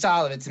doggy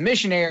style, if it's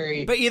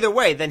missionary. But either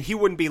way, then he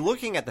wouldn't be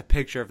looking at the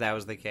picture if that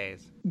was the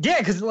case. Yeah,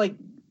 because, like,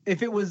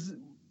 if it was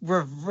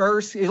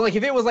reverse, like,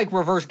 if it was, like,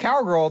 reverse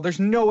cowgirl, there's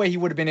no way he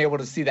would have been able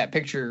to see that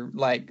picture,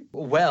 like,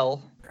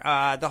 well.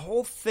 The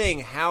whole thing,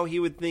 how he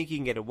would think he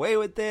can get away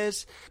with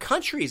this.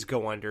 Countries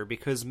go under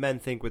because men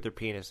think with their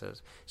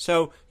penises.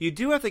 So you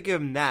do have to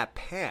give him that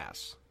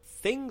pass.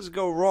 Things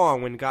go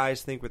wrong when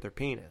guys think with their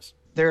penis.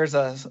 There's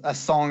a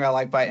song I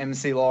like by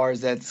MC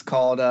Lars that's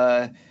called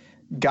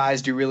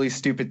Guys Do Really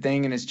Stupid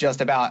Thing, and it's just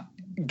about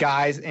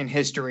guys in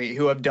history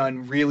who have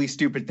done really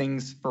stupid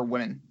things for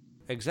women.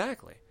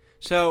 Exactly.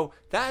 So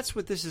that's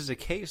what this is a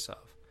case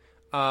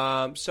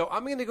of. So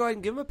I'm going to go ahead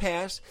and give him a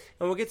pass,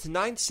 and we'll get to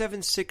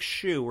 976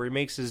 Shoe, where he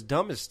makes his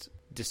dumbest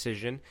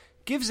decision.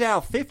 Gives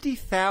out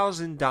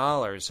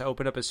 $50,000 to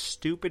open up a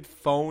stupid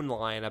phone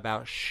line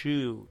about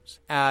shoes,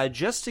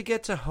 just to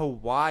get to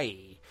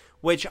Hawaii,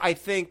 which I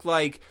think,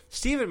 like,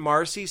 Steve and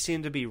Marcy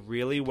seem to be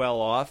really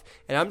well off,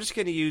 and I'm just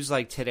going to use,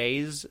 like,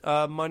 today's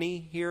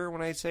money here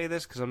when I say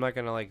this, because I'm not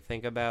going to, like,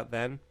 think about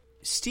then.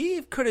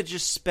 Steve could have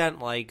just spent,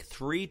 like,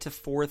 $3,000 to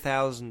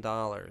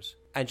 $4,000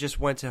 and just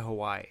went to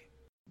Hawaii.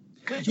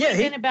 Which would have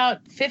been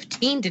about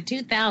 $15,000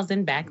 to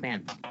 $2,000 back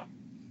then.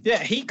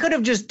 Yeah, he could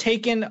have just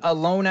taken a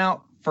loan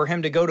out for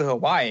him to go to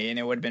Hawaii, and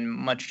it would have been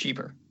much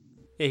cheaper.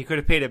 Yeah, he could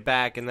have paid it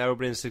back, and that would have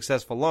been a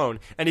successful loan,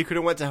 and he could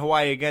have went to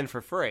Hawaii again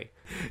for free.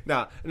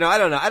 No, I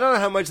don't know. I don't know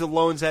how much the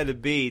loans had to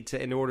be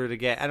in order to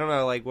get. I don't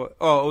know, like what.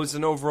 Oh, it was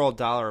an overall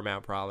dollar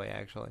amount, probably.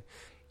 Actually,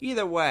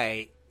 either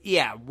way,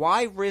 yeah.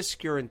 Why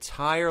risk your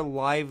entire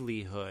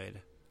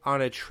livelihood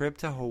on a trip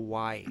to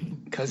Hawaii?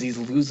 Because he's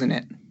losing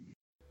it.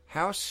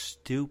 How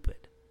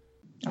stupid.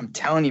 I'm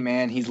telling you,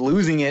 man, he's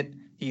losing it.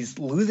 He's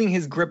losing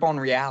his grip on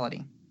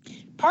reality.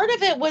 Part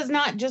of it was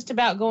not just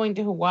about going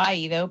to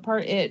Hawaii, though.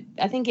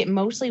 I think it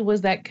mostly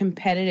was that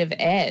competitive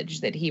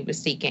edge that he was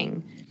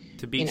seeking.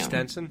 To beat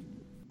Stenson?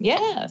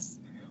 Yes.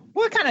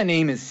 What kind of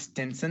name is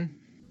Stinson?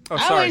 Oh,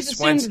 sorry, I always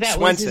assumed that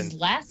Swenson. was his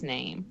last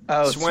name.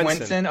 Oh,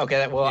 Swenson.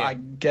 Okay, well, Yeah. I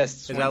guess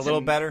Swenson. Is that a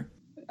little better?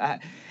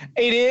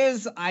 It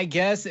is, I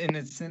guess, in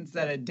the sense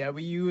that a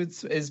W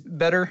is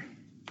better.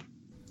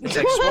 It's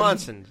like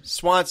Swanson.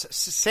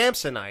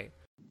 Samsonite.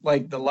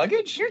 Like the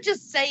luggage? You're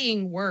just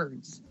saying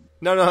words.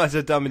 No, it's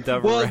a Dumb and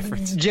Dumber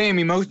reference.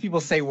 Jamie, most people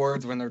say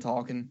words when they're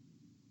talking.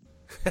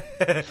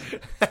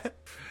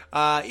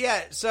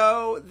 Yeah,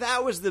 so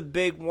that was the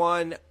big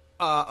one.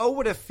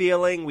 What a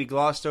feeling. We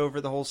glossed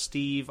over the whole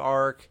Steve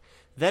arc.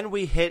 Then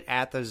we hit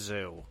At the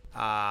Zoo.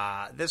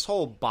 This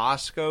whole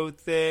Bosco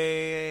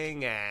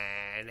thing,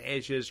 and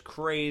it's just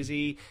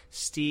crazy.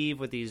 Steve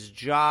with these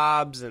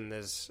jobs and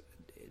this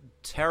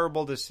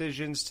terrible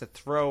decisions to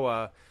throw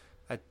a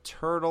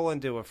turtle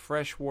into a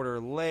freshwater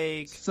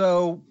lake.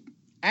 So,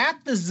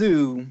 At the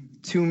Zoo,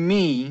 to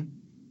me,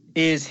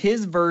 is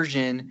his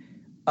version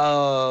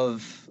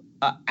of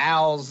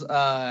Al's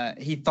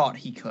He Thought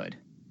He Could.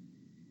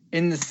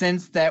 In the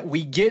sense that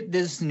we get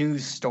this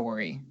news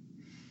story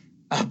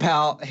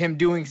about him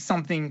doing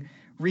something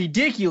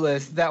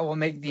ridiculous that will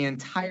make the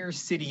entire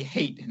city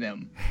hate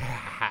them.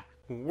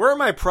 Were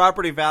my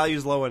property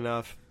values low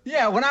enough?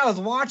 Yeah, when I was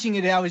watching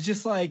it, I was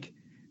just like,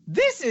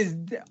 this is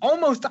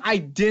almost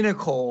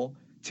identical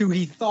to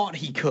He Thought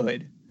He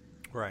Could.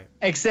 Right.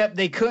 Except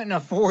they couldn't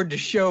afford to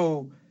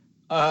show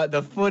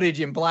the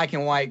footage in black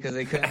and white because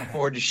they couldn't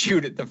afford to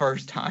shoot it the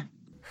first time.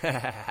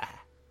 Yeah,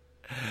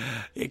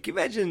 can you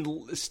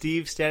imagine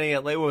Steve standing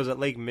at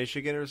Lake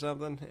Michigan or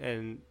something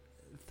and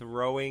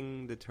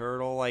throwing the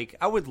turtle? Like,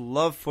 I would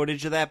love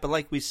footage of that, but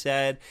like we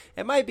said,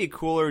 it might be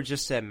cooler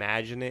just to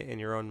imagine it in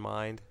your own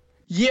mind.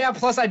 Yeah,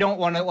 plus I don't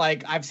want to,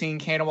 I've seen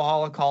Cannibal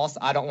Holocaust.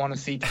 I don't want to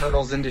see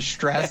turtles in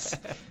distress.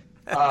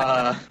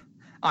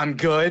 I'm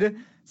good,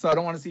 so I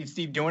don't want to see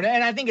Steve doing it.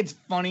 And I think it's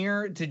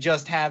funnier to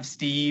just have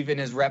Steve in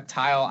his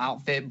reptile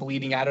outfit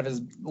bleeding out of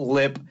his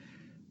lip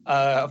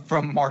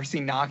from Marcy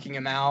knocking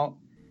him out.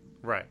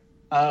 Right.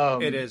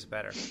 It is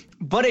better.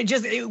 But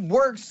it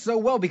works so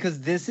well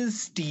because this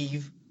is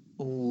Steve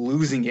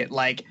losing it.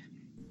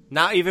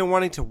 Not even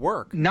wanting to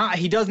work.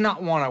 He does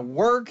not want to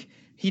work.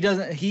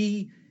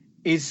 He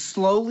is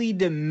slowly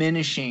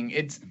diminishing.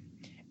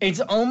 It's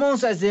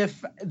almost as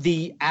if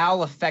the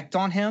Al effect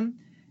on him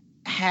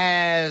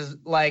has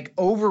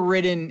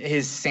overridden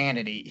his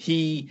sanity.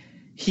 He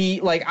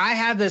I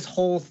have this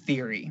whole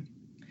theory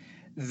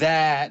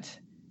that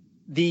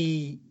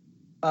the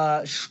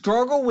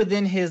struggle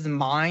within his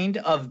mind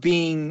of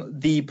being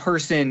the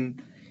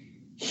person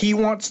he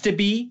wants to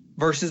be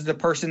versus the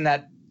person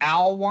that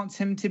Al wants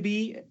him to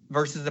be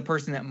versus the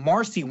person that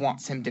Marcy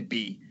wants him to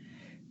be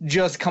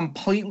just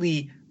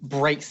completely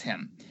breaks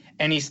him.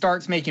 And he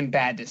starts making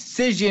bad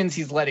decisions.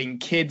 He's letting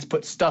kids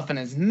put stuff in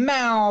his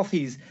mouth.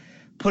 He's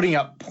putting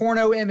up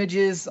porno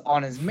images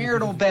on his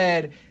marital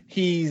bed.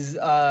 He's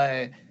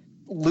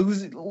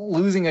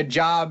losing a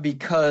job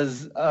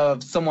because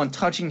of someone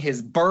touching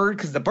his bird,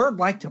 because the bird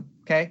liked him,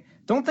 okay?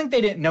 Don't think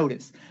they didn't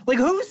notice.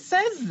 Who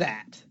says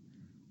that?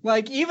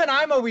 Even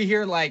I'm over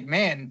here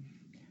man,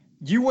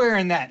 you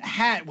wearing that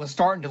hat was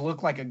starting to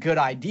look like a good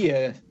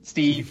idea,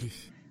 Steve.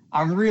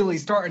 I'm really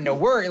starting to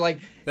worry.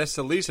 That's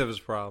the least of his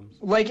problems.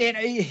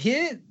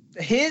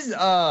 His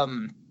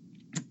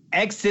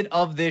exit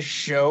of this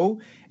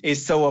show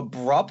is so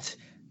abrupt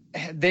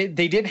they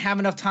didn't have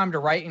enough time to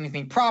write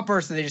anything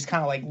proper, so they just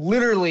kind of like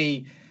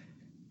literally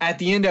at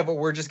the end of it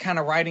were just kind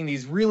of writing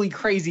these really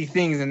crazy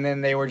things, and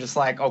then they were just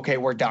like, okay,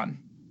 we're done.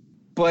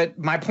 But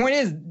my point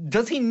is,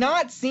 does he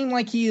not seem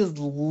like he is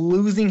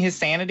losing his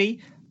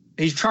sanity?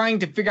 He's trying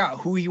to figure out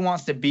who he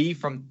wants to be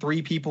from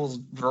three people's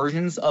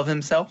versions of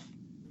himself.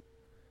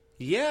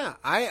 Yeah,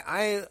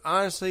 I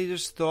honestly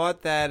just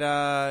thought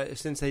that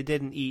since they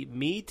didn't eat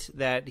meat,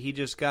 that he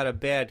just got a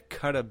bad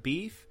cut of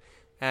beef,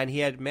 and he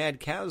had mad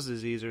cow's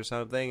disease or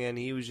something, and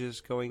he was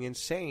just going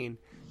insane.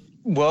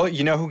 Well,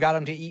 you know who got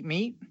him to eat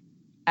meat?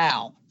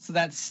 Al. So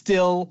that's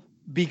still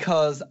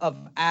because of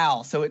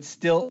Al. So it's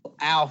still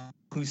Al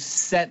who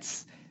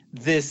sets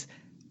this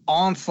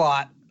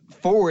onslaught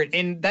forward.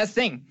 And that's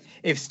the thing.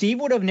 If Steve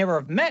would have never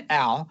have met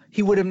Al,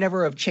 he would have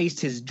never have chased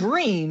his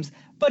dreams,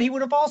 but he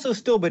would have also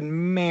still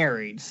been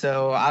married.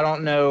 So I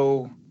don't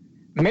know.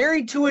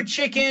 Married to a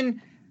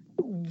chicken,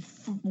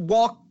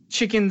 walk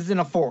chickens in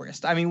a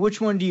forest. I mean,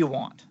 which one do you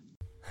want?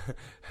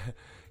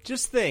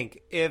 Just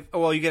think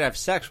well, you could have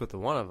sex with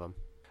one of them,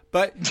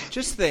 but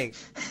just think.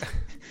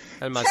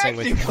 I'm not saying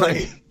with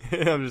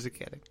one. I'm just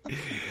kidding.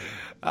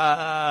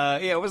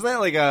 Yeah, wasn't that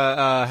like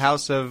a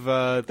House of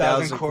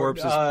Thousand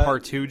Corpses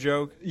Part 2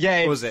 joke?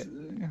 Yeah. What was it?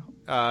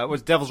 It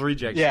was Devil's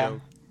Rejects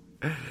joke.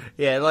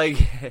 Yeah, like,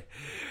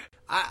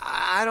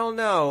 I don't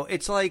know.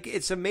 It's like,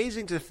 it's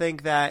amazing to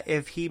think that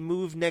if he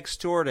moved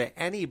next door to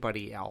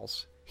anybody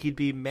else, he'd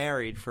be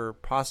married for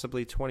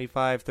possibly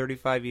 25,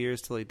 35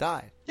 years till he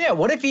died. Yeah,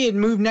 what if he had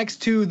moved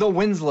next to the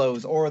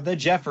Winslows or the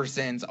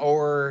Jeffersons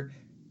or,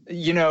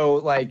 you know,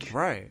 like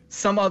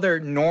some other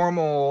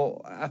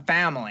normal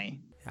family?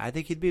 I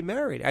think he'd be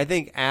married. I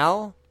think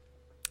Al,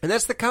 and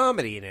that's the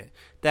comedy in it,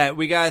 that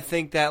we got to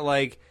think that,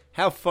 like,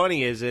 how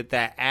funny is it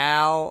that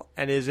Al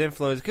and his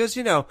influence, because,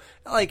 you know,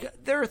 like,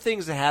 there are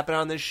things that happen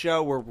on this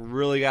show where we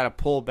really got to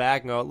pull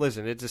back and go,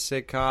 listen, it's a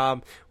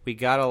sitcom, we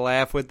got to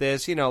laugh with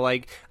this. You know,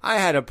 like, I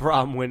had a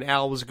problem when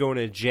Al was going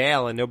to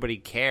jail and nobody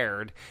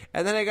cared.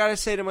 And then I got to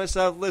say to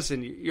myself,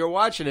 listen, you're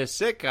watching a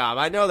sitcom.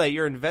 I know that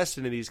you're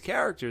invested in these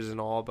characters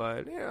and all,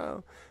 but, you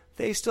know,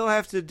 they still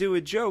have to do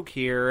a joke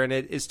here, and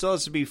it still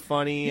has to be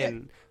funny,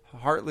 and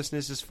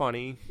heartlessness is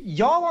funny.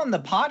 Y'all on the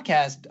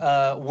podcast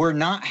were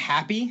not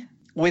happy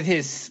with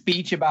his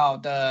speech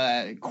about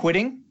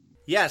quitting.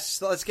 Yes,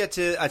 so let's get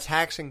to a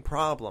taxing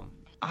problem.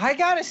 I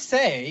gotta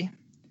say,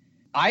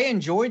 I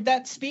enjoyed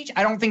that speech.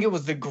 I don't think it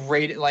was the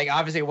great, like,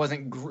 obviously it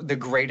wasn't the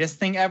greatest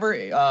thing ever.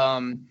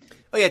 Oh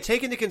yeah,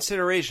 take into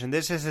consideration,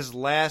 this is the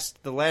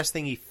last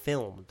thing he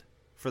filmed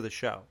for the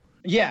show.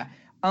 Yeah.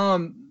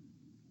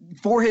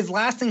 For his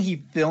last thing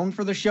he filmed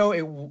for the show,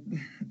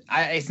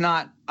 it's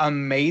not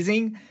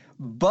amazing,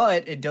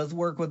 but it does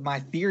work with my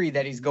theory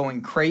that he's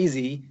going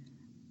crazy.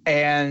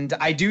 And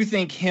I do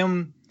think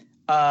him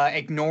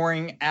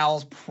ignoring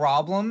Al's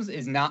problems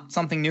is not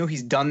something new.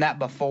 He's done that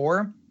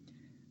before.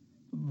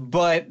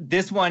 But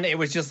this one, it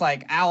was just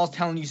like Al's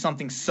telling you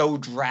something so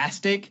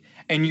drastic,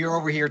 and you're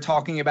over here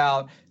talking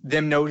about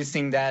them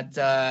noticing that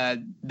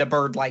the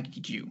bird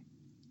liked you.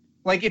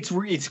 Like,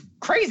 it's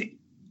crazy.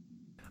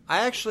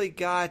 I actually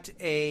got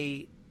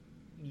a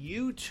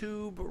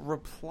YouTube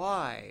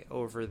reply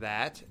over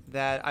that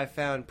I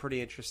found pretty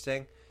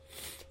interesting.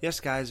 Yes,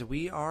 guys,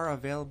 we are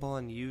available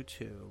on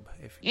YouTube.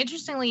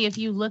 Interestingly, if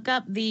you look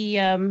up the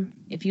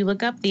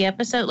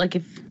episode, like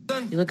if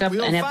you look up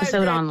an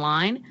episode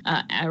online,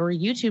 our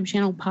YouTube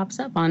channel pops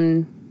up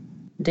on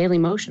Daily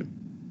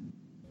Motion.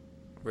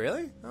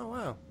 Really? Oh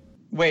wow!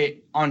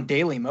 Wait, on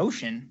Daily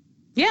Motion?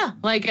 Yeah,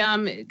 like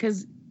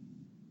because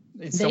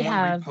is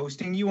someone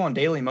reposting you on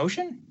Daily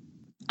Motion?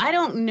 I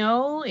don't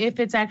know if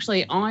it's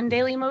actually on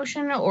Daily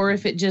Motion or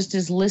if it just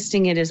is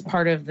listing it as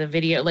part of the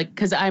video. Like,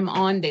 because I'm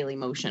on Daily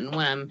Motion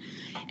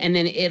and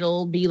then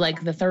it'll be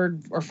like the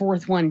third or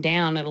fourth one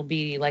down. It'll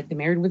be like the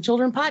Married with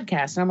Children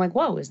podcast. And I'm like,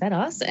 whoa, is that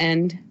us?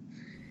 And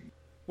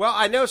well,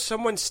 I know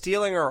someone's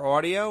stealing our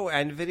audio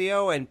and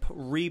video and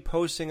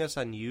reposting us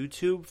on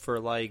YouTube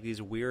for like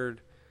these weird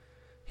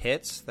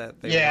hits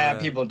that they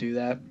people do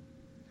that.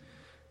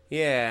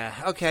 Yeah.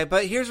 Okay.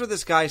 But here's what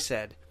this guy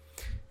said.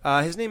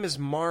 His name is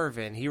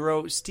Marvin. He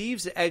wrote,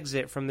 Steve's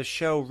exit from the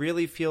show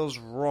really feels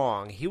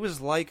wrong. He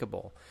was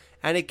likable.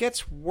 And it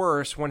gets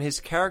worse when his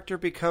character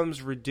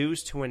becomes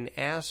reduced to an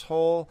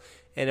asshole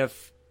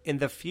in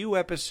the few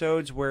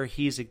episodes where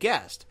he's a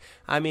guest.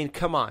 I mean,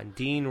 come on.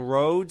 Dean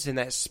Rhodes in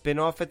that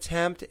spin-off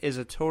attempt is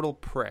a total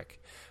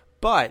prick.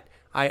 But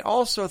I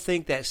also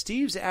think that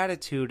Steve's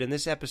attitude in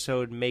this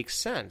episode makes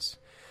sense.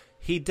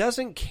 He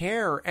doesn't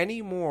care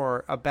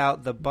anymore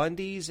about the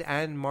Bundys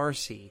and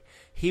Marcy.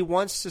 He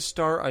wants to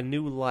start a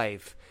new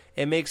life.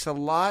 It makes a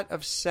lot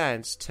of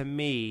sense to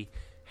me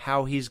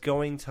how he's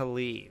going to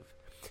leave.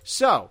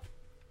 So,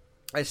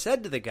 I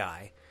said to the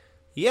guy,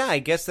 yeah, I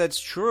guess that's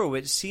true.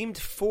 It seemed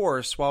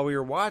forced while we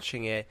were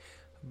watching it,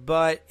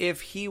 but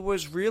if he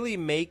was really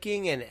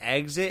making an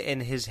exit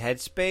in his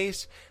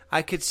headspace,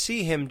 I could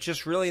see him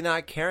just really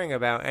not caring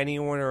about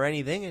anyone or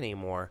anything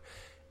anymore.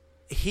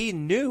 He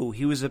knew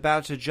he was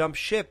about to jump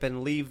ship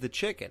and leave the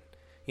chicken.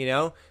 You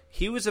know,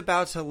 he was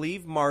about to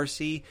leave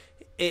Marcy.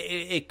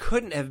 It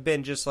couldn't have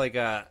been just like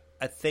a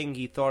thing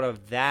he thought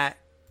of that,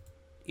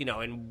 you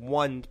know, in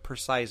one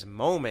precise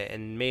moment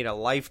and made a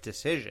life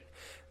decision.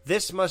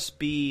 This must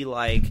be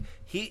like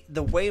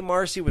the way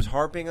Marcy was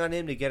harping on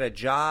him to get a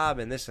job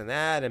and this and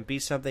that and be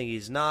something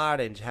he's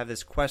not and have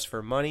this quest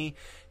for money.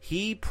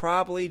 He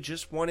probably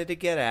just wanted to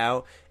get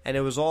out, and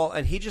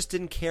and he just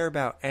didn't care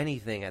about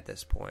anything at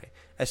this point,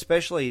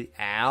 especially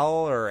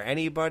Al or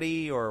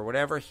anybody or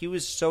whatever. He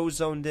was so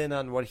zoned in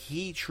on what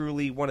he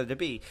truly wanted to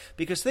be.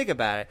 Because think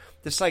about it,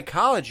 the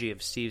psychology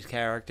of Steve's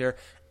character,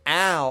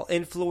 Al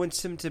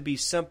influenced him to be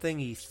something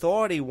he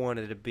thought he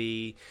wanted to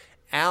be.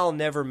 Al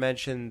never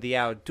mentioned the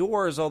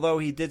outdoors, although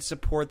he did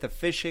support the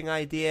fishing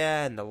idea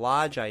and the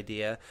lodge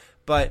idea,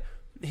 but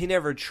he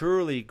never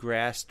truly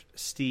grasped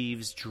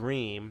Steve's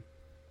dream.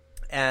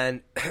 And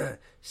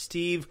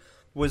Steve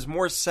was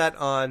more set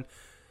on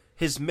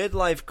his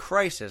midlife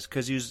crisis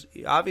because he was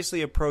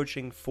obviously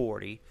approaching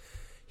 40.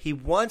 He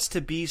wants to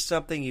be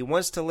something. He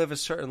wants to live a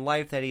certain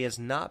life that he has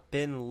not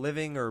been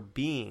living or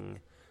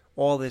being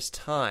all this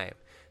time.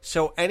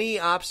 So any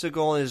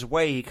obstacle in his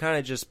way, he kind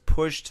of just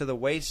pushed to the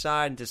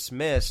wayside and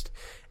dismissed.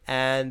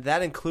 And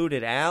that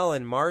included Al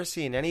and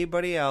Marcy and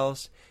anybody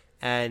else.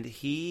 And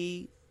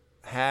he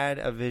had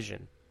a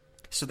vision.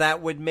 So that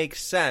would make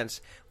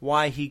sense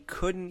why he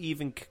couldn't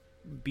even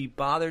be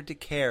bothered to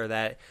care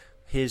that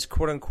his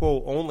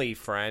quote-unquote only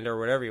friend, or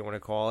whatever you want to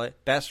call it,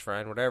 best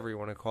friend, whatever you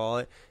want to call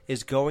it,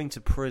 is going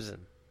to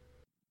prison.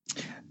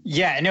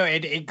 Yeah, no,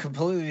 it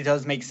completely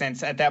does make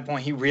sense. At that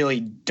point, he really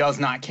does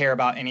not care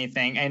about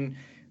anything. And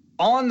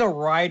on the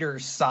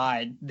writer's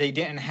side, they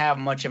didn't have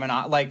much of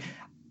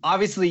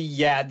obviously,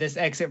 yeah, this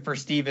exit for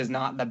Steve is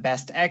not the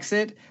best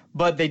exit,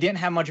 but they didn't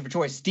have much of a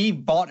choice.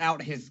 David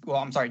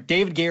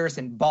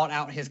Garrison bought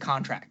out his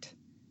contract.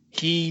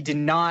 He did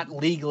not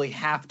legally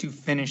have to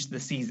finish the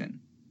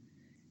season.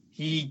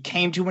 He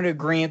came to an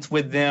agreement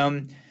with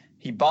them.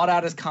 He bought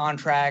out his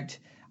contract.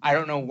 I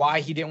don't know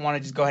why he didn't want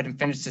to just go ahead and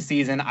finish the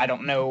season. I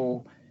don't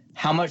know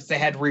how much they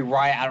had to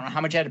rewrite. I don't know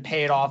how much he had to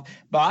pay it off.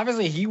 But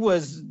obviously he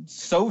was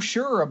so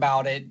sure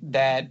about it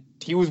that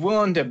he was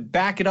willing to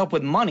back it up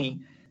with money.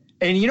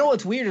 And you know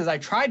what's weird is I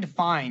tried to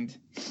find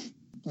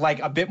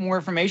a bit more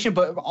information,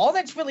 but all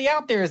that's really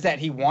out there is that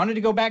he wanted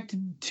to go back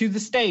to the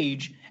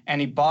stage and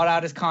he bought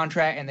out his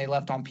contract and they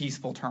left on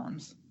peaceful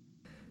terms.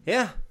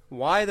 Yeah.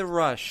 Why the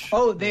rush?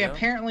 Oh, they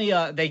apparently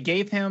they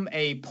gave him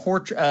a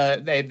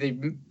portrait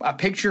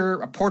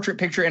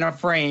picture in a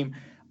frame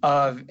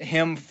of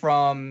him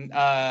from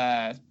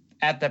at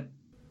the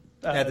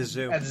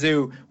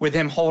zoo with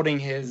him holding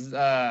his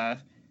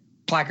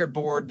placard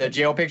board, the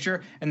jail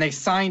picture, and they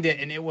signed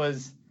it, and it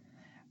was,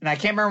 and I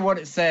can't remember what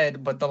it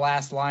said, but the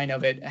last line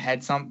of it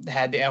had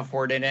the F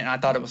word in it, and I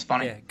thought it was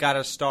funny. Yeah,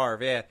 gotta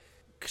starve. Yeah,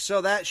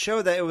 so that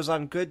showed that it was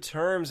on good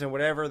terms and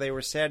whatever. They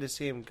were sad to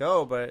see him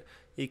go, but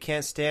you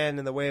can't stand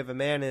in the way of a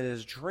man in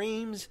his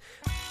dreams.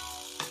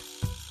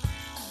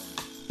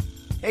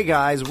 Hey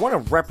guys, want to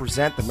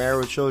represent the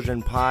Married with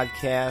Children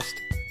podcast?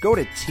 Go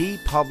to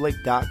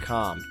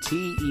tpublic.com,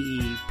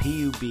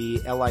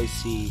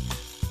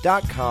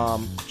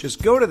 TEEPUBLIC.com.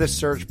 Just go to the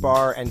search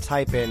bar and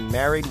type in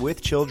Married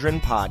with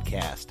Children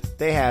podcast.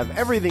 They have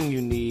everything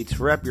you need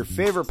to rep your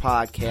favorite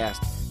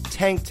podcast: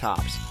 tank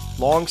tops,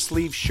 long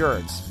sleeve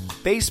shirts,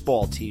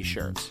 baseball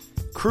t-shirts,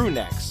 crew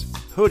necks,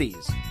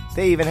 hoodies.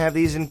 They even have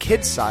these in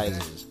kids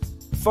sizes,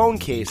 phone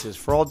cases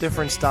for all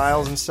different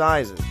styles and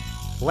sizes,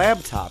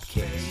 laptop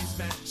case,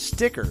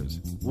 stickers,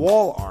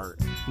 wall art,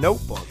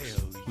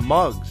 notebooks,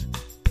 mugs,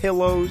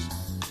 pillows,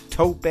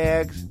 tote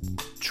bags,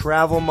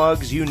 travel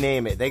mugs, you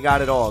name it. They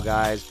got it all,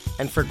 guys.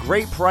 And for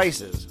great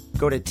prices,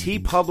 go to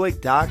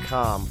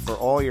tpublic.com for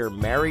all your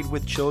Married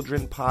with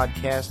Children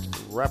podcast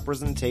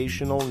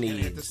representational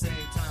needs.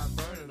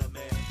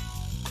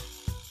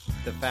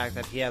 The fact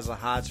that he has the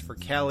hots for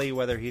Kelly,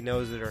 whether he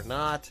knows it or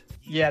not.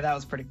 Yeah, that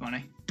was pretty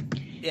funny.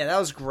 Yeah, that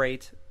was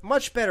great.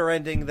 Much better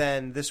ending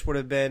than this would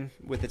have been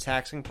with the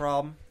taxing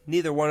problem.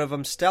 Neither one of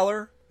them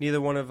stellar.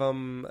 Neither one of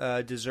them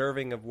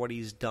deserving of what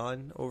he's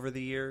done over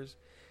the years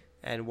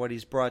and what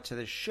he's brought to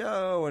the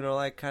show and all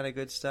that kind of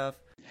good stuff.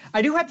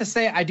 I do have to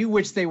say, I do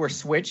wish they were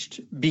switched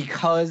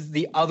because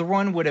the other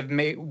one would have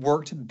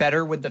worked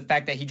better with the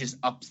fact that he just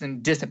ups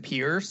and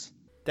disappears.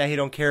 That he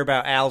don't care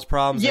about Al's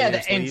problems.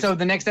 Yeah, and so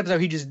the next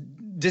episode he just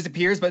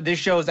disappears, but this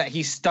shows that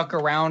he stuck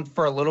around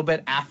for a little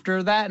bit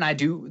after that, and I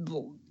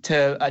do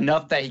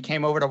enough that he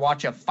came over to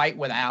watch a fight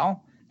with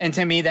Al. And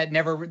to me, that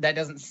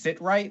doesn't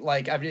sit right.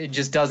 It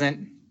just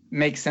doesn't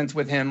make sense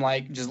with him,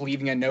 just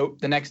leaving a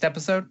note the next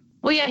episode.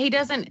 Well, yeah, he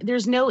doesn't.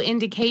 There's no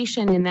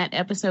indication in that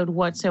episode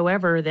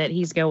whatsoever that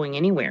he's going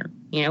anywhere.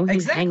 You know,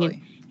 he's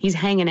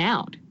hanging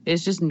out.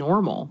 It's just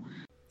normal.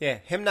 Yeah,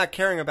 him not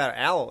caring about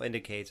Al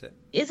indicates it.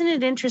 Isn't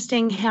it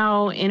interesting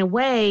how, in a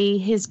way,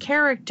 his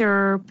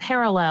character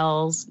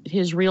parallels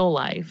his real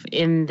life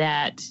in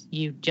that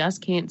you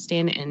just can't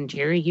stand, and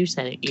Jerry, you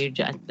said it,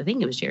 I think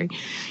it was Jerry,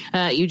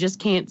 you just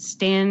can't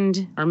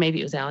stand, or maybe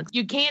it was Alex,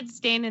 you can't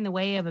stand in the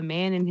way of a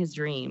man in his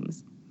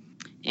dreams.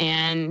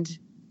 And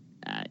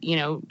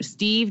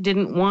Steve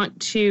didn't want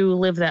to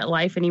live that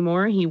life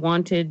anymore. He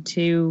wanted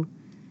to,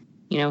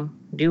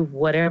 do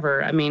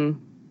whatever. I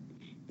mean,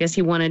 I guess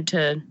he wanted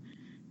to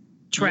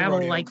travel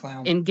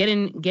and get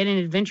in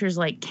adventures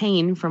like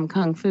Kane from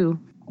Kung Fu.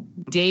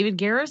 David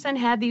Garrison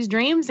had these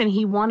dreams, and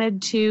he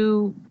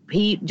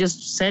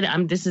just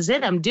said, this is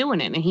it, I'm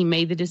doing it. And he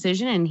made the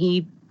decision and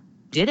he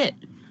did it.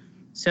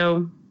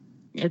 So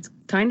it's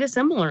kind of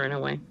similar in a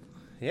way.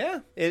 Yeah,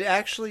 it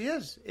actually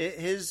is.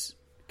 His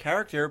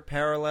character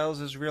parallels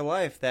his real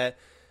life, that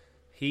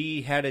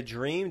he had a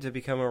dream to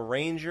become a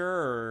ranger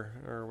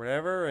or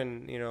whatever,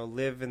 and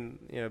live in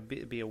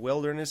be a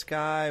wilderness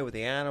guy with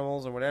the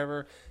animals or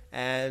whatever.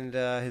 And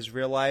his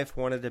real life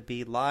wanted to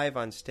be live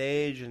on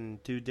stage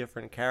and do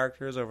different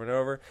characters over and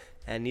over,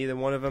 and neither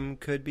one of them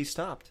could be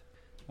stopped.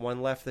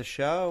 One left the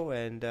show,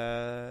 and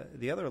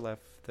the other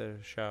left the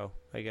show,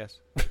 I guess.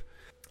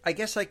 I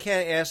guess I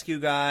can't ask you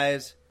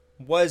guys,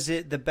 was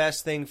it the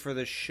best thing for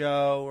the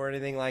show or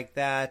anything like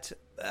that?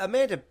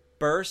 Amanda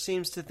Burr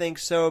seems to think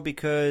so,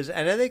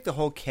 and I think the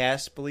whole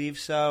cast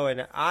believes so,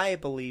 and I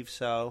believe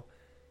so.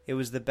 It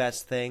was the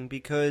best thing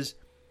because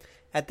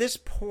at this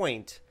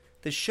point,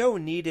 the show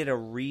needed a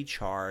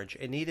recharge.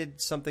 It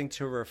needed something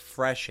to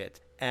refresh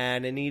it,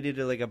 and it needed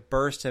a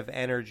burst of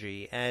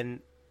energy, and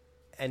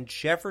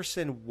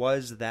Jefferson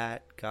was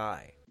that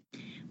guy.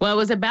 Well, I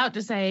was about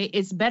to say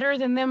it's better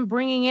than them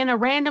bringing in a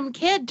random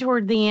kid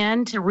toward the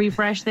end to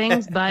refresh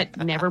things, but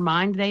never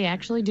mind, they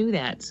actually do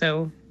that.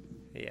 So,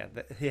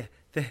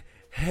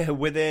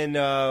 within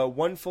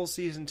 1 full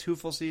season, 2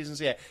 full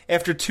seasons,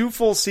 after 2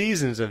 full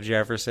seasons of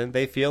Jefferson,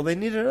 they feel they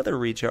need another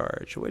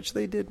recharge, which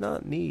they did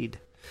not need.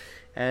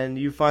 And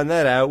you find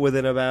that out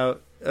within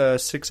about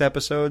 6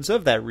 episodes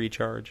of that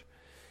recharge.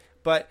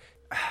 But,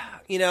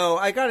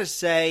 I gotta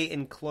say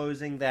in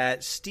closing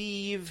that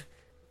Steve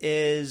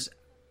is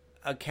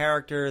a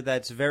character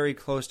that's very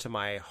close to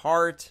my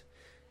heart.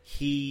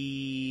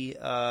 He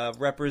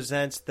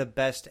represents the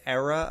best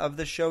era of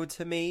the show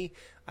to me.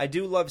 I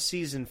do love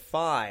season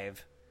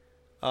 5.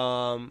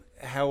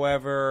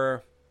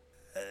 However,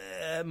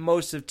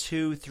 most of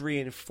 2, 3,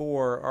 and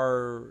 4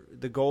 are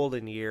the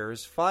golden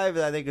years. 5,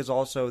 I think, is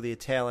also the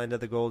tail end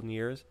of the golden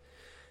years.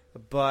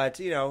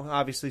 But,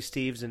 obviously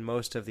Steve's in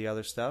most of the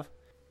other stuff.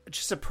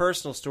 Just a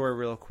personal story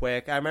real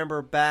quick. I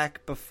remember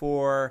back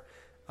before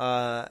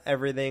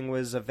everything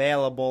was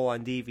available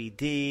on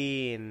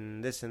DVD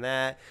and this and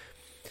that,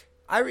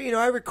 I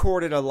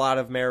recorded a lot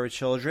of Married with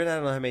Children. I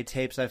don't know how many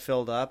tapes I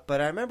filled up,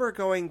 but I remember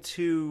going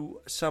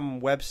to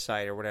some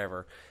website or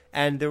whatever,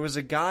 and there was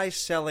a guy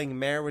selling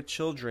Married with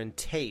Children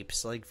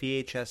tapes, like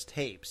VHS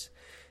tapes.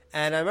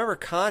 And I remember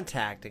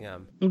contacting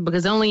him.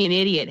 Because only an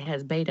idiot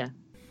has beta.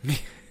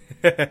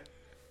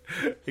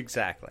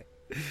 Exactly.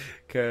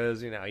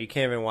 Because, you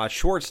can't even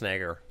watch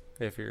Schwarzenegger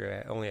if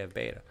you only have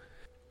beta.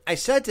 I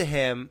said to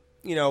him,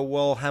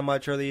 well, how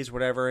much are these,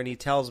 whatever, and he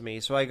tells me.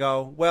 So I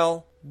go,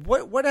 well,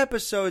 what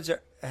episodes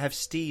have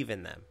Steve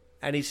in them?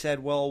 And he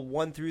said, well,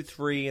 1 through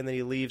 3, and then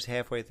he leaves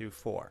halfway through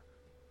 4.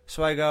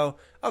 So I go,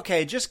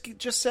 okay, just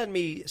send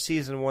me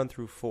season 1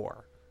 through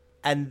 4.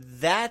 And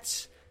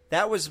that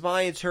was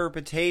my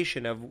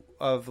interpretation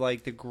of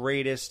the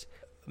greatest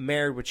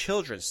Married with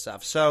Children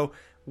stuff. So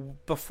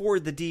before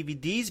the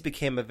DVDs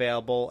became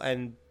available,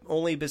 and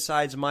only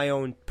besides my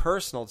own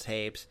personal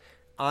tapes,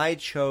 I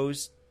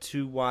chose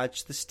to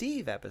watch the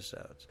Steve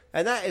episodes.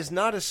 And that is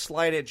not a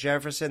slight at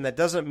Jefferson. That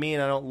doesn't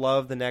mean I don't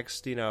love the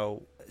next,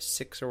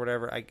 6 or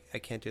whatever. I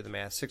can't do the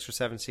math. 6 or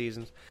 7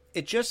 seasons.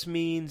 It just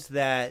means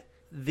that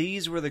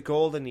these were the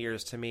golden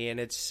years to me, and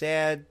it's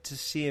sad to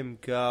see him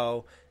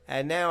go.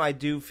 And now I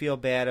do feel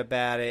bad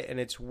about it, and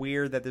it's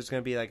weird that there's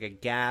going to be a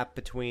gap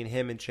between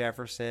him and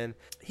Jefferson.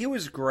 He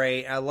was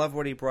great. I love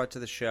what he brought to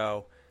the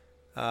show.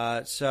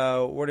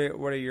 So what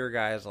are your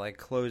guys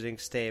closing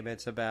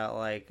statements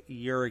about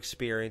your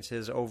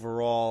experiences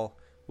overall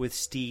with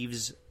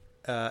Steve's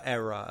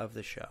era of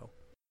the show?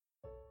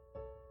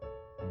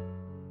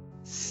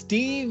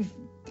 Steve,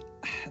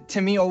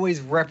 to me,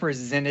 always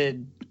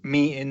represented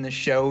me in the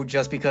show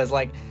just because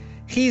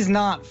he's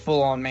not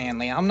full on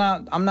manly. I'm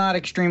not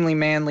extremely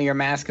manly or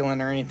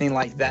masculine or anything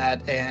like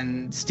that,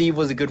 and Steve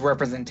was a good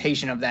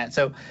representation of that.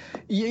 So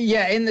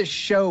yeah, in the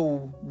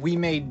show we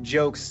made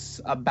jokes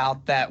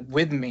about that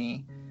with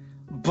me,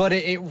 but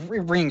it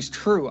rings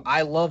true.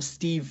 I love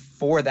Steve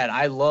for that.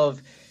 I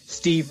love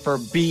Steve for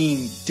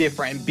being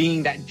different and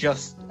being that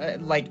just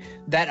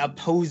that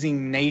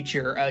opposing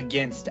nature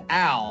against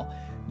Al.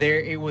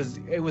 It was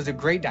a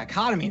great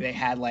dichotomy they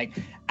had,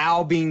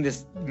 Al being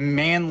this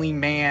manly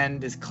man,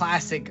 this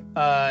classic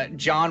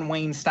John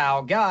Wayne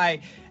style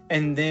guy,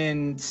 and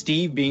then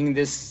Steve being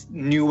this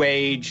new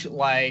age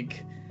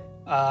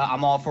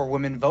I'm all for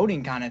women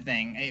voting kind of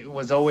thing. It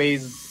was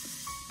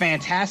always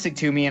fantastic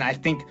to me, and I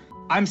think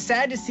I'm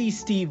sad to see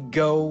Steve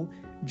go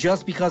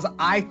just because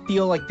I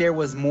feel like there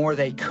was more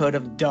they could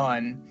have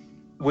done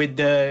with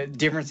the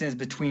differences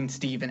between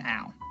Steve and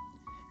Al.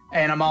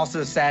 And I'm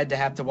also sad to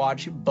have to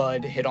watch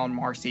Bud hit on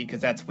Marcy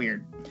because that's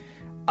weird.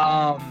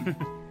 But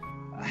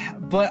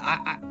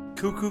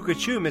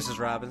Cuckoo-ca-choo, Mrs.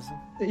 Robinson.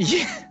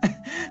 Yeah.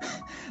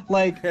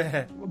 Like,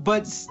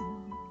 but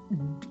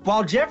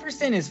while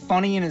Jefferson is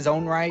funny in his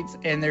own rights,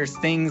 and there's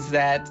things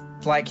that,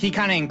 like, he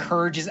kind of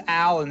encourages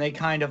Al, and they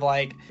kind of,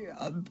 like,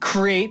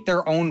 create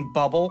their own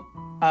bubble,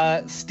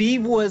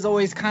 Steve was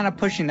always kind of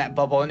pushing that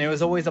bubble, and it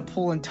was always a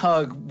pull and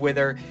tug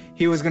whether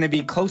he was going to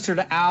be closer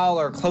to Al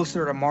or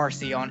closer to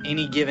Marcy on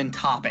any given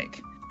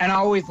topic. And I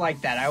always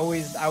liked that. I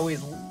always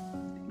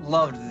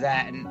loved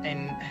that,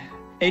 and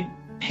it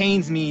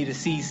pains me to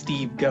see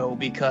Steve go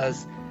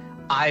because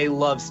I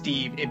love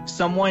Steve. If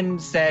someone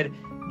said,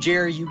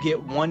 Jerry, you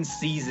get one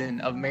season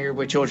of Married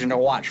with Children to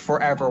watch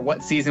forever,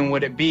 what season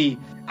would it be?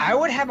 I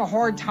would have a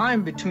hard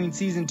time between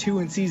season 2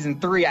 and season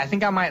 3. I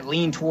think I might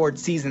lean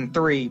towards season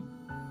 3,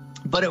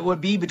 but it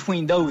would be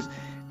between those.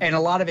 And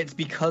a lot of it's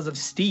because of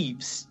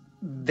Steve's.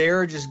 There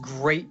are just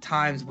great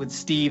times with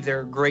Steve. There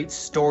are great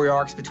story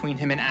arcs between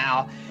him and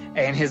Al,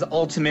 and his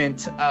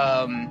ultimate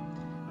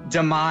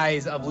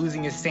demise of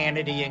losing his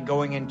sanity and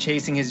going and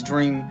chasing his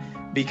dream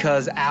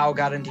because Al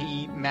got him to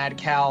eat mad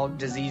cow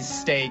disease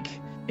steak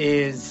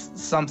is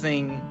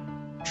something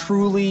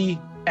truly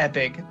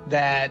epic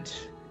that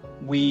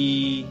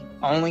we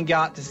only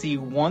got to see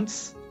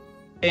once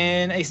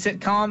in a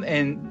sitcom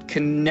and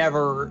can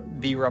never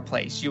be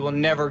replaced. You will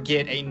never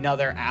get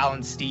another Al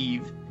and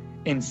Steve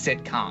in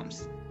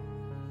sitcoms.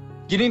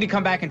 Getting to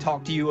come back and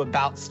talk to you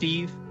about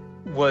Steve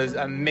was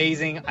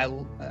amazing.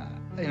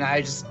 And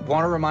I just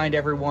want to remind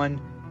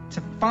everyone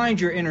to find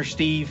your inner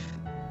Steve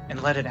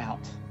and let it out.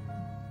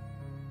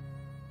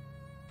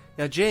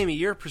 Now, Jamie,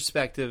 your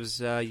perspective's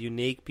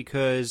unique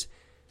because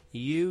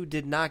you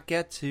did not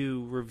get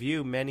to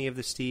review many of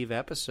the Steve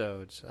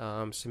episodes.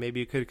 So maybe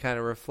you could kind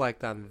of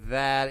reflect on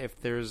that, if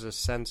there's a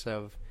sense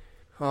of,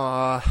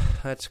 oh,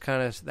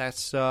 that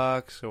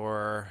sucks,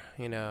 or,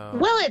 you know.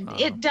 Well,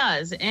 it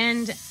does.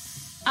 And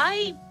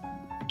I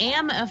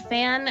am a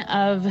fan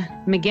of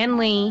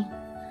McGinley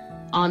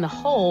on the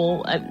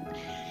whole,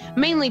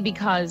 mainly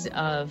because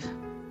of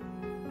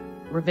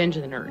Revenge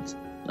of the Nerds.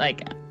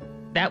 Like,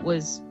 that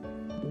was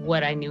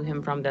what I knew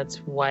him from. That's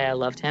why I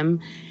loved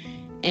him.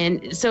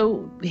 And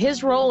so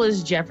his role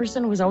as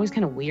Jefferson was always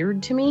kind of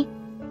weird to me.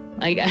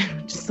 Like,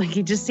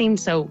 he just seemed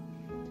so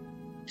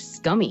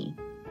scummy.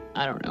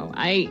 I don't know.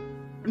 I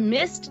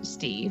missed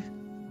Steve.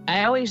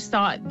 I always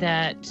thought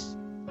that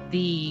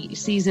the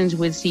seasons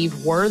with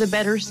Steve were the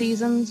better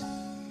seasons.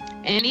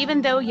 And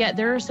even though,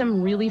 there are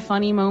some really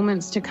funny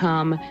moments to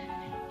come,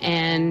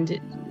 and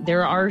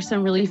there are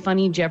some really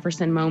funny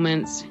Jefferson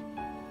moments,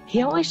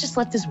 he always just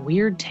left this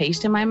weird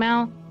taste in my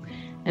mouth.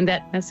 And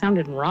that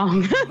sounded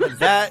wrong.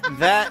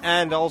 that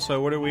and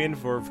also, what are we in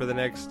for the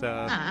next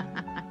Now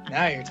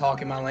you're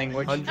talking my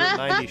language.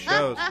 190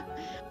 shows?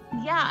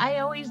 Yeah, I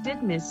always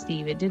did miss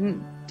Steve. It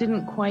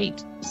didn't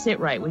quite sit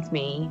right with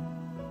me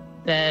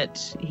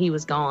that he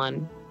was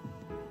gone.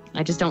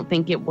 I just don't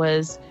think it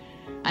was.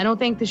 I don't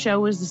think the show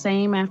was the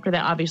same after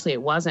that. Obviously,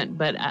 it wasn't,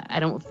 but I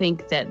don't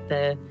think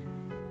that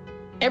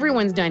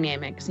everyone's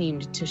dynamic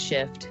seemed to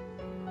shift.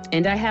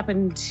 And I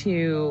happened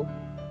to,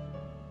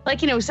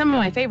 some of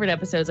my favorite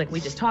episodes, like we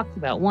just talked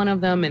about one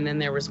of them, and then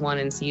there was one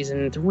in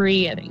season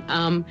 3, I think.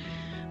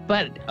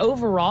 But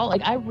overall,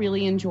 I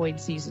really enjoyed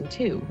season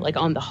 2.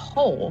 On the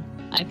whole,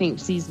 I think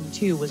season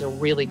 2 was a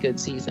really good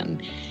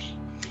season.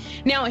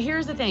 Now,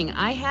 here's the thing.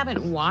 I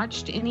haven't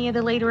watched any of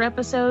the later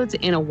episodes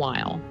in a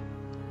while.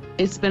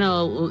 It's been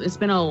a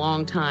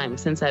long time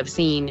since I've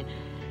seen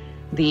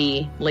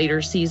the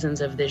later seasons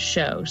of this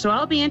show. So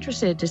I'll be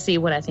interested to see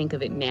what I think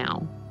of it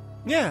now.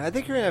 Yeah, I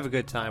think you're going to have a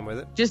good time with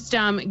it. Just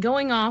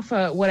going off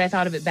what I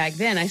thought of it back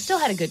then, I still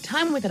had a good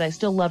time with it. I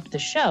still loved the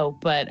show,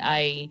 but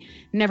I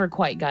never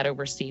quite got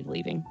over Steve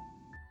leaving.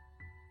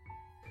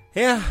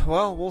 Yeah,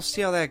 well, we'll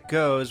see how that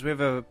goes. We have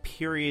a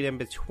period in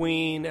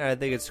between. I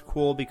think it's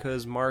cool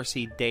because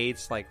Marcy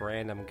dates,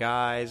 random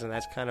guys, and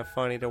that's kind of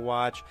funny to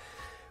watch.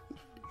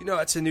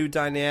 It's a new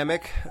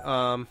dynamic.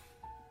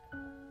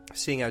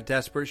 Seeing how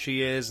desperate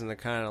she is and the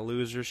kind of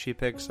loser she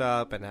picks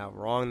up and how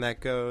wrong that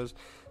goes.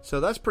 So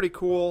that's pretty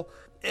cool.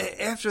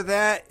 After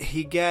that,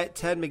 you get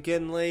Ted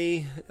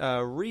McGinley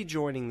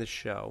rejoining the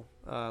show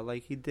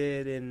like he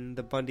did in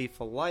The Bundy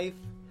for Life.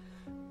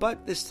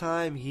 But this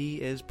time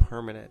he is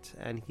permanent,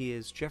 and he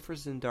is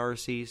Jefferson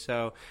Darcy.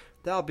 So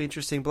that'll be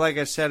interesting. But like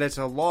I said, it's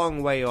a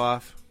long way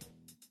off.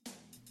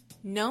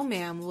 No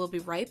Ma'am will be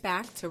right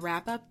back to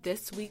wrap up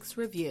this week's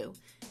review.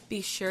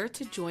 Be sure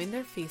to join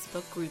their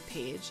Facebook group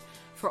page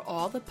for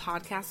all the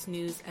podcast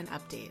news and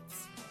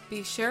updates.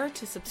 Be sure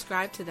to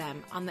subscribe to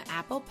them on the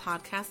Apple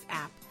Podcast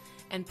app,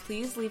 and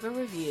please leave a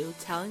review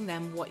telling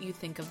them what you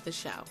think of the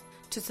show.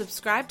 To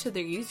subscribe to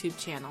their YouTube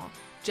channel,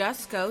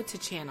 just go to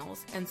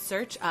channels and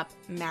search up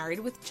Married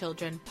with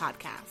Children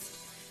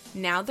podcast.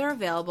 Now they're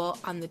available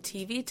on the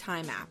TV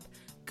Time app.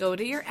 Go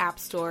to your app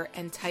store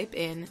and type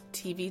in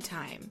TV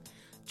Time.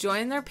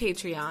 Join their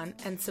Patreon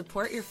and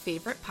support your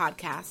favorite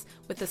podcasts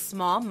with a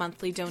small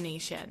monthly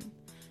donation.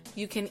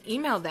 You can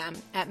email them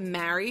at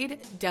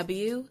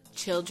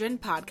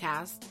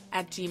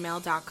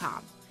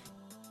marriedwchildrenpodcast@gmail.com.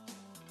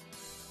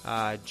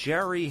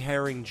 Jerry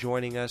Herring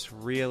joining us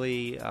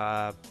really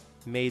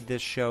made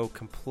this show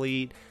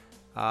complete.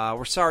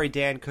 We're sorry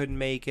Dan couldn't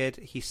make it.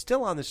 He's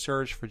still on the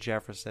search for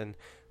Jefferson,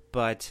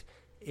 but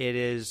it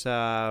is,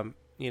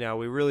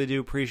 we really do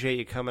appreciate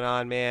you coming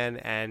on, man,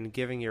 and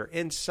giving your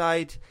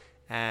insight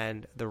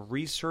and the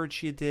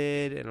research you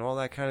did and all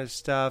that kind of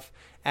stuff.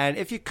 And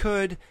if you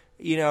could,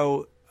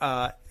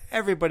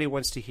 everybody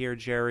wants to hear,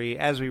 Jerry,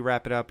 as we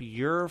wrap it up,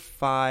 your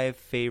 5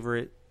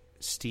 favorite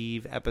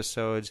Steve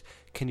episodes.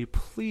 Can you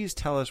please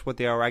tell us what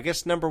they are? I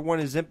guess number 1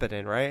 is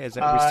Impotent, right? Is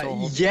that we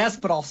still yes,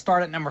 but I'll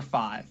start at number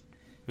 5.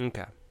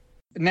 Okay.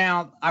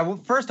 Now,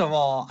 first of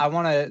all, I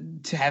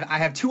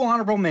have 2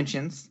 honorable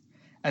mentions,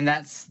 and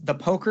that's the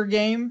poker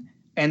game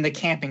and the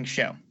camping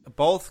show.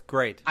 Both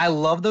great. I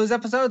love those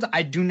episodes.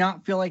 I do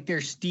not feel like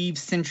they're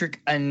Steve-centric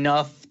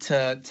enough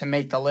to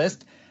make the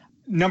list.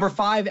 Number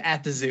 5,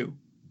 At the Zoo.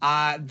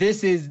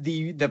 This is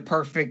the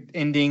perfect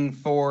ending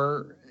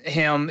for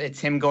him. It's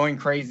him going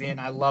crazy,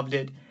 and I loved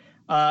it.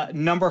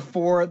 Number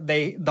 4,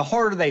 the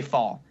harder they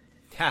fall.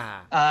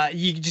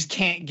 You just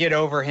can't get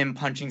over him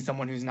punching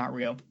someone who's not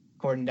real,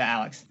 according to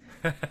Alex.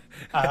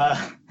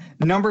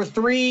 Number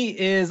 3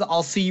 is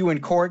I'll See You in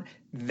Court.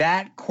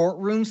 That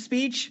courtroom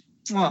speech,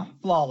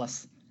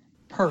 flawless.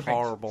 Perfect.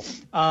 Horrible.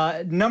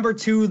 Number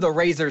 2, The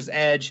Razor's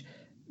Edge.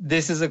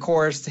 This is, of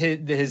course,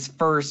 his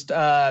first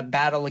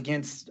battle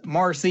against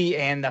Marcy,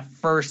 and the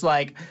first,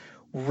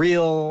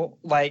 real,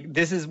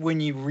 this is when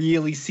you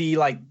really see,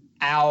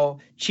 Al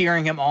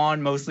cheering him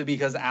on, mostly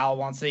because Al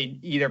wants to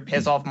either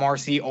piss off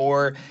Marcy,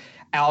 or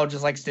Al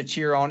just likes to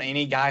cheer on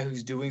any guy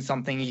who's doing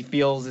something he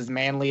feels is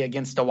manly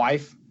against a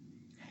wife.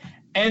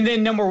 And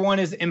then number 1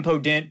 is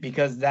Impotent,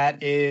 because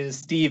that is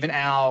Steve and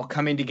Al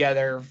coming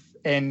together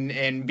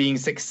and being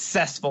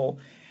successful,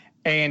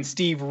 and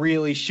Steve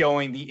really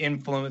showing the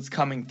influence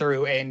coming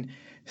through. And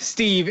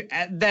Steve,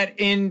 at that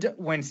end,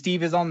 when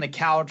Steve is on the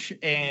couch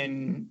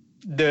and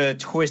the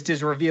twist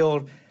is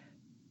revealed,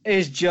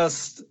 is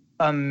just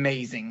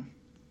amazing.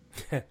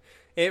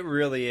 It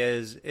really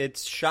is.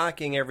 It's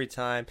shocking every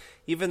time.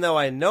 Even though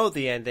I know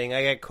the ending,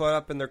 I get caught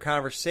up in their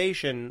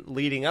conversation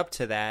leading up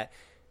to that.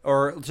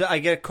 Or I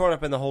get caught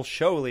up in the whole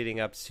show leading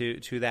up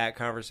to that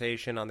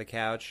conversation on the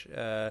couch,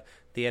 the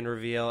end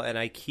reveal, and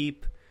I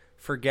keep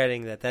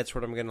forgetting that that's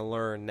what I'm going to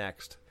learn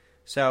next.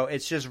 So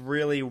it's just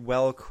really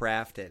well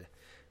crafted.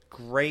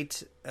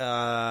 Great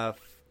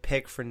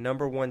pick for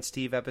number 1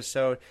 Steve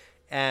episode.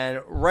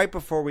 And right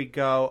before we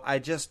go, I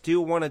just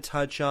do want to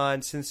touch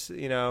on, since,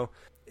 it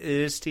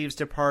is Steve's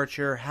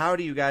departure, how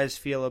do you guys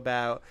feel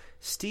about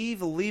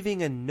Steve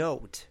leaving a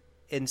note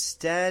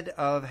instead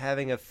of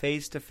having a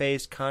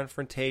face-to-face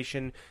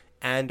confrontation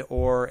and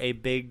or a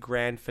big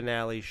grand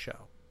finale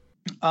show?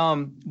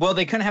 Well,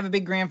 they couldn't have a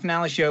big grand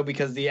finale show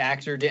because the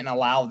actor didn't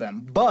allow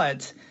them.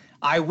 But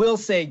I will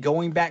say,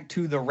 going back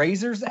to The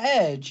Razor's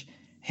Edge,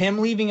 him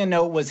leaving a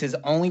note was his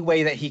only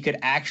way that he could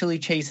actually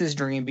chase his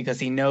dream, because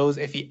he knows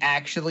if he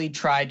actually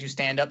tried to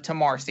stand up to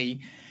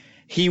Marcy,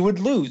 he would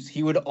lose.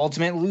 He would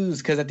ultimately lose,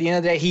 because at the end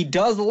of the day, he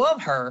does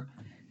love her,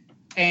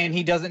 and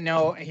he doesn't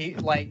know,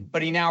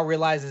 but he now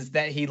realizes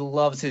that he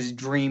loves his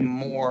dream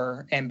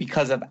more, and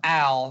because of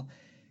Al,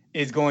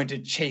 is going to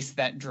chase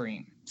that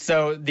dream.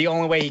 So the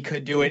only way he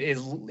could do it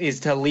is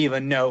to leave a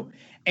note,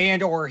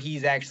 and or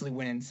he's actually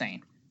went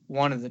insane.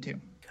 One of the two.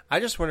 I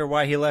just wonder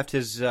why he left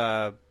his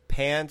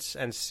pants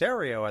and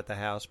stereo at the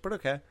house, but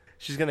okay.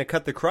 She's going to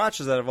cut the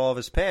crotches out of all of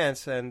his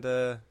pants, and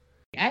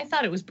I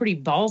thought it was pretty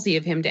ballsy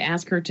of him to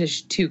ask her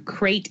to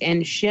crate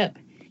and ship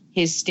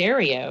his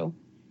stereo.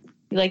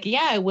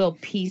 I will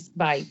piece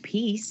by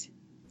piece.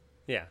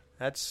 Yeah,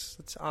 that's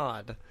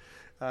odd.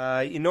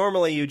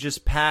 Normally you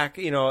just pack,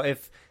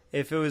 if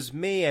it was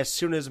me, as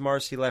soon as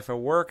Marcy left for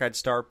work, I'd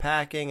start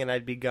packing and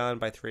I'd be gone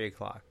by 3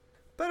 o'clock.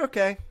 But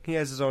okay, he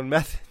has his own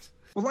methods.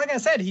 Well, like I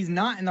said, he's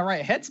not in the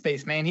right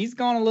headspace, man. He's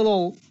gone a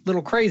little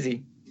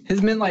crazy.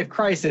 His midlife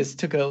crisis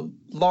took a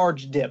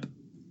large dip.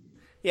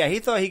 Yeah, he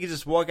thought he could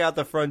just walk out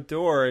the front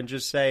door and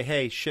just say,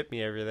 hey, ship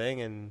me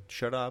everything and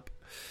shut up.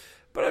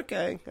 But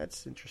okay,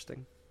 that's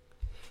interesting.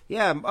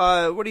 Yeah,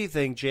 what do you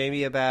think,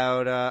 Jamie,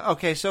 about...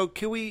 okay, so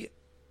do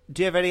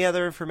you have any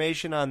other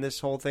information on this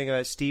whole thing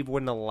about Steve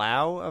wouldn't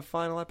allow a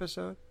final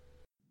episode?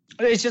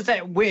 It's just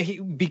that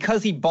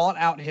because he bought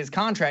out his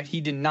contract, he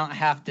didn't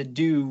have to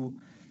do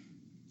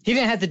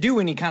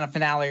any kind of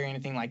finale or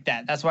anything like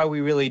that. That's why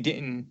we really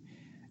didn't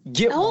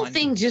get one. The whole one.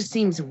 thing just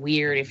seems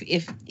weird.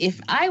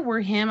 If I were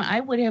him, I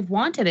would have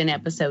wanted an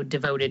episode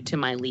devoted to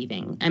my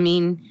leaving. I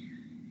mean,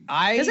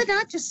 does it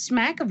not just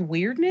smack of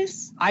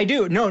weirdness? I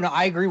do. No,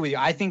 I agree with you.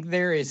 I think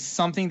there is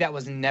something that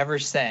was never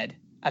said,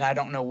 and I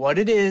don't know what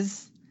it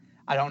is.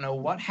 I don't know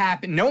what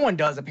happened. No one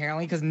does,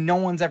 apparently, because no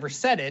one's ever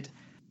said it.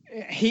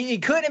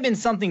 It could have been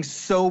something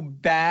so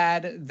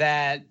bad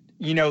that,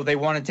 they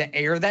wanted to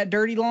air that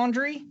dirty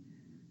laundry.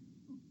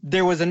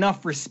 There was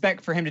enough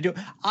respect for him to do it.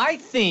 I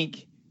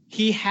think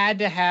he had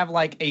to have,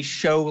 a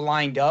show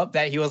lined up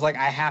that he was like,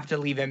 I have to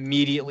leave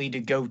immediately to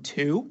go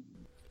to.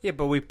 Yeah,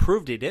 but we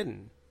proved he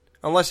didn't.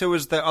 Unless it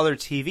was the other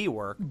TV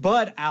work.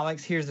 But,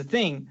 Alex, here's the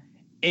thing.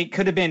 it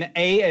could have been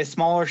a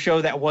smaller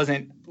show that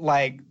wasn't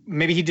like,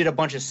 maybe he did a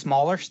bunch of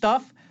smaller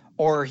stuff,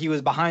 or he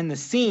was behind the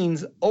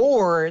scenes,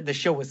 or the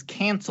show was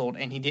canceled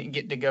and he didn't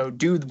get to go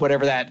do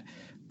whatever that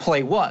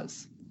play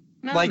was.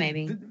 No, like,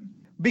 maybe.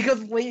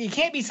 Because it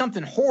can't be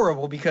something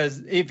horrible,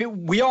 because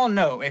we all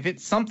know if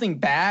it's something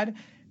bad,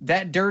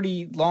 that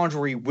dirty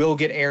laundry will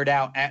get aired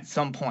out at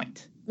some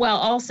point. Well,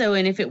 also,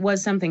 and if it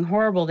was something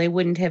horrible, they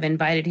wouldn't have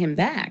invited him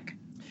back.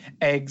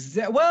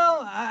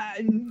 Well,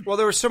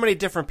 there were so many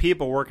different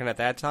people working at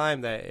that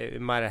time that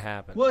it might have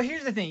happened. Well,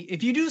 here's the thing.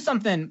 If you do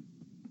something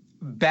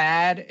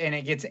bad and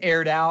it gets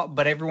aired out,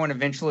 but everyone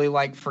eventually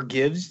like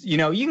forgives, you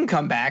can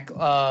come back.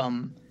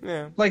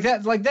 Yeah. Like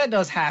that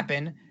does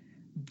happen.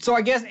 So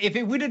I guess if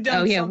it would have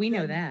done we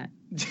know that.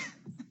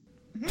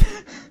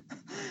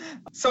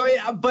 So,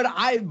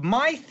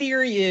 my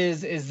theory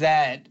is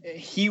that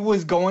he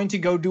was going to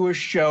go do a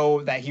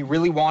show that he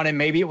really wanted.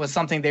 Maybe it was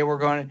something they were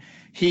going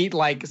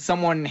to,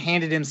 someone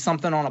handed him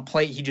something on a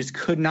plate he just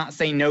could not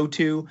say no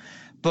to,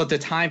 but the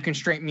time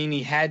constraint meaning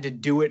he had to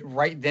do it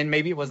right then.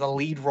 Maybe it was a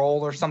lead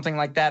role or something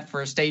like that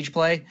for a stage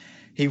play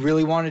he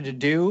really wanted to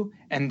do,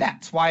 and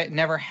that's why it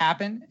never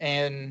happened.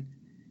 And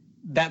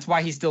that's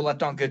why he's still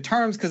left on good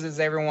terms, because it's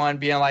everyone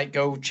being like,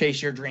 go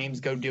chase your dreams,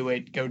 go do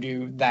it, go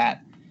do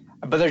that.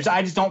 But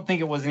I just don't think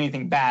it was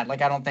anything bad.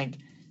 Like, I don't think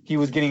he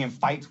was getting in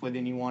fights with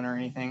anyone or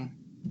anything.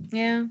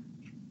 Yeah.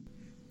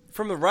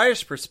 From the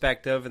writer's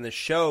perspective and the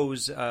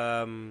show's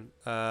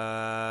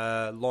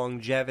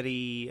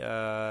longevity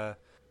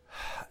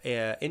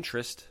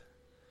interest,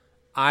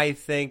 I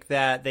think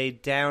that they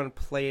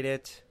downplayed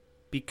it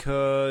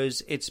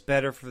because it's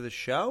better for the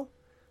show.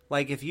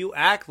 Like, if you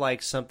act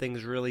like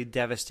something's really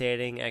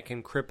devastating and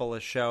can cripple a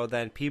show,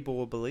 then people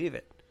will believe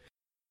it.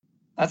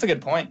 That's a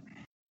good point.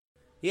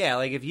 Yeah,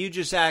 like if you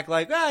just act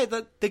like,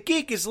 the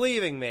geek is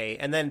leaving me,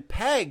 and then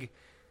Peg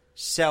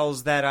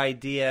sells that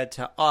idea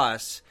to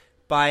us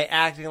by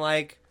acting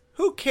like,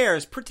 who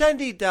cares? Pretend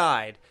he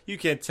died. You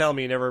can't tell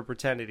me you never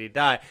pretended he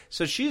died.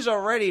 So she's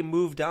already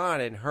moved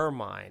on in her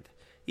mind.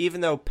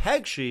 Even though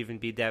Peg should even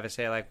be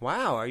devastated, like,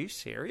 wow, are you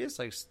serious?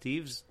 Like,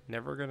 Steve's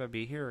never going to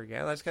be here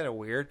again? That's kind of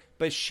weird.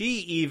 But she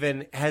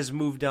even has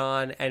moved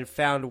on and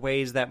found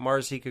ways that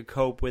Marcy could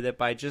cope with it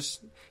by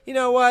just, you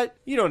know what?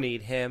 You don't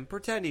need him.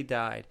 Pretend he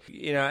died.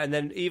 And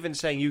then even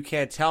saying, you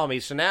can't tell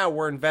me. So now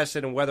we're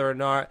invested in whether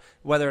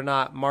or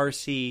not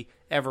Marcy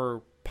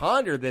ever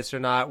pondered this or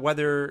not,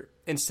 whether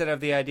instead of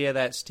the idea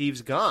that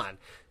Steve's gone.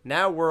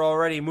 Now we're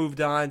already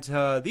moved on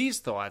to these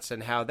thoughts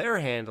and how they're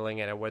handling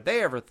it and what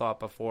they ever thought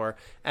before.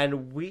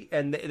 And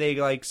they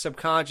like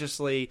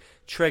subconsciously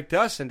tricked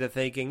us into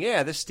thinking,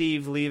 yeah, the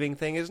Steve leaving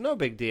thing is no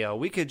big deal.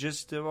 We could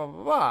just blah,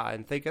 blah, blah,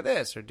 and think of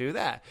this or do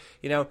that,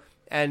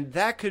 and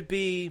that could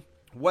be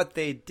what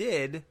they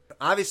did.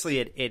 Obviously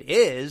it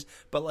is,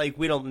 but like,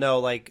 we don't know,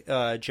 like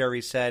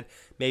Jerry said,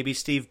 maybe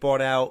Steve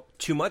bought out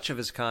too much of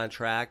his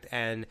contract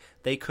and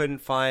they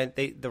couldn't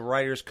the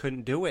writers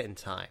couldn't do it in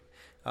time.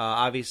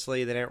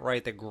 Obviously, they didn't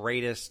write the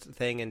greatest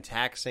thing in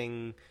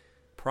Taxing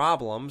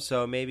Problem,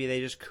 so maybe they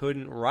just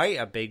couldn't write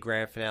a big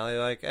grand finale.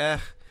 Like,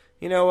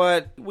 you know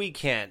what? We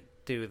can't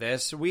do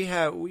this. We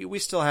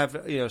still have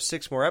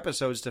 6 more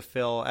episodes to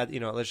fill. At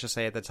let's just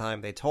say at the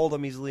time they told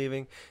him he's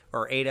leaving,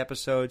 or 8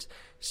 episodes.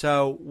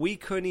 So we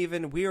couldn't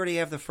even. We already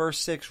have the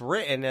first 6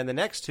 written, and the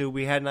next 2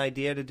 we had an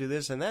idea to do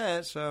this and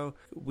that. So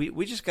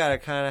we just got to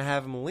kind of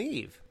have him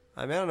leave.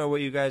 I mean, I don't know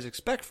what you guys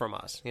expect from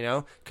us,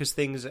 because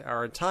things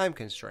are time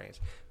constraints.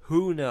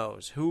 Who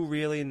knows? Who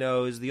really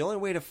knows? The only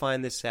way to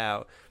find this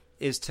out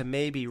is to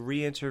maybe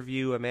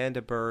re-interview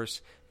Amanda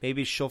Burse.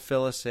 Maybe she'll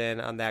fill us in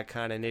on that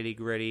kind of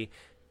nitty-gritty.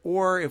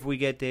 Or if we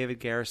get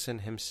David Garrison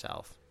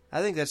himself.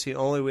 I think that's the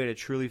only way to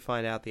truly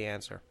find out the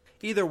answer.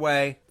 Either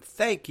way,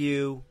 thank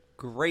you.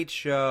 Great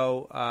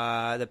show.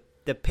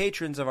 The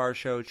patrons of our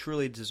show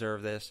truly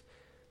deserve this.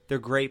 They're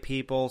great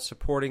people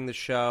supporting the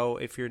show.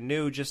 If you're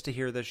new just to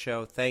hear the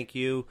show, thank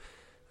you.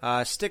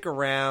 Stick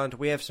around.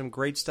 We have some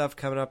great stuff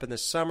coming up in the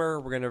summer.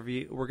 We're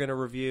gonna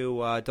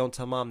review Don't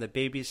Tell Mom the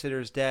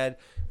Babysitter's Dead,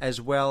 as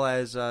well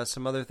as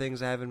some other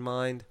things I have in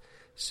mind.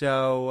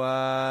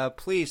 So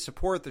please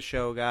support the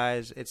show,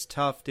 guys. It's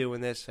tough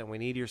doing this, and we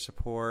need your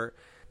support.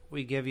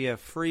 We give you a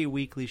free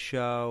weekly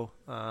show.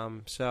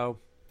 So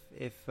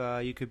if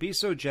you could be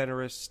so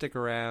generous, stick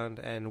around,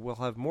 and we'll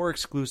have more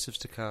exclusives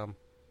to come.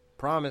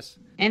 Promise.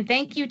 And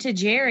thank you to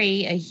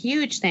Jerry. A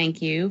huge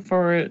thank you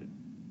for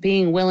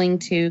being willing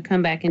to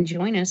come back and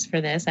join us for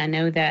this. I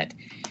know that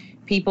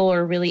people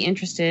are really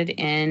interested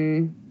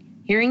in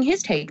hearing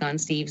his take on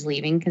Steve's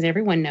leaving, because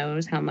everyone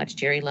knows how much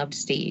Jerry loved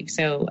Steve.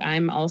 So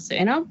I'm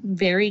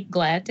very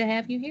glad to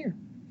have you here.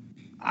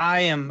 I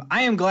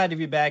am glad to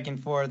be back,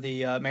 and for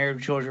the Married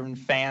with Children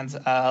fans,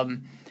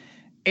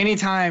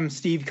 anytime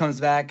Steve comes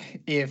back,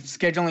 if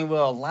scheduling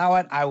will allow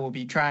it, I will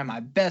be trying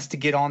my best to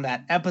get on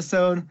that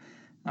episode.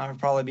 I'll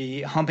probably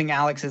be humping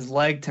Alex's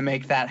leg to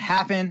make that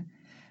happen.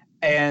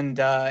 And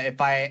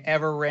if I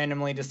ever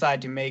randomly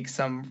decide to make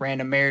some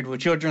random Married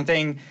with Children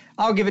thing,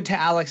 I'll give it to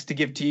Alex to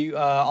give to you,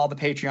 all the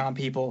Patreon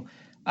people.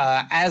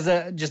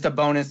 as just a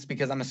bonus,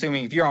 because I'm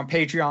assuming if you're on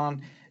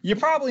Patreon, you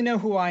probably know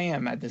who I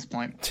am at this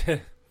point.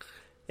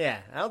 Yeah,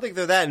 I don't think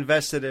they're that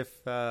invested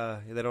if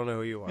they don't know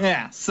who you are.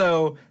 Yeah,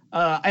 so,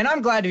 and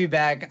I'm glad to be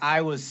back.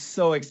 I was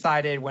so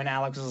excited when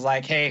Alex was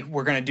like, hey,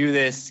 we're going to do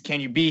this.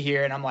 Can you be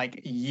here? And I'm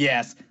like,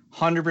 yes,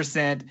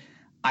 100%.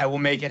 I will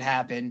make it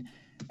happen.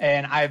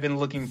 And I've been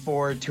looking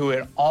forward to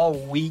it all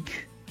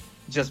week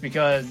just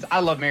because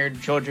I love Married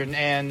with Children,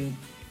 and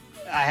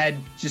I had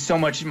just so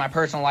much in my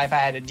personal life I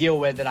had to deal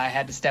with that I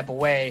had to step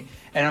away.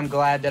 And I'm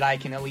glad that I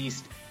can at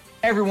least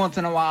every once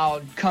in a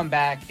while come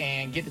back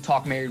and get to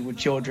talk Married with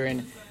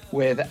Children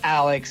with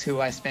Alex,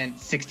 who I spent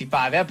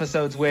 65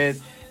 episodes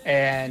with.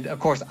 And of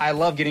course, I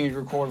love getting to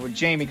record with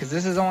Jamie because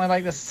this is only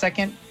like the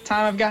second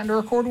time I've gotten to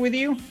record with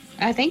you.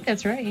 I think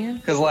that's right, yeah.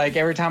 Because like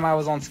every time I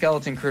was on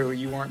Skeleton Crew,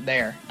 you weren't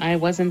there. I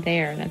wasn't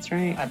there, that's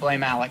right. I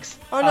blame Alex.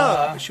 Oh,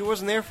 no, she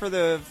wasn't there for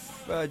the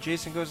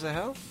Jason Goes to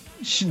Hell?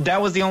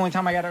 That was the only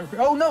time I got to.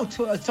 Oh no!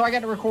 So I got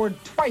to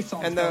record twice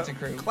on and Skeleton the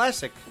Crew.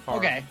 Classic part.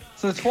 Okay,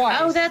 so twice.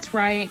 Oh, that's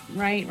right.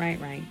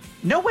 Right.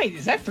 No, wait,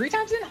 is that 3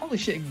 times in? Holy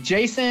shit!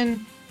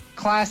 Jason,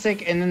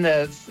 Classic, and then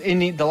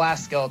the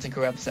last Skeleton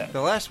Crew episode.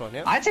 The last one,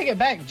 yeah. I take it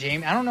back,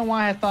 Jamie. I don't know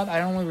why I thought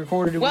I only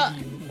recorded it with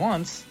you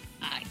once.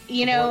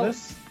 I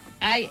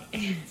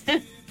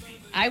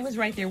was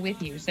right there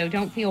with you, so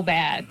don't feel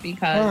bad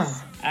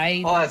because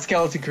all that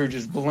Skeleton Crew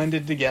just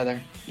blended together.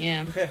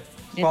 Yeah.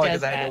 Probably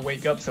because I had to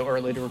wake up so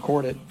early to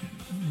record it.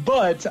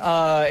 But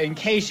in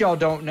case y'all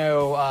don't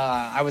know,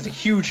 I was a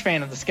huge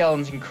fan of the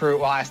Skeleton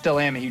Crew. Well, I still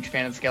am a huge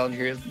fan of the Skeleton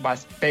Crew. It's my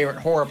favorite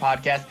horror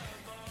podcast.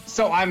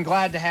 So I'm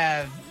glad to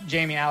have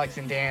Jamie, Alex,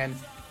 and Dan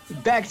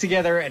back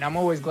together, and I'm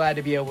always glad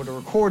to be able to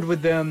record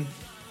with them.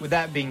 With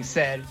that being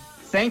said,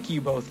 thank you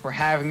both for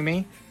having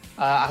me.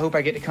 I hope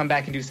I get to come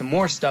back and do some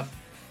more stuff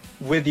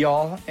with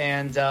y'all,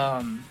 and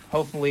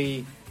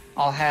hopefully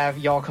I'll have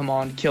y'all come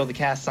on to Kill the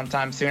Cast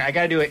sometime soon. I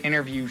got to do an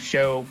interview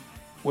show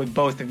with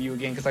both of you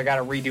again because I got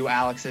to redo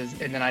Alex's,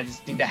 and then I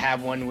just need to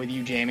have one with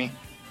you, Jamie.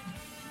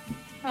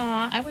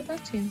 I would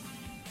love to.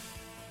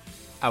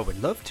 I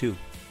would love to.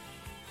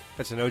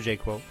 That's an OJ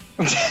quote.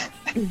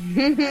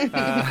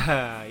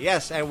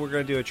 Yes, and we're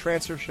going to do a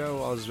transfer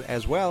show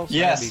as well. So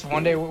yes, cool.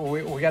 One day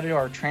we got to do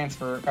our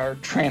transfer.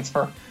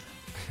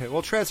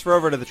 We'll transfer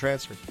over to the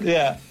transfer.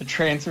 Yeah, the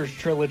Transfers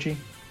trilogy.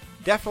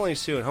 Definitely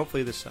soon,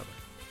 hopefully this summer.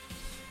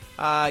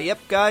 Yep,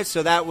 guys,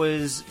 so that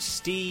was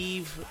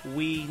Steve.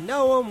 We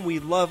know him, we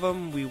love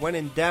him, we went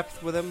in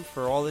depth with him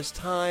for all this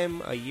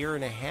time, a year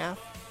and a half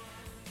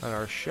on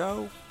our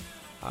show.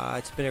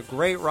 It's been a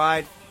great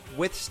ride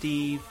with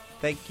Steve.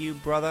 Thank you,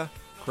 brother.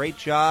 Great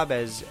job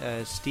as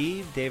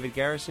Steve. David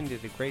Garrison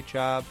did a great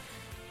job.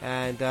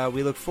 And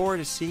we look forward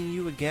to seeing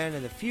you again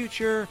in the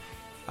future.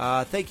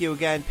 Thank you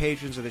again,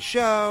 patrons of the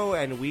show,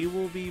 and we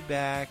will be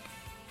back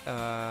to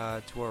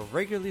our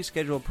regularly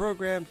scheduled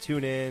program.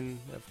 Tune in,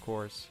 of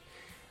course,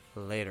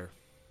 later.